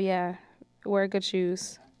 So yeah, wear good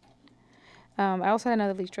shoes. I also had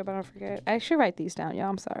another least trip. I don't forget. I should write these down, y'all.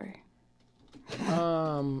 I'm sorry.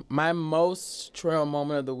 My most trail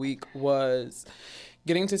moment of the week was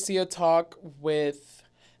getting to see a talk with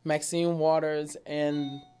Maxine Waters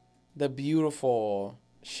and the beautiful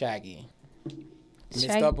Shaggy.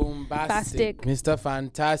 Mr. Boombastic. Mr.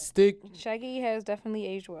 Fantastic. Shaggy has definitely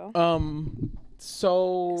aged well.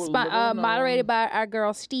 Moderated by our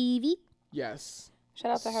girl Stevie. Yes.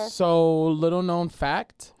 Shout out to her. So, little known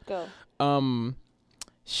fact. Go.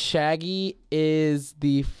 Shaggy is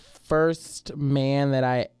the first man that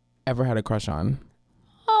I ever had a crush on.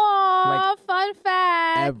 Aww, fun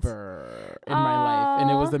fact. Ever in my life.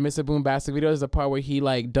 And it was the Mr. Boombastic video. There's a part where he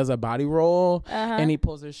does a body roll and he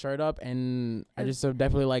pulls his shirt up, and I just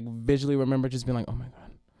definitely visually remember just being like, oh my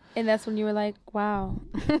God. And that's when you were like, wow.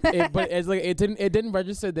 But it's it didn't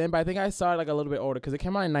register then, but I think I saw it a little bit older because it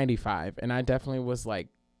came out in 95 and I definitely was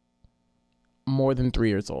more than 3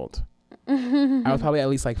 years old. I was probably at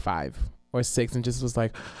least 5 or 6 and just was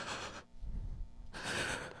like,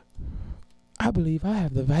 I believe I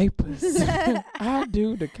have the vapors. I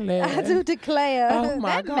do declare. Oh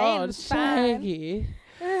my God, Shaggy.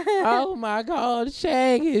 Oh my God,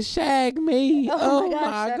 Shaggy, shag me. Oh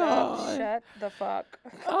my God. Shut the fuck.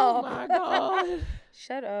 Oh my God.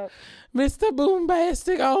 Shut up. Mr.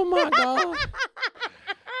 Boombastic. Oh my God.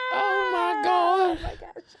 Oh my God. Oh my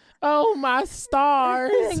gosh. Oh my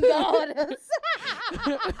stars.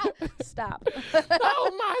 Stop.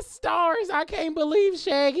 Oh my stars. I can't believe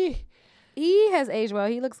Shaggy. He has aged well.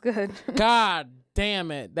 He looks good. God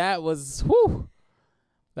damn it. That was a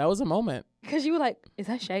moment. Cause you were like, is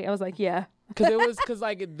that Shaggy? I was like, yeah. Cause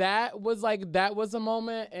that was a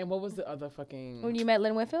moment. And what was the other fucking? When you met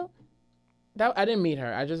Lynn Whitfield? That I didn't meet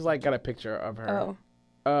her. I just got a picture of her.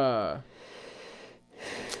 Oh.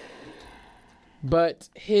 But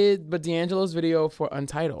D'Angelo's video for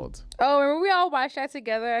Untitled. Oh, remember we all watched that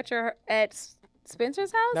together at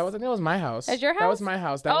Spencer's house? I think it was my house. At your house? That was my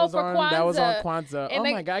house. That was on Kwanzaa. Oh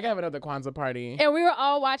my God, I gotta have another Kwanzaa party. And we were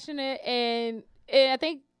all watching it, and I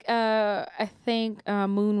think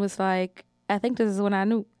Moon was like, I think this is when I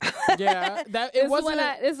knew. Yeah, this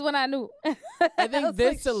is when I knew. I think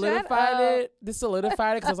this solidified it. This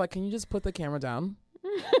solidified it because I was like, can you just put the camera down?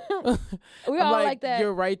 We all like that.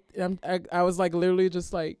 You're right. I was literally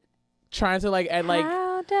just trying to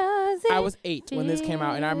add How does it I was 8 when this came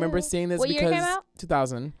out, and I remember seeing this What year it because came out?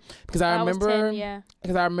 2000. Because I I was remember 10, yeah.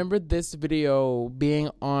 because I remember this video being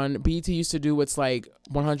on BET used to do what's like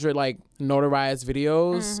 100 like notarized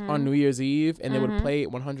videos Mm-hmm. on New Year's Eve, and they would play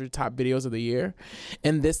 100 top videos of the year,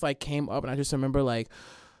 and this like came up, and I just remember like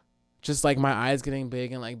just like my eyes getting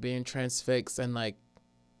big and like being transfixed and like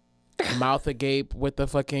mouth agape with the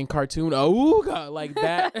fucking cartoon God, like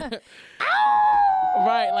that.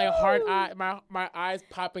 Right, like hard eye, my eyes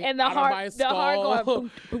popping And the out heart- of my the skull. heart going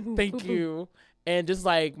boom, boom, boom, Thank boom, boom. you. And just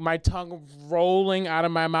like my tongue rolling out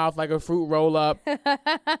of my mouth like a fruit roll up.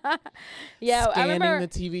 Yeah, I Scanning remember the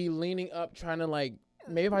TV, leaning up, trying to like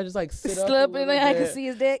maybe if I just like sit up a slipping little like I can bit, see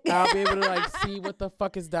his dick. I'll be able to like see what the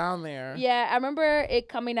fuck is down there. Yeah, I remember it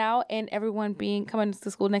coming out and everyone coming to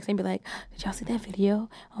school next day and be like, "Did y'all see that video?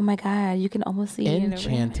 Oh my god, you can almost see it."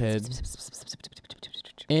 Enchanted.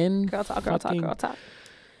 Girl talk, girl talk, girl talk.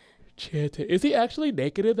 Enchanted. Is he actually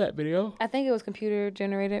naked in that video? I think it was computer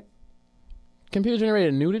generated. Computer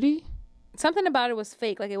generated nudity? Something about it was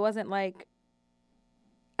fake. Like it wasn't like,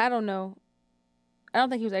 I don't know. I don't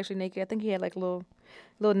think he was actually naked. I think he had like a little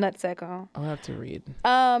nutsack on. I'll have to read.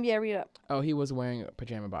 Yeah, read up. Oh, he was wearing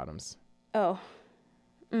pajama bottoms, Oh.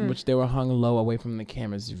 which they were hung low away from the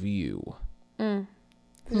camera's view. This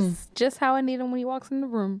is just how I need him when he walks in the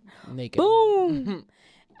room. Naked. Boom.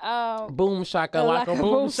 Boom shaka laka,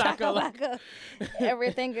 boom shaka laka.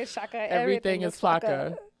 Everything is shaka. Everything is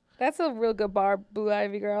flocka. That's a real good bar, Blue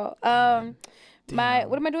Ivy girl. What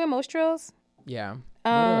am I doing? Most drills? Yeah.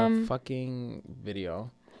 What a fucking video.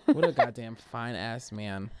 What a goddamn fine ass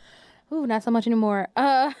man. Ooh, not so much anymore.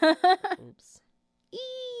 Oops.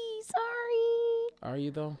 Sorry. Are you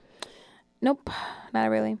though? Nope, not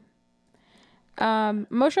really.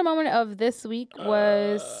 Emotional moment of this week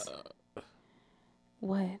was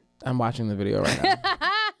what? I'm watching the video right now.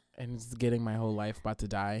 And it's getting my whole life about to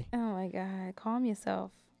die. Oh my god, calm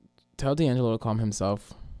yourself. Tell D'Angelo to calm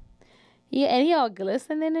himself. Yeah, and he all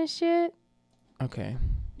glistening and shit. Okay.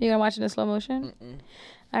 You gonna watch it in slow motion?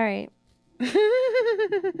 All right.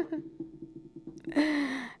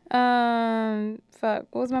 Fuck.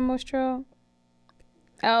 What was my most troll?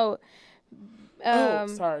 Oh,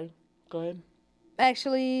 sorry. Go ahead.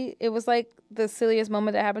 Actually, it was like the silliest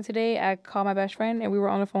moment that happened today. I called my best friend and we were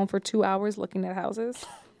on the phone for 2 hours looking at houses.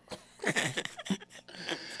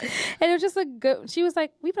 And it was just a good. She was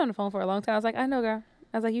like, "We've been on the phone for a long time." I was like, "I know, girl."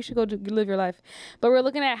 I was like, "You should go live your life." But we're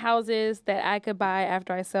looking at houses that I could buy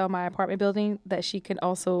after I sell my apartment building that she can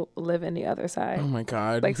also live in the other side. Oh my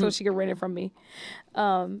God. Like so she could rent it from me.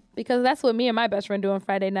 Because that's what me and my best friend do on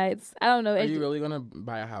Friday nights. I don't know. Are you really gonna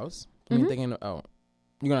buy a house? I mean, thinking, you're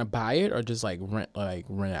gonna buy it or just like rent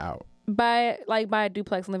it out? buy a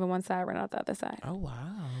duplex and live on one side, rent out the other side. Oh wow.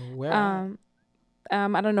 Where?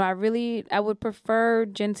 I don't know. I would prefer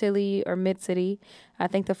Gentilly or Mid City. I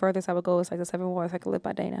think the furthest I would go is like the Seven Wharves. I could live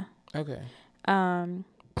by Dana. Okay.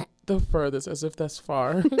 The furthest, as if that's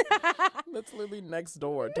far. That's literally next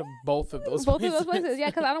door to both of those places. Both of those places, yeah,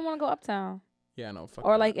 because I don't want to go uptown. Yeah, no, fuck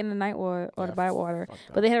Or that. like in the Night Ward or Yeah, the Bywater. fuck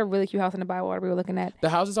that. But they had a really cute house in the Bywater we were looking at. The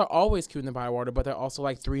houses are always cute in the Bywater, but they're also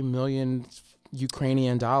like $3 million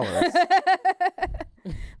Ukrainian dollars.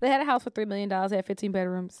 They had a house for $3 million. They had 15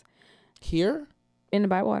 bedrooms Here? in the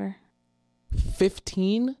Bywater.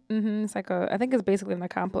 15? Mm-hmm. It's like I think it's basically in a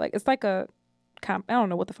complex. It's like I don't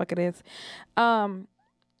know what the fuck it is.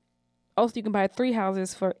 Also, you can buy 3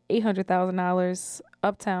 houses for $800,000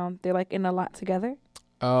 uptown. They're like in a lot together.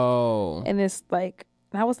 Oh. And it's like,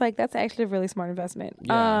 I was like, that's actually a really smart investment.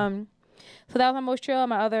 Yeah. So that was my most chill.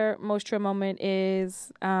 My other most chill moment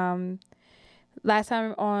is last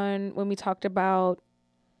time when we talked about,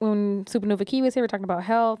 when Supernova Key was here, we talked about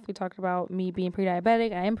health. We talked about me being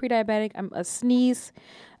pre-diabetic. I am pre-diabetic. I'm a sneeze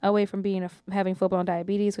away from having full-blown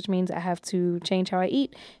diabetes, which means I have to change how I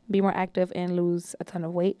eat, be more active, and lose a ton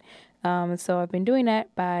of weight. So I've been doing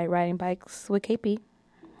that by riding bikes with KP.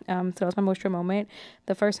 So that was my most chill moment.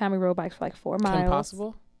 The first time we rode bikes for like 4 miles. Kim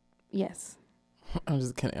Possible? Yes. I'm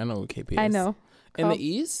just kidding. I know who KP is. I know. In the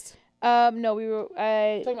East? No, we were.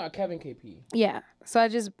 Talking about Kevin KP. Yeah. So I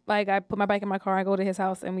just I put my bike in my car. I go to his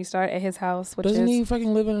house and we start at his house, which Doesn't is he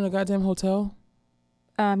fucking live in a goddamn hotel?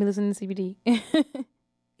 he lives in the CBD.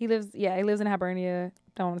 He lives in Hibernia.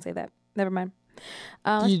 Don't want to say that. Never mind.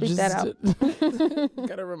 Let's bleep that out.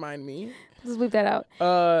 Gotta remind me. Let's bleep that out.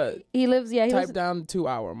 He lives. Yeah. He Type lives, down 2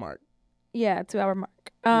 hour mark. yeah. 2 hour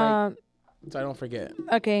mark. So I don't forget.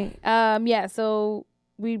 Okay. Yeah. So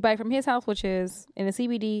we bike from his house, which is in the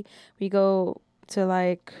CBD. We go to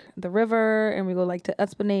like the river, and we go like to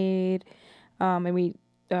Esplanade. And we,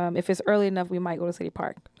 if it's early enough, we might go to City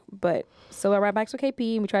Park. But so I ride bikes with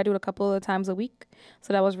KP, and we try to do it a couple of times a week.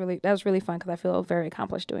 So that was really fun because I feel very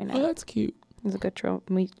accomplished doing that. Oh, that's cute. It was a good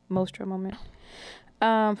most trail moment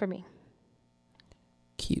for me.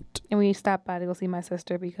 Cute. And we stopped by to go see my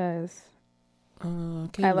sister because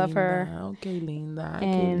I love her.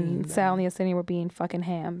 And Sal and Yesenia were being fucking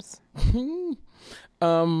hams.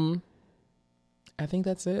 I think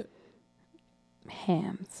that's it.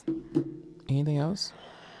 Hams. Anything else?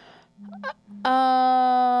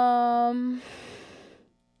 Nah.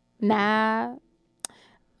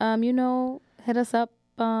 Hit us up.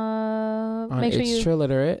 Make sure It's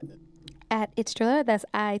Triliterate. At It's Triliterate. That's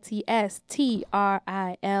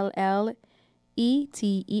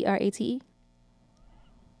ITSTRILLETERATE.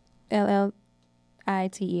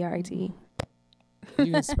 LLITERATE.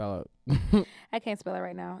 You can spell it. I can't spell it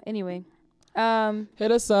right now. Anyway.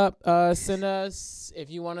 Hit us up. Send us if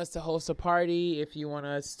you want us to host a party, if you want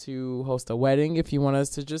us to host a wedding, if you want us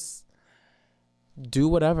to just do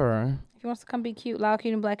whatever. If you want us to come be cute, loud,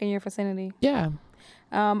 cute, and black in your vicinity. Yeah.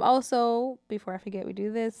 Also, before I forget, we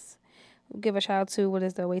do this. We'll give a shout out to what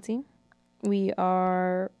is the away team. We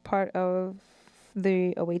are part of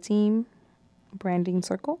the away team branding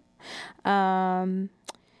circle. And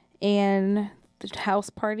the house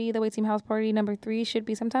party, the away team house party number 3 should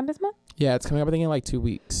be sometime this month. Yeah, it's coming up I think in like 2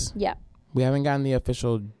 weeks. Yeah. We haven't gotten the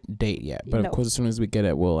official date yet, but of course as soon as we get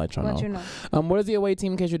it, we'll let y'all know. What is the away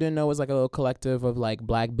team? In case you didn't know, is like a little collective of like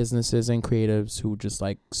black businesses and creatives who just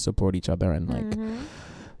like support each other and like,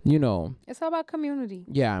 it's all about community.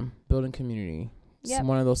 Yeah, building community. Yep. It's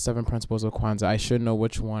one of those 7 principles of Kwanzaa. I should know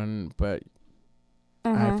which one, but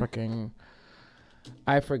I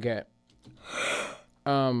forget.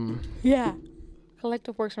 Yeah.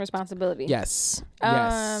 Collective works and responsibility. Yes.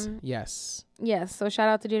 Yes. So shout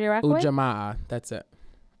out to JJ Rockaway. Ujamaa. That's it.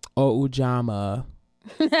 Oh, Ujamaa.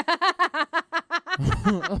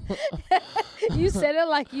 You said it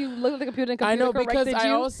like you looked at the computer and I know because corrected I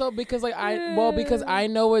you. also because I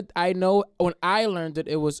know it. I know when I learned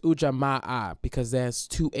it was Ujamaa because there's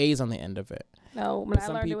 2 A's on the end of it. No, when I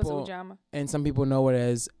learned it was Ujama. And some people know it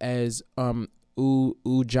as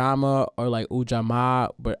Ujama or like Ujamaa,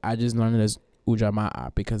 but I just learned it as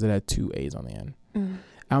Ujamaa because it had 2 A's on the end. I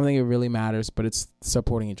don't think it really matters, but it's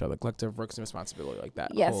supporting each other, collective works and responsibility like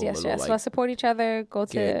that. Yes. Like, So let's support each other. Go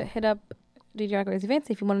to hit up DJ Rockaway's events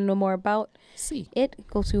if you want to know more about it.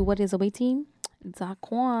 Go to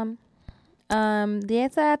whatisawayteam.com.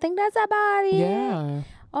 Yes, I think that's about it. Yeah.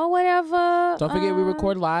 Or whatever. Don't forget we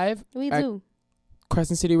record live. We do.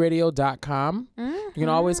 CrescentCityRadio.com. You can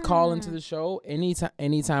always call into the show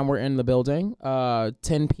anytime we're in the building.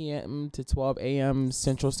 10 p.m. to 12 a.m.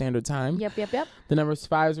 Central Standard Time. Yep. The number is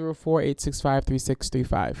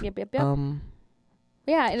 504-865-3635. Yep.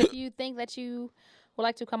 Yeah, and if you think that you would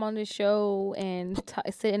like to come on this show and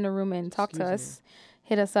sit in the room and talk to us,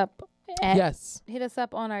 hit us up. Hit us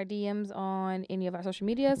up on our DMs on any of our social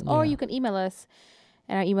medias, or you can email us.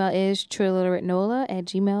 And our email is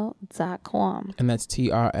triliterate@gmail.com. And that's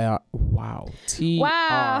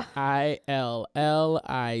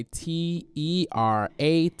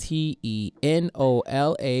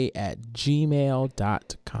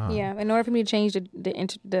Yeah, in order for me to change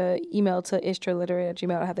the email to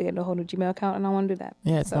istriliterate@gmail, I have to get a whole new Gmail account, and I want to do that.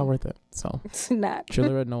 Yeah, it's not worth it. So it's not.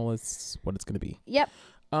 Triliterate Nola is what it's going to be. Yep.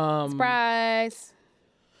 Surprise.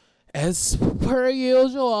 As per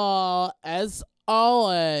usual, as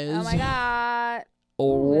always. Oh my God.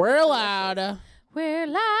 We're loud. We're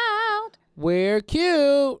loud. We're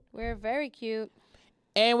cute. We're very cute.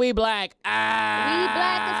 And we black. We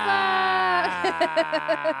black as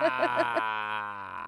fuck.